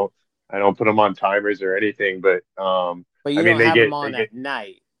 I don't put them on timers or anything, but you don't have them on at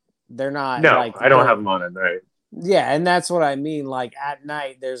night. They're not. No, I don't have them on at night. Yeah, and that's what I mean. Like at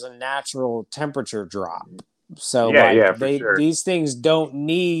night, there's a natural temperature drop. So sure. These things don't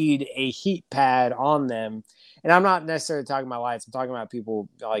need a heat pad on them. And I'm not necessarily talking about lights. I'm talking about people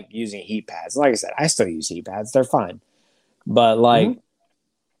like using heat pads. Like I said, I still use heat pads. They're fine. But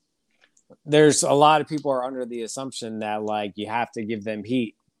there's a lot of people are under the assumption that you have to give them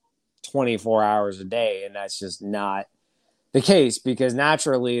heat 24 hours a day, and that's just not the case, because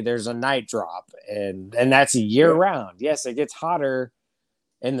naturally there's a night drop, and that's year round. Yes, it gets hotter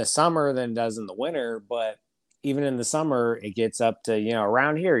in the summer than it does in the winter, but even in the summer it gets up to,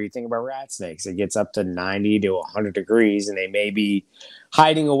 around here, you think about rat snakes, it gets up to 90 to 100 degrees, and they may be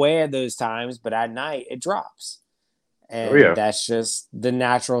hiding away at those times, but at night it drops. And that's just the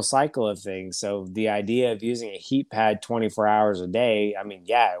natural cycle of things. So the idea of using a heat pad 24 hours a day, I mean,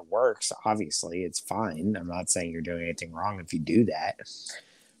 yeah, it works. Obviously, it's fine. I'm not saying you're doing anything wrong if you do that.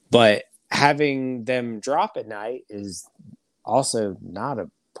 But having them drop at night is also not a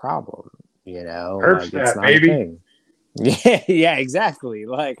problem, Herp it's not baby. a thing. Yeah, exactly.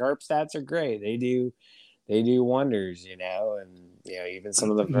 Herp stats are great. They they do wonders, you know, and even some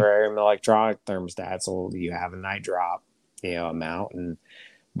of the very electronic thermostats you have a night drop, amount.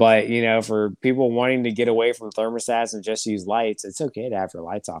 But for people wanting to get away from thermostats and just use lights, it's okay to have your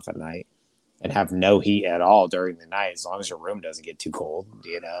lights off at night and have no heat at all during the night, as long as your room doesn't get too cold.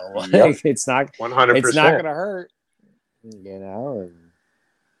 Yep. It's not 100%. It's not gonna hurt. And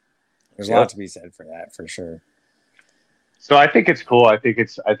there's a lot to be said for that, for sure. So I think it's cool. I think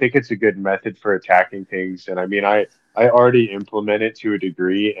it's a good method for attacking things. And I mean, I already implement it to a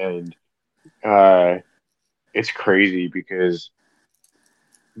degree, and it's crazy because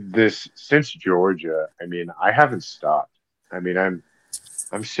since Georgia, I mean, I haven't stopped. I mean, I'm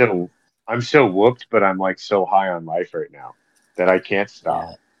so whooped, but I'm like so high on life right now that I can't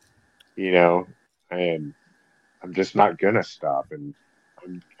stop. And I'm just not gonna stop, and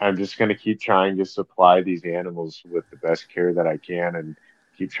I'm just gonna keep trying to supply these animals with the best care that I can, and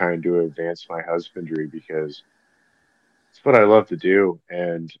keep trying to advance my husbandry, because it's what I love to do,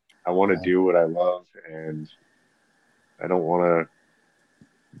 and I want to do what I love, and I don't want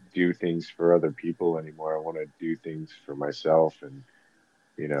to do things for other people anymore. I want to do things for myself, and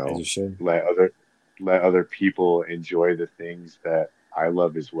As you should. let other people enjoy the things that I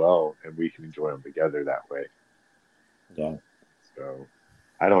love as well, and we can enjoy them together that way. Yeah. So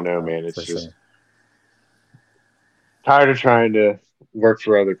I don't know, man. It's just sure. tired of trying to work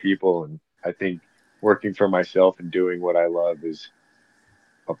for other people, and I think working for myself and doing what I love is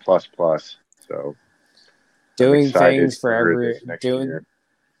a plus plus. So Doing I'm excited things for this next year.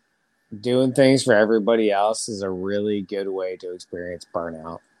 Doing things for everybody else is a really good way to experience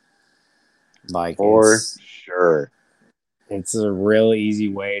burnout. Like, For sure. It's a real easy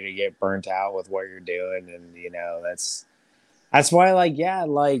way to get burnt out with what you're doing, and that's why,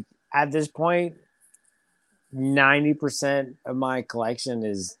 like at this point, 90% of my collection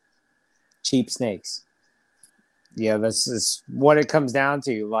is cheap snakes. This is what it comes down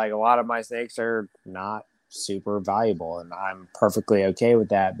to. Like, a lot of my snakes are not super valuable, and I'm perfectly okay with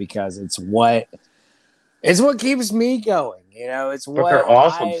that, because it's what keeps me going. It's But what they're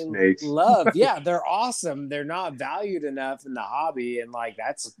awesome I snakes. love. Yeah, they're awesome. They're not valued enough in the hobby, and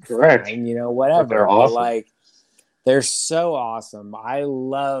that's correct. fine, whatever. But they're awesome. But they're so awesome. I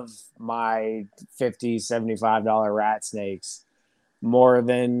love my $50, $75 rat snakes more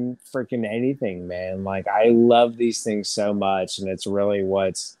than freaking anything, man. Like, I love these things so much, and it's really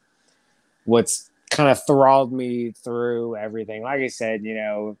what's kind of thralled me through everything. Like I said,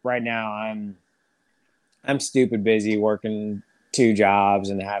 right now I'm stupid busy working 2 jobs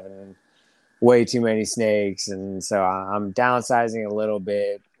and having way too many snakes, and so I'm downsizing a little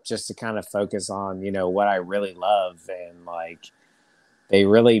bit just to kind of focus on what I really love, and they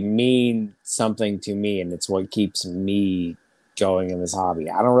really mean something to me, and it's what keeps me going in this hobby.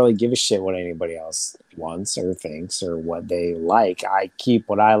 I don't really give a shit what anybody else wants or thinks or what they like. I keep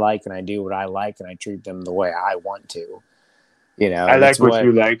what I like, and I do what I like, and I treat them the way I want to. I like what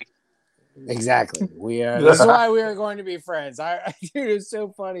you like. Exactly. This is why we are going to be friends. Dude, it's so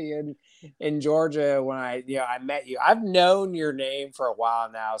funny. In Georgia, when I met you, I've known your name for a while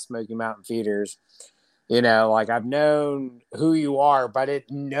now, Smoky Mountain Feeders. I've known who you are, but I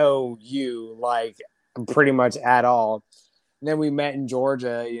didn't know you pretty much at all. And then we met in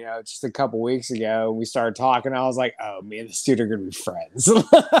Georgia, just a couple weeks ago. And we started talking. I was like, "Oh, me and this dude are gonna be friends."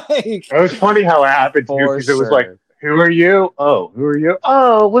 It was funny how it happened too, because it was like, "Who are you? Oh, who are you?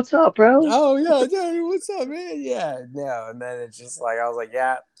 Oh, what's up, bro? Oh yeah, dude, what's up, man? Yeah, no." And then it's just I was like,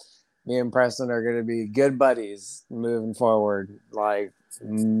 "Yeah, me and Preston are gonna be good buddies moving forward,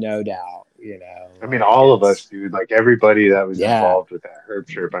 no doubt." I mean, all of us, dude. Like, everybody that was involved with that herb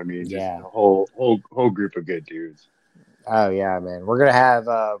trip. I mean, just the whole group of good dudes. Oh yeah, man. We're gonna have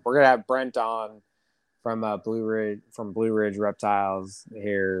Brent on from Blue Ridge Reptiles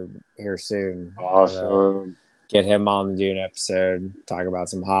here soon. Awesome. Get him on to do an episode, talk about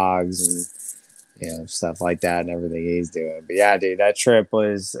some hogs and stuff like that, and everything he's doing. But yeah, dude, that trip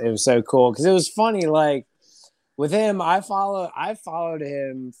was so cool, because it was funny. Like, with him, I've followed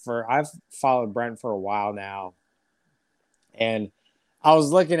Brent for a while now, and I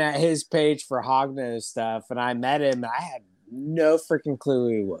was looking at his page for hognose stuff, and I met him, and I had no freaking clue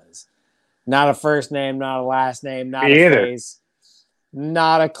who he was. Not a first name, not a last name, not a face,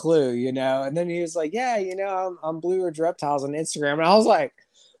 not a clue, And then he was like, "Yeah, I'm Blue Ridge Reptiles on Instagram," and I was like,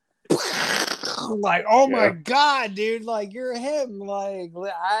 "Oh my god, dude! You're him!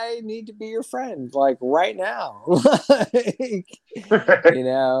 I need to be your friend, right now."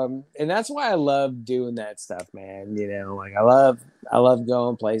 And that's why I love doing that stuff, man. I love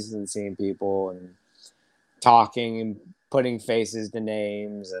going places and seeing people and talking and putting faces to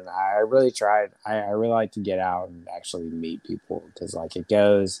names, and I really tried. I really like to get out and actually meet people, because like it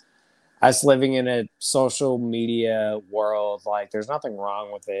goes. Us living in a social media world, like there's nothing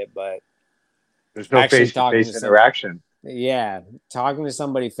wrong with it, but There's no actually talking to face-to-face interaction. talking to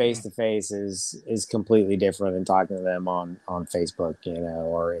somebody face to face is completely different than talking to them on Facebook,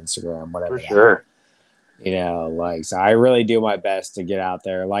 or Instagram, whatever. For sure. Like, so I really do my best to get out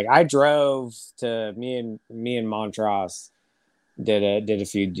there. Like, I drove to me and Montross did a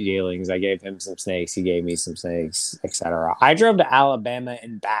few dealings. I gave him some snakes, he gave me some snakes, etc. I drove to Alabama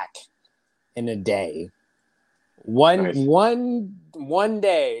and back in a day. Nice. One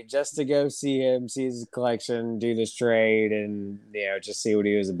day just to go see him, see his collection, do this trade, and just see what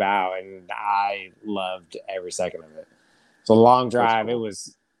he was about. And I loved every second of it. It's a long drive. Cool. It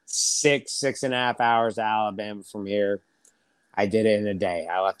was 6.5 hours to Alabama from here. I did it in a day.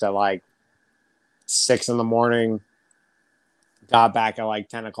 I left at like 6 a.m, got back at like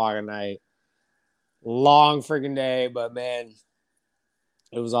 10 o'clock at night. Long freaking day, but man,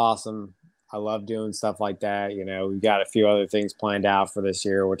 it was awesome. I love doing stuff like that. We've got a few other things planned out for this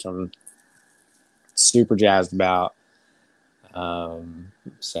year, which I'm super jazzed about. So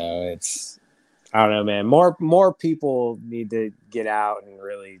it's, I don't know, man. More people need to get out and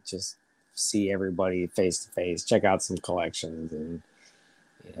really just see everybody face to face. Check out some collections, and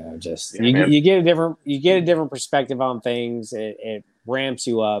you get a different perspective on things. It ramps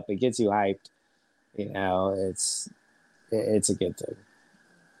you up. It gets you hyped. It's a good thing.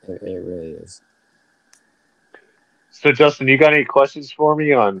 It really is. So, Justin, you got any questions for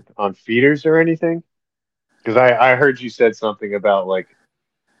me on feeders or anything? Because I heard you said something about like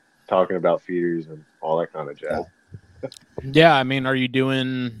talking about feeders and all that kind of jazz. Yeah, I mean, are you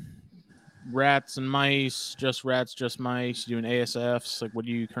doing rats and mice, just rats, just mice? You doing ASFs? Like, what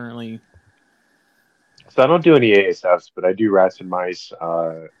do you currently? So I don't do any ASFs, but I do rats and mice.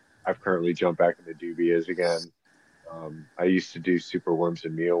 I've currently jumped back into dubias again. I used to do super worms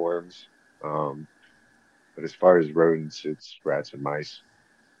and mealworms. But as far as rodents, it's rats and mice.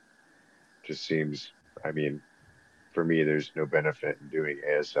 Just seems, I mean, for me, there's no benefit in doing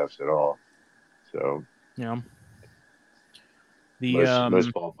ASFs at all. So Yeah.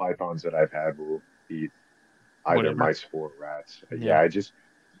 Most ball pythons that I've had will eat either whatever. mice or rats. Yeah.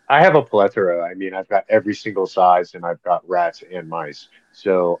 I have a plethora. I mean, I've got every single size, and I've got rats and mice.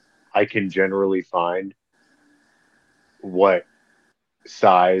 So I can generally find what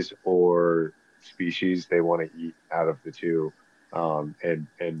size or species they want to eat out of the two, and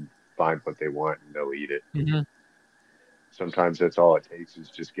find what they want, and they'll eat it. Mm-hmm. Sometimes that's all it takes, is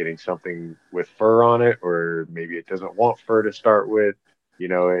just getting something with fur on it, or maybe it doesn't want fur to start with.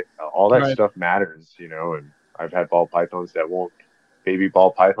 All that Right. stuff matters. And I've had baby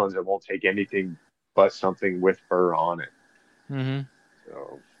ball pythons that won't take anything but something with fur on it. Mm-hmm.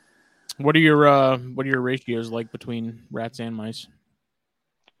 So, what are your ratios like between rats and mice?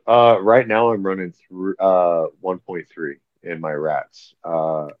 right now I'm running through 1.3 in my rats.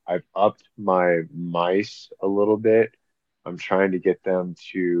 I've upped my mice a little bit. I'm trying to get them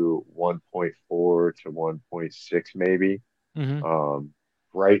to 1.4 to 1.6 maybe. Mm-hmm.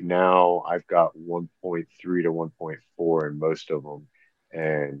 Right now I've got 1.3 to 1.4 in most of them,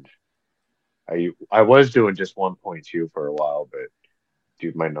 and I was doing just 1.2 for a while, but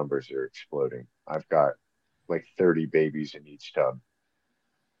dude, my numbers are exploding. I've got like 30 babies in each tub.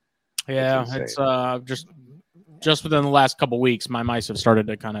 Yeah, it's just within the last couple weeks, my mice have started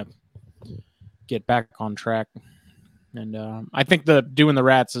to kind of get back on track, and I think doing the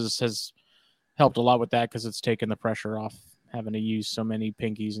rats has helped a lot with that, because it's taken the pressure off having to use so many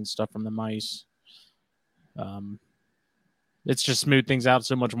pinkies and stuff from the mice. It's just smoothed things out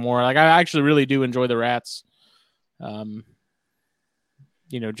so much more. Like, I actually really do enjoy the rats.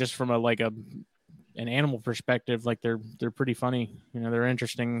 Just from an animal perspective, like they're pretty funny. They're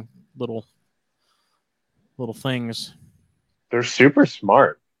interesting little things. They're super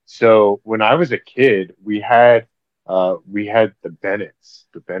smart. So when I was a kid, we had the Bennetts.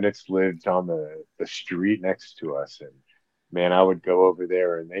 The Bennetts lived on the street next to us, and man, I would go over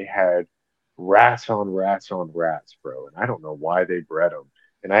there, and they had rats on rats on rats, bro. And I don't know why they bred them.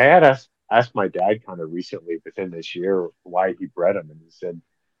 And I had asked my dad kind of recently within this year why he bred them, and he said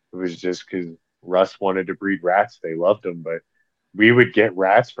it was just because Russ wanted to breed rats. They loved them, but we would get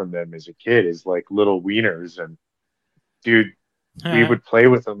rats from them as a kid as like little wieners, and dude, we would play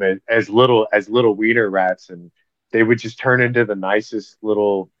with them as little wiener rats, and they would just turn into the nicest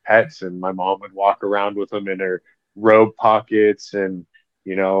little pets. And my mom would walk around with them in her robe pockets, and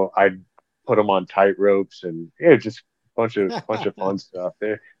I'd put them on tight ropes, and just bunch of fun stuff.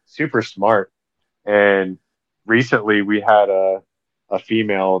 They're super smart, and recently we had a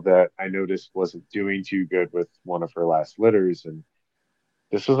female that I noticed wasn't doing too good with one of her last litters, and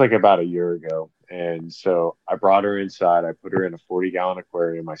this was like about a year ago. And so I brought her inside. I put her in a 40-gallon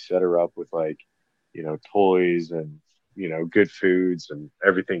aquarium. I set her up with like, toys and, good foods and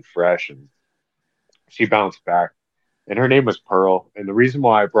everything fresh. And she bounced back. And her name was Pearl. And the reason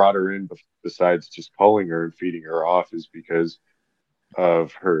why I brought her in, besides just culling her and feeding her off, is because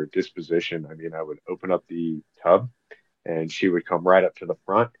of her disposition. I mean, I would open up the tub and she would come right up to the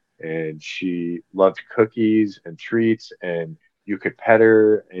front, and she loved cookies and treats, and you could pet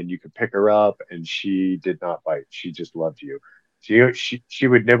her and you could pick her up, and she did not bite. She just loved you. She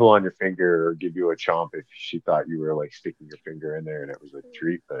would nibble on your finger or give you a chomp if she thought you were like sticking your finger in there and it was a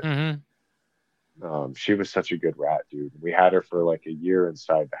treat. But she was such a good rat, dude. We had her for like a year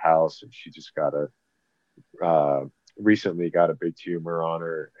inside the house, and she just recently got a big tumor on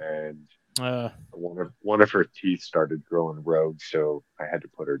her, and one of her teeth started growing rogue, so I had to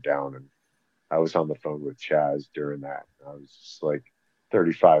put her down. And I was on the phone with Chaz during that. I was just like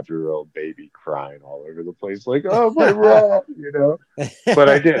 35-year-old baby crying all over the place, like, "Oh my rat," But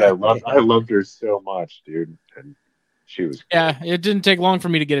I did. I loved her so much, dude, and she was cool. Yeah, it didn't take long for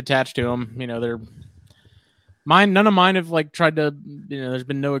me to get attached to them. They're mine. None of mine have like tried to. There's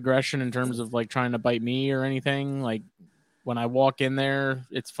been no aggression in terms of like trying to bite me or anything. Like when I walk in there,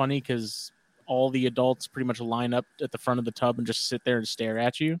 it's funny because all the adults pretty much line up at the front of the tub and just sit there and stare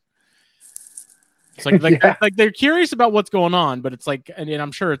at you. It's like they're curious about what's going on, but it's like, and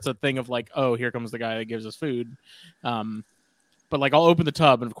I'm sure it's a thing of like, oh, here comes the guy that gives us food. But like I'll open the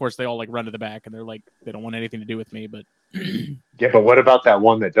tub, and of course they all like run to the back, and they're like they don't want anything to do with me. But yeah, but what about that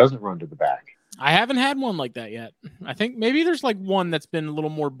one that doesn't run to the back? I haven't had one like that yet. I think maybe there's like one that's been a little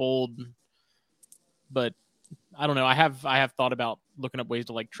more bold, but I don't know. I have thought about looking up ways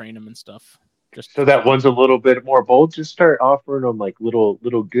to like train them and stuff. Just so that one's a little bit more bold. Just start offering them like little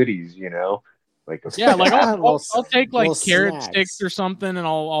goodies, Like like I'll take like carrot snacks. sticks or something, and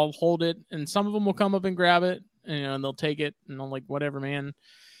I'll hold it, and some of them will come up and grab it, and they'll take it, and I'm like, whatever, man.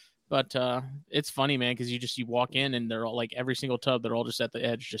 But it's funny, man, because you walk in and they're all like every single tub, they're all just at the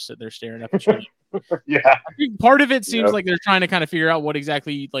edge, just sit there staring up at you. Yeah, I think part of it seems like they're trying to kind of figure out what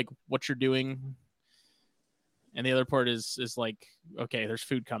exactly like what you're doing, and the other part is like, okay, there's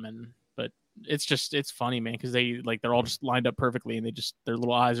food coming. But it's funny, man, because they're all just lined up perfectly, and their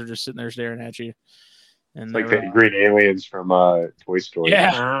little eyes are just sitting there staring at you. And it's like the green aliens from Toy Story.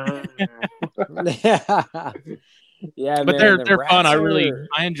 Yeah. Yeah, but man, they're fun.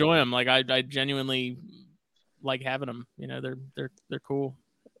 I enjoy them. Like I genuinely like having them. They're cool.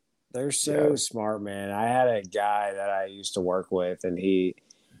 They're so smart, man. I had a guy that I used to work with, and he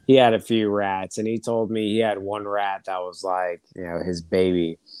had a few rats, and he told me he had one rat that was like, his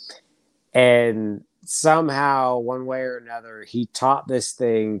baby. And somehow, one way or another, he taught this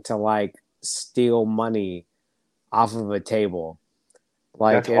thing to like steal money off of a table.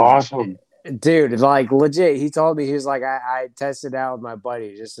 Like, that's awesome. Dude, like legit, he told me, he was like, I tested out with my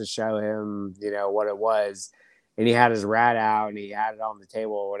buddy just to show him, what it was. And he had his rat out and he had it on the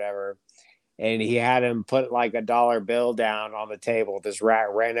table or whatever. And he had him put like a dollar bill down on the table. This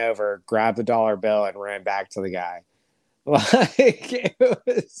rat ran over, grabbed the dollar bill, and ran back to the guy. Like, it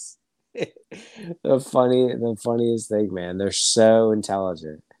was the funniest thing, man. They're so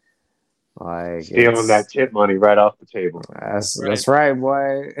intelligent. Like stealing that tip money right off the table. That's right,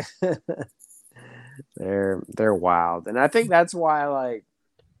 boy. They're wild, and I think that's why, like,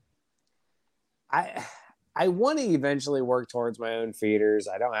 I want to eventually work towards my own feeders.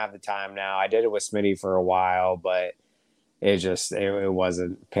 I don't have the time now. I did it with Smitty for a while, but it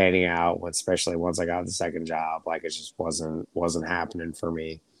wasn't panning out. Especially once I got the second job, like it just wasn't happening for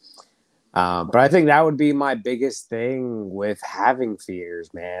me. But I think that would be my biggest thing with having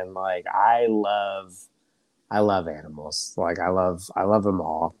feeders, man. Like I love animals. Like I love them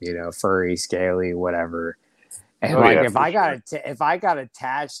all, furry, scaly, whatever. And if I got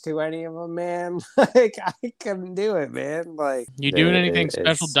attached to any of them, man, like I couldn't do it, man. Like you doing anything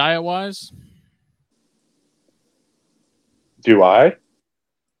special diet wise? Do I?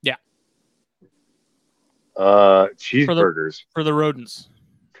 Yeah. Cheeseburgers for the rodents.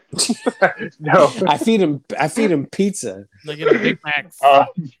 No, I feed him pizza. They get a Big Mac.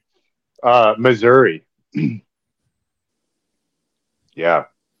 Missouri. Yeah.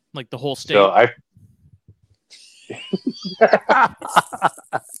 Like the whole state. So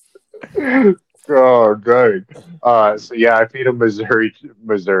oh, good. So yeah, I feed them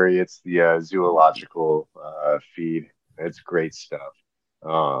Missouri. It's the zoological feed. It's great stuff.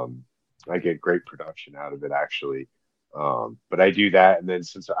 I get great production out of it, actually. But I do that, and then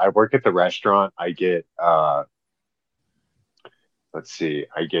since I work at the restaurant, I get let's see,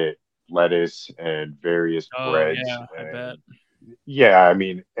 I get lettuce and various Oh breads yeah, I bet. and yeah, I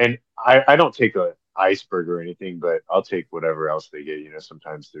mean, and I don't take a iceberg or anything, but I'll take whatever else they get.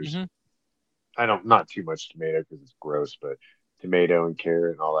 Sometimes there's Hmm. I don't not too much tomato because it's gross, but tomato and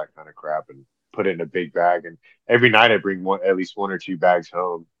carrot and all that kind of crap, and put it in a big bag. And every night I bring at least one or two bags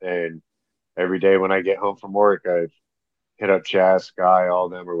home. And every day when I get home from work, I hit up Chaz, Sky, all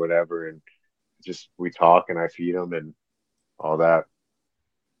them or whatever, and just we talk and I feed them and all that.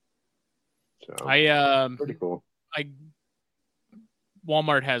 So pretty cool. I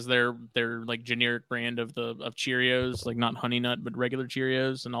Walmart has their like generic brand of Cheerios, like not Honey Nut but regular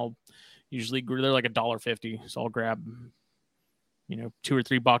Cheerios, and I'll usually they're like $1.50, so I'll grab 2 or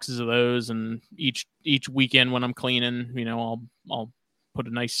 3 boxes of those, and each weekend when I'm cleaning, I'll put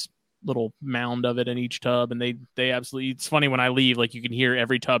a nice little mound of it in each tub, and they absolutely. It's funny when I leave, like you can hear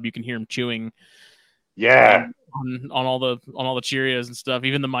every tub, you can hear them chewing. Yeah, on all the Cheerios and stuff,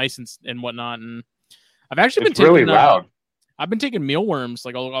 even the mice and whatnot. And I've actually it's really loud. I've been taking mealworms.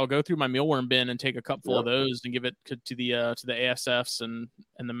 Like I'll go through my mealworm bin and take a cup full of those and give it to the ASFs and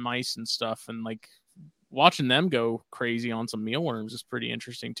the mice and stuff. And like watching them go crazy on some mealworms is pretty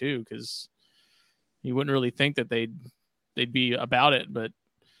interesting too, because you wouldn't really think that they'd be about it, but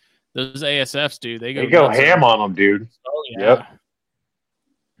those ASFs, dude, they go ham on them, dude. Oh yeah, yep.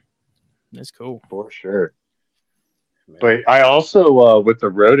 That's cool for sure. But I also with the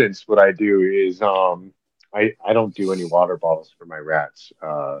rodents, what I do is I don't do any water bottles for my rats.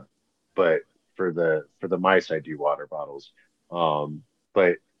 But for the mice I do water bottles.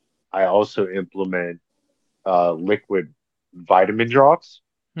 But I also implement liquid vitamin drops.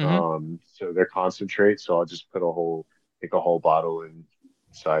 Mm-hmm. So they're concentrate. So I'll just put take a whole bottle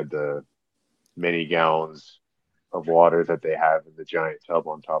inside the many gallons of water that they have in the giant tub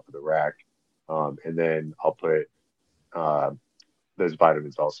on top of the rack. And then I'll put those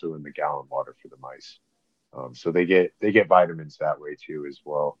vitamins also in the gallon water for the mice. So they get vitamins that way too as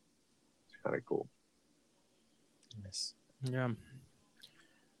well. It's kind of cool. Nice. Yeah.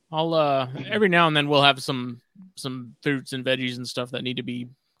 I'll every now and then we'll have some fruits and veggies and stuff that need to be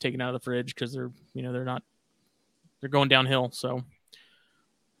taken out of the fridge because they're they're going downhill. So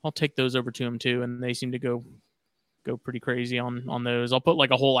I'll take those over to them too, and they seem to go pretty crazy on those. I'll put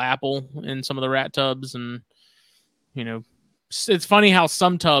like a whole apple in some of the rat tubs, and it's funny how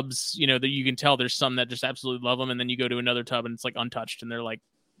some tubs, that you can tell there's some that just absolutely love them, and then you go to another tub and it's like untouched, and they're like,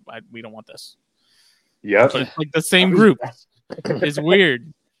 we don't want this. Yeah, but it's like the same group. It's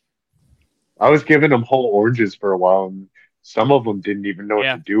weird. I was giving them whole oranges for a while, and some of them didn't even know what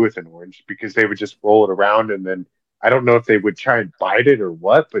to do with an orange because they would just roll it around, and then I don't know if they would try and bite it or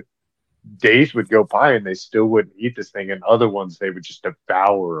what, but days would go by and they still wouldn't eat this thing, and other ones they would just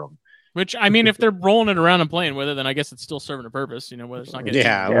devour them. Which, I mean, if they're rolling it around and playing with it, then I guess it's still serving a purpose, whether it's not getting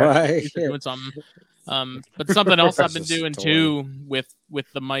right. doing something. But something else I've been doing too with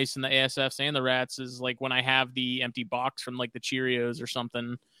the mice and the ASFs and the rats is like when I have the empty box from like the Cheerios or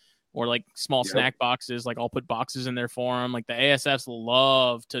something, or like small snack boxes, like I'll put boxes in there for them. Like the ASFs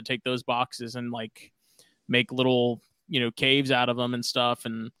love to take those boxes and like make little, caves out of them and stuff.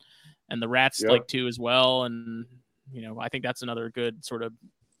 And the rats like to as well. And, I think that's another good sort of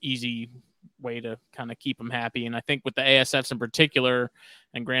easy way to kind of keep them happy. And I think with the ASFs in particular,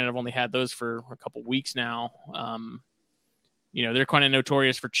 and granted, I've only had those for a couple weeks now. They're kind of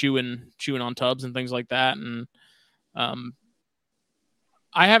notorious for chewing on tubs and things like that. And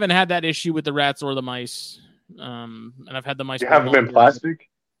I haven't had that issue with the rats or the mice. And I've had the mice. You have them in plastic?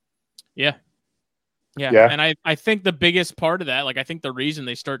 Yeah. And I think the biggest part of that, like, I think the reason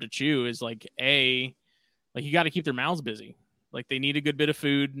they start to chew is like, you got to keep their mouths busy. Like they need a good bit of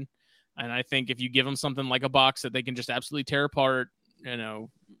food. And I think if you give them something like a box that they can just absolutely tear apart, I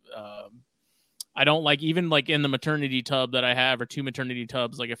don't like, even like in the maternity tub that I have, or 2 maternity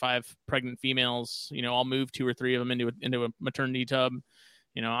tubs. Like if I have pregnant females, I'll move 2 or 3 of them into a maternity tub.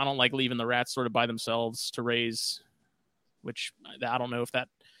 I don't like leaving the rats sort of by themselves to raise, which I don't know if that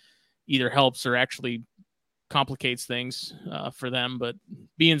either helps or actually complicates things for them. But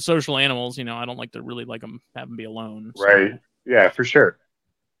being social animals, I don't like to really like them, have them be alone. Right. So. Yeah, for sure.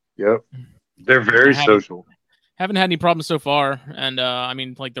 Yep. They're very social. Haven't had any problems so far. And I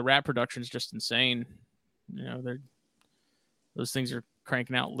mean, like the rat production is just insane. Those things are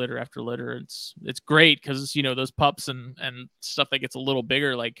cranking out litter after litter. It's great because those pups and stuff that gets a little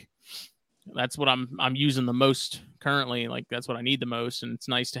bigger, like that's what I'm using the most currently. Like that's what I need the most, and it's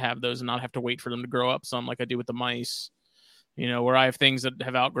nice to have those and not have to wait for them to grow up some like I do with the mice. Where I have things that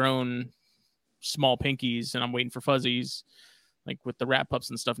have outgrown small pinkies and I'm waiting for fuzzies, like with the rat pups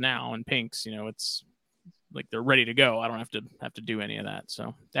and stuff now and pinks. It's like they're ready to go. I don't have to do any of that.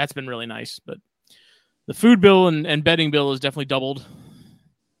 So that's been really nice. But the food bill and bedding bill is definitely doubled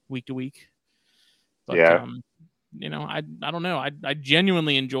week to week. But Yeah. I don't know. I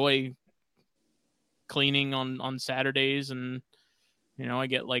genuinely enjoy cleaning on Saturdays, and I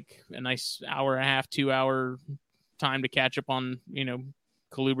get like a nice hour and a half, 2 hour time to catch up on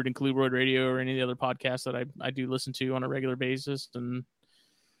Colubrid and Colubroid Radio or any of the other podcasts that I do listen to on a regular basis, and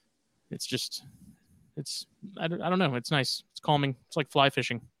I don't know, it's nice, it's calming, it's like fly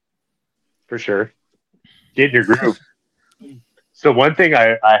fishing For sure. Get in your groove. So one thing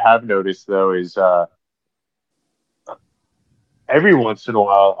I have noticed though is every once in a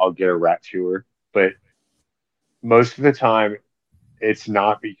while I'll get a rat chewer, but most of the time it's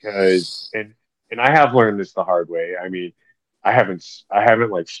not because and I have learned this the hard way. I mean, I haven't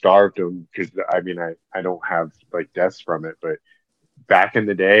like starved them because I don't have like deaths from it, but back in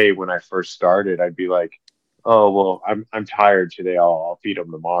the day when I first started, I'd be like, oh well, I'm tired today. I'll feed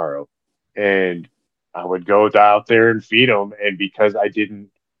them tomorrow, and I would go out there and feed them, and because I didn't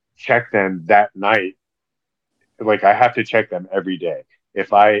check them that night, like I have to check them every day.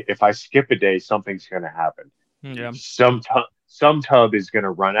 If I skip a day, something's gonna happen. yeah Some tub is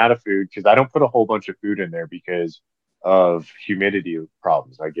gonna run out of food because I don't put a whole bunch of food in there because of humidity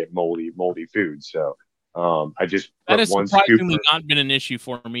problems. I get moldy food. So I just that put has one scoop. surprisingly not been an issue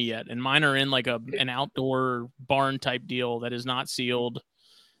for me yet, and mine are in like an outdoor barn type deal that is not sealed.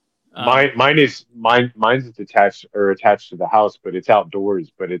 Mine's attached to the house, but it's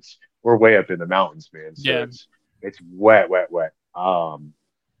outdoors. But we're way up in the mountains, man. So Yeah. it's wet.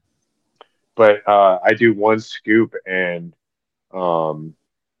 But I do one scoop, and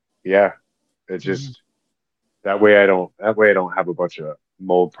yeah, it's just that way I don't have a bunch of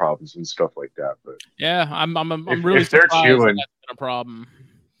mold problems and stuff like that. But Yeah, I'm if really they're surprised chewing, that's been a problem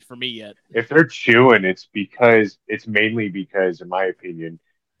for me yet. if they're chewing, it's mainly because, in my opinion,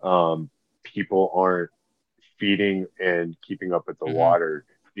 people aren't feeding and keeping up with the water.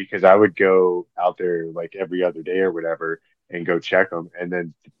 Because I would go out there like every other day or whatever and go check them, and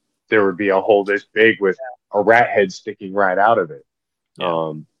then there would be a hole this big with a rat head sticking right out of it.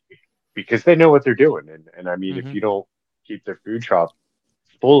 Yeah. Because they know what they're doing, and I mean, if you don't keep their food trough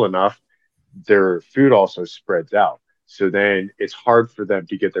full enough, their food also spreads out. So then it's hard for them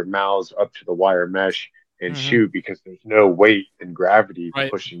to get their mouths up to the wire mesh and chew because there's no weight and gravity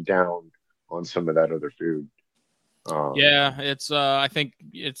Right. pushing down on some of that other food. Yeah, it's I think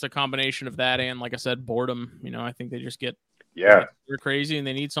it's a combination of that and, like I said, boredom. I think they just get they're crazy and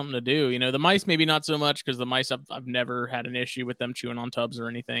they need something to do. The mice maybe not so much, because the mice I've never had an issue with them chewing on tubs or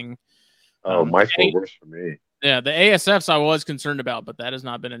anything. Mice were worse for me. Yeah, the ASFs I was concerned about, but that has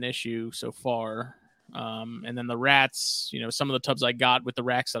not been an issue so far. And then the rats, some of the tubs I got with the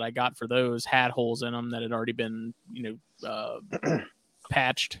racks that I got for those had holes in them that had already been,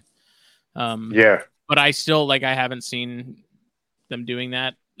 patched. Yeah. But I still, I haven't seen them doing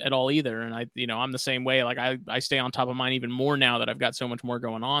that at all either. And I'm the same way. Like I stay on top of mine even more now that I've got so much more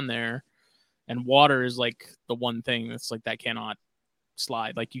going on there. And water is like the one thing that's like, that cannot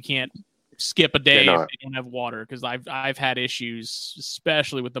slide. Like you can't skip a day if you don't have water. Cause I've had issues,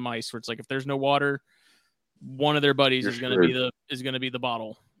 especially with the mice, where it's like, if there's no water, one of their buddies is going to be the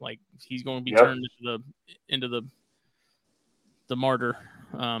bottle. Like he's going to be turned into the martyr.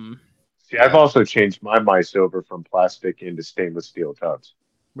 See, I've also changed my mice over from plastic into stainless steel tubs.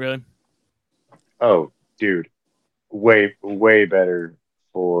 Really? Oh, dude, way better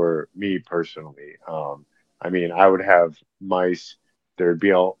for me personally. I mean, I would have mice. There'd be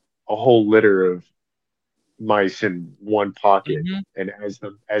a whole litter of mice in one pocket, and as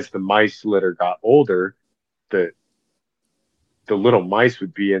the mice litter got older, the little mice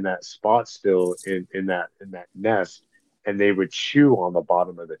would be in that spot still in that nest, and they would chew on the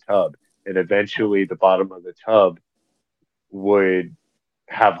bottom of the tub. And eventually the bottom of the tub would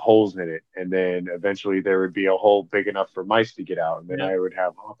have holes in it. And then eventually there would be a hole big enough for mice to get out. And then I would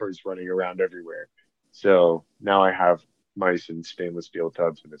have hoppers running around everywhere. So now I have mice in stainless steel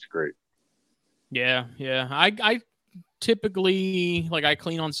tubs, and it's great. Yeah. I typically, I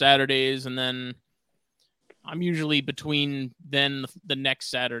clean on Saturdays, and then I'm usually between then the next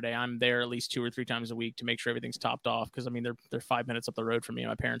Saturday, I'm there at least 2 or 3 times a week to make sure everything's topped off. Because they're 5 minutes up the road from me at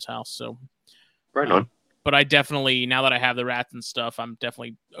my parents' house. So right on. But I definitely, now that I have the rats and stuff, I'm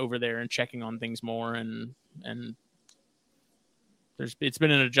definitely over there and checking on things more. And it's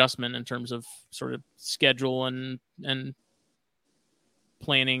been an adjustment in terms of sort of schedule and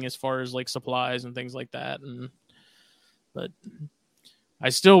planning as far as supplies and things like that. But I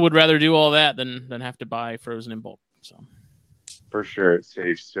still would rather do all that than have to buy frozen in bulk. So for sure, it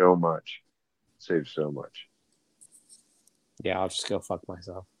saves so much. Saves so much. Yeah, I'll just go fuck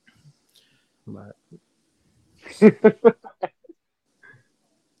myself. But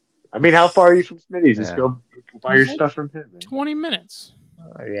I mean, how far are you from Smitty's? Just Yeah. go buy your stuff from him. Man. 20 minutes.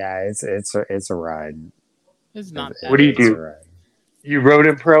 yeah, it's a ride. It's not that. What do you It's a do? ride. You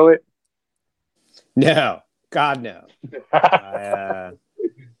rodent pro it? No, God no.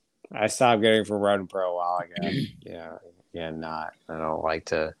 I stopped getting from Road Pro a while ago. Not. I don't like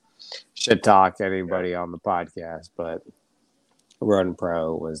to shit talk anybody on the podcast, but Road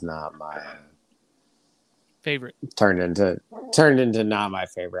Pro was not my favorite. Turned into not my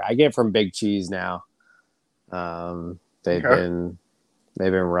favorite. I get from Big Cheese now. They've been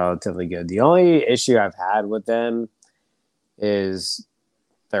relatively good. The only issue I've had with them is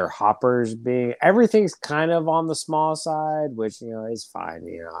their hoppers being everything's kind of on the small side, which is fine.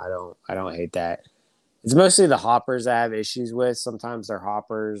 I don't hate that. It's mostly the hoppers I have issues with. Sometimes their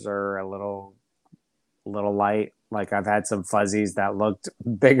hoppers are a little light. Like I've had some fuzzies that looked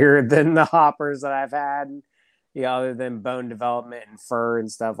bigger than the hoppers that I've had, other than bone development and fur and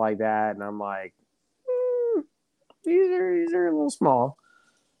stuff like that. And I'm like, these are a little small.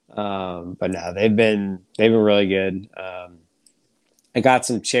 But no, they've been really good. I got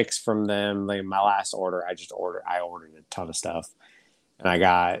some chicks from them. Like my last order, I ordered a ton of stuff, and I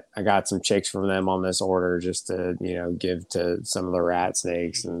got some chicks from them on this order just to give to some of the rat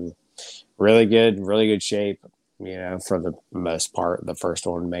snakes, and really good shape. For the most part, the first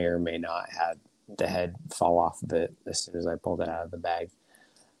one may or may not have the head fall off of it as soon as I pulled it out of the bag.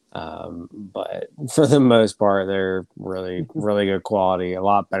 But for the most part, they're really good quality. A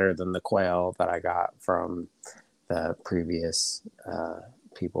lot better than the quail that I got from the previous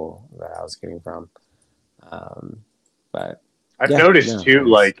people that I was getting from. But I've noticed too,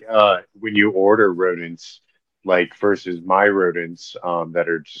 like when you order rodents, like versus my rodents that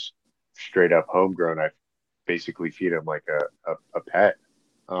are just straight up homegrown, I basically feed them like a pet.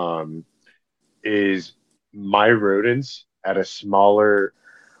 Is my rodents at a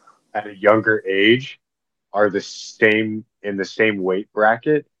younger age are the same in the same weight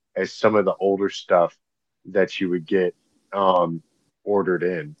bracket as some of the older stuff that you would get ordered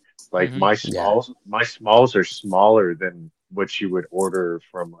in. Like my smalls are smaller than what you would order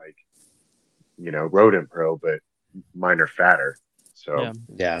from like Rodent Pro, but mine are fatter. So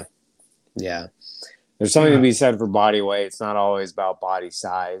yeah. There's something to be said for body weight. It's not always about body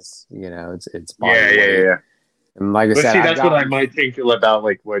size. It's body weight. Yeah. And like I said, that's what I might think about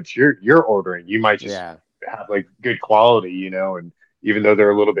like what you're ordering. You might just have like good quality, and even though they're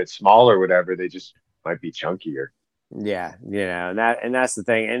a little bit smaller or whatever, they just might be chunkier. Yeah, and that's the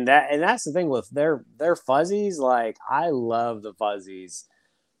thing. And that's the thing with their fuzzies. Like I love the fuzzies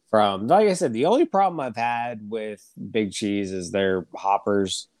from, like I said, the only problem I've had with Big Cheese is their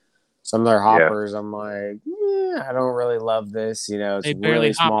hoppers. Some of their hoppers, I'm like, I don't really love this. It's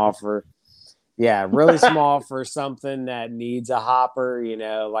really small really small for something that needs a hopper.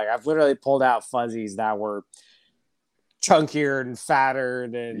 Like I've literally pulled out fuzzies that were chunkier and fatter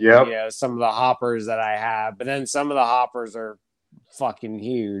than some of the hoppers that I have. But then some of the hoppers are fucking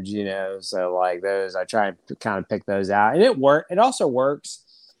huge, So like those, I try and kind of pick those out, and it also works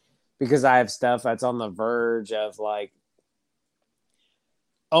because I have stuff that's on the verge of like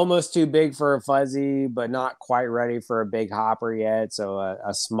almost too big for a fuzzy, but not quite ready for a big hopper yet. So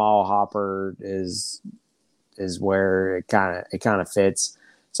a small hopper is where it kind of fits.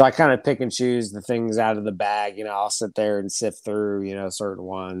 So I kind of pick and choose the things out of the bag. I'll sit there and sift through, certain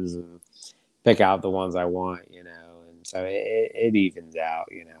ones and pick out the ones I want, and so it evens out.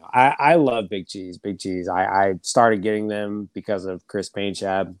 I love Big Cheese. I started getting them because of Chris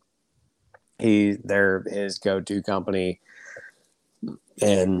Paintshab. They're his go-to company.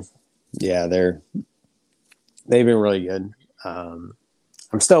 And they've been really good. I'm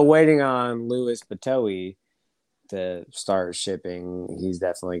still waiting on Louis Batoe to start shipping. He's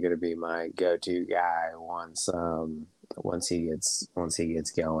definitely going to be my go-to guy once he gets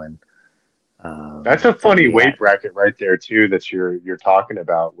going. That's a funny weight bracket right there too that you're talking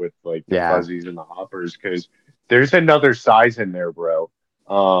about with like the fuzzies and the hoppers, because there's another size in there, bro.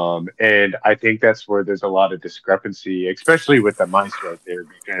 And I think that's where there's a lot of discrepancy, especially with the mice right there,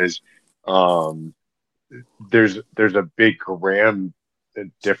 because there's a big gram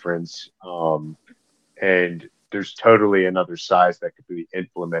difference, and there's totally another size that could be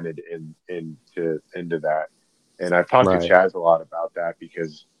implemented into that. And I've talked to Chaz a lot about that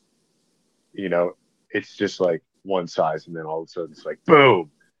because it's just like one size, and then all of a sudden it's like boom,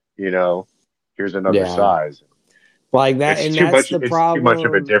 here's another size. Like that, and that's the problem. It's too much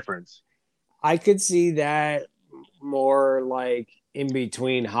of a difference. I could see that more like in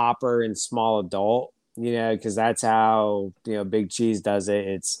between hopper and small adult, because that's how, Big Cheese does it.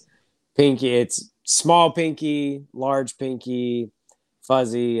 It's pinky, it's small pinky, large pinky,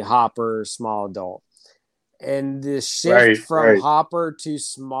 fuzzy, hopper, small adult. And the shift from hopper to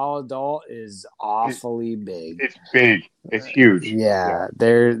small adult is awfully big. It's big. It's huge. Yeah.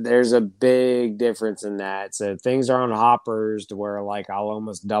 There's a big difference in that. So things are on hoppers to where like I'll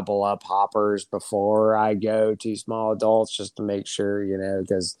almost double up hoppers before I go to small adults just to make sure,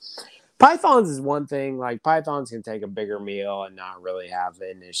 because pythons is one thing. Like pythons can take a bigger meal and not really have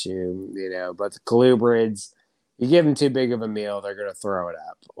an issue, but the colubrids, you give them too big of a meal, they're going to throw it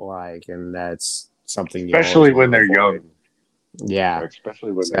up. And that's something, especially when they're young. Yeah,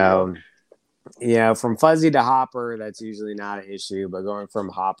 especially when they're young. From fuzzy to hopper, that's usually not an issue. But going from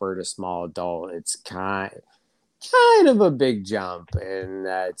hopper to small adult, it's kind of a big jump, and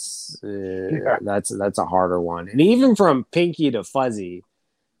that's a harder one. And even from pinky to fuzzy,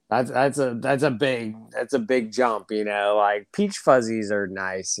 that's a big jump. Like peach fuzzies are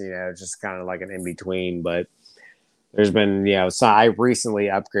nice, just kind of like an in between, but. There's been, so I recently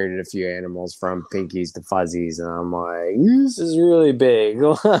upgraded a few animals from pinkies to fuzzies, and I'm like, this is really big.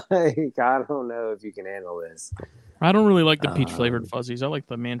 Like, I don't know if you can handle this. I don't really like the peach flavored fuzzies. I like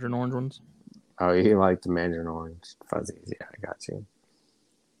the mandarin orange ones. Oh, you like the mandarin orange fuzzies? Yeah, I got you.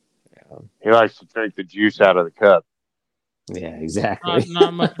 Yeah. He likes to drink the juice out of the cup. Yeah, exactly.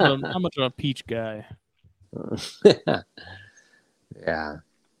 Not much of a peach guy. Yeah,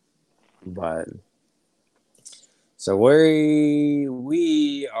 but. So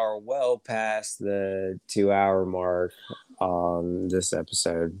we are well past the 2-hour mark on this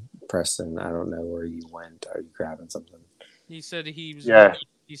episode. Preston, I don't know where you went. Are you grabbing something? He said he was. Yeah.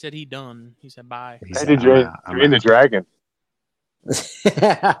 He said he done. He said bye. I had to drain the dragon.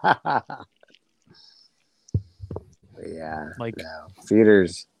 Yeah. Like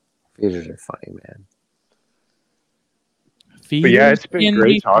feeders are funny, man. But yeah, it's been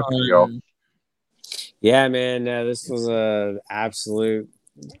great talking to y'all. Yeah, man, this was a absolute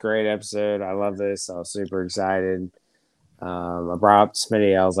great episode. I love this. I was super excited. I brought up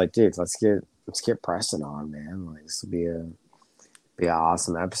Smitty. I was like, dude, let's get Preston on, man. Like this will be an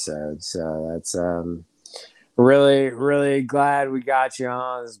awesome episode. So that's really, really glad we got you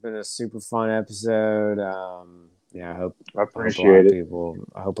on. It's been a super fun episode. I hope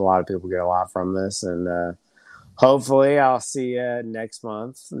a lot of people get a lot from this, and hopefully, I'll see you next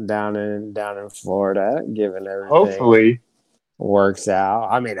month down in Florida, given everything hopefully works out.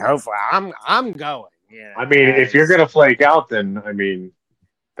 I mean, hopefully, I'm going. I mean, if you're gonna flake out, then I mean,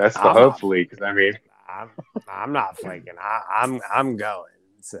 that's the hopefully. Because I mean, I'm not flaking. I'm going.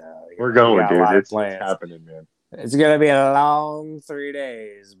 So we're going, dude. It's happening, man. It's gonna be a long 3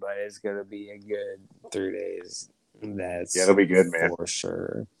 days, but it's gonna be a good 3 days. It'll be good, man, for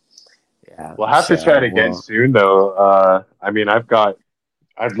sure. Yeah, we'll have to chat again soon, though. I mean, I'd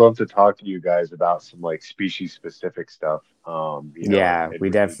love to talk to you guys about some like species specific stuff. We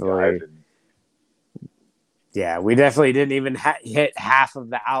definitely didn't even hit half of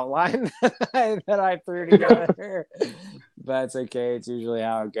the outline that I threw together. That's okay. It's usually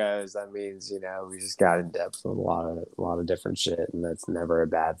how it goes. That means we just got in depth with a lot of different shit, and that's never a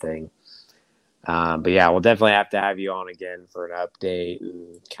bad thing. But yeah, we'll definitely have to have you on again for an update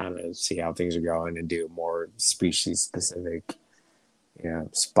and kind of see how things are going and do more species specific,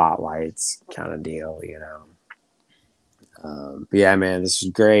 spotlights kind of deal, But yeah, man, this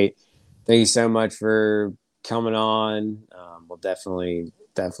was great. Thank you so much for coming on. We'll definitely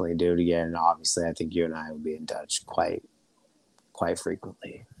do it again. And obviously, I think you and I will be in touch quite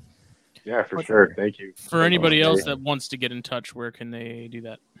frequently. Yeah, for sure. Thank you. For anybody else that wants to get in touch, where can they do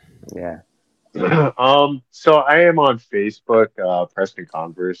that? Yeah. So I am on Facebook, Preston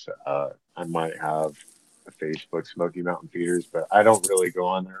Converse. I might have a Facebook, Smoky Mountain Feeders, but I don't really go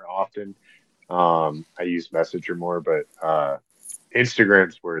on there often. I use Messenger more, but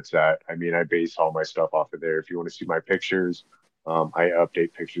Instagram's where it's at. I mean, I base all my stuff off of there. If you want to see my pictures, I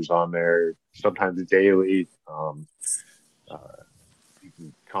update pictures on there sometimes daily. You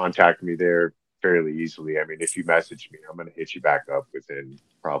can contact me there fairly easily. I mean, if you message me, I'm going to hit you back up within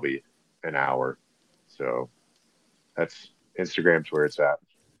probably an hour. So that's Instagram's where it's at.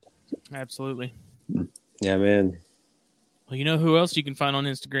 Absolutely. Yeah, man. Well, you know who else you can find on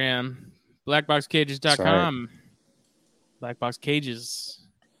Instagram? Blackboxcages.com. Black Box Cages.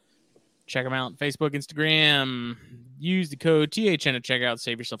 Check them out. Facebook, Instagram. Use the code THN at checkout.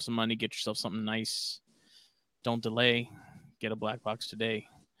 Save yourself some money. Get yourself something nice. Don't delay. Get a black box today.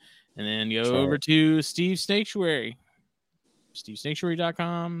 And then go over to Steve's Sanctuary.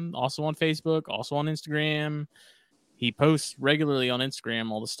 SteveSanctuary.com. Also on Facebook. Also on Instagram. he posts regularly on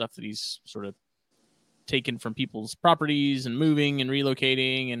Instagram all the stuff that he's sort of taken from people's properties and moving and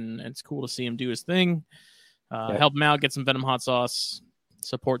relocating, and it's cool to see him do his thing. Help him out, get some Venom hot sauce,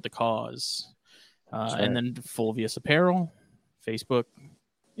 support the cause. And then Fulvius Apparel, Facebook,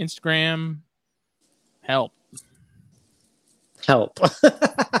 Instagram, help.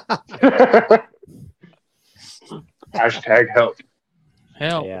 Hashtag help.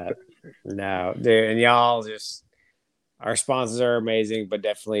 Yeah. No, dude, and y'all just, our sponsors are amazing, but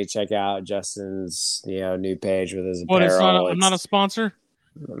definitely check out Justin's, new page with his apparel. I'm not a sponsor?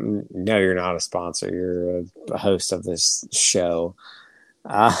 No, you're not a sponsor. You're a host of this show.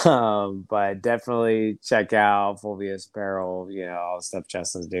 But definitely check out Fulvius Apparel, all the stuff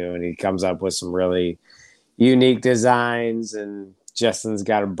Justin's doing. He comes up with some really unique designs, and Justin's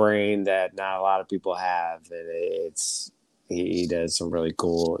got a brain that not a lot of people have, and he does some really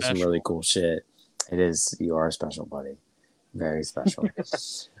cool shit. It is, you are special, buddy. Very special.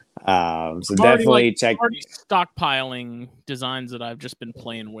 So definitely check. Stockpiling designs that I've just been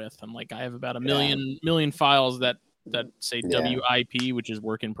playing with. I'm like, I have about a million files that say WIP, which is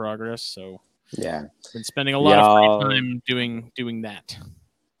work in progress. So been spending a lot of free time doing that.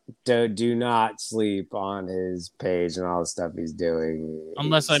 Do not sleep on his page and all the stuff he's doing.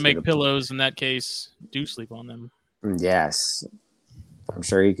 Unless I make pillows, in that case, do sleep on them. Yes. I'm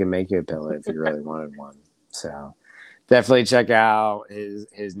sure he can make you a pillow if you really wanted one. So definitely check out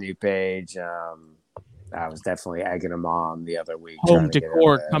his new page. I was definitely egging him on the other week. Home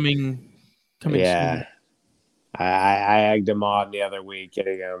decor coming yeah. soon. I egged him on the other week,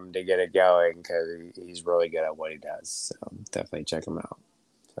 getting him to get it going because he's really good at what he does. So definitely check him out.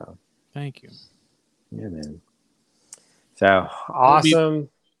 So thank you. Yeah, man. So awesome.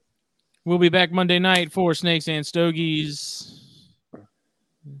 We'll be back Monday night for Snakes and Stogies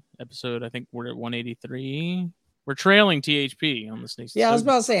episode. I think we're at 183. We're trailing THP on the Snakes. Yeah, I was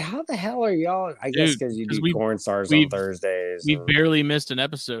about to say, how the hell are y'all? I guess because you do corn stars on Thursdays. We've barely missed an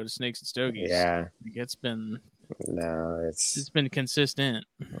episode of Snakes and Stogies. Yeah, it's been it's been consistent.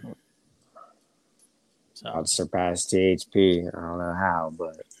 So I'll surpass THP. I don't know how,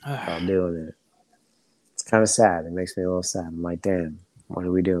 but I'm doing it. It's kind of sad. It makes me a little sad. I'm like, damn, what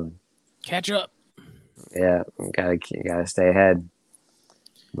are we doing? Catch up. Yeah, gotta stay ahead.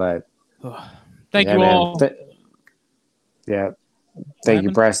 But thank you all. Thank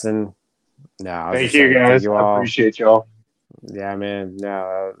you, Preston. No, thank you guys. I appreciate y'all. Yeah, man.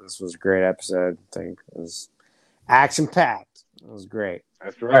 No, this was a great episode. I think it was action packed. It was great.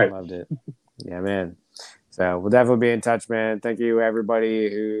 That's right. I loved it. Yeah, man. So we'll definitely be in touch, man. Thank you, everybody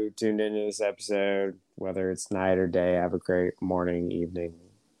who tuned into this episode, whether it's night or day. Have a great morning, evening,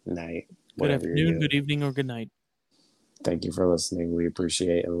 night. Good afternoon, good evening, or good night. Thank you for listening. We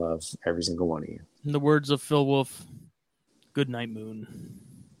appreciate and love every single one of you. In the words of Phil Wolf, good night, Moon.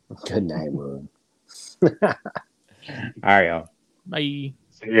 Good night, Moon. All right, y'all. Bye.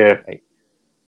 See ya. Bye.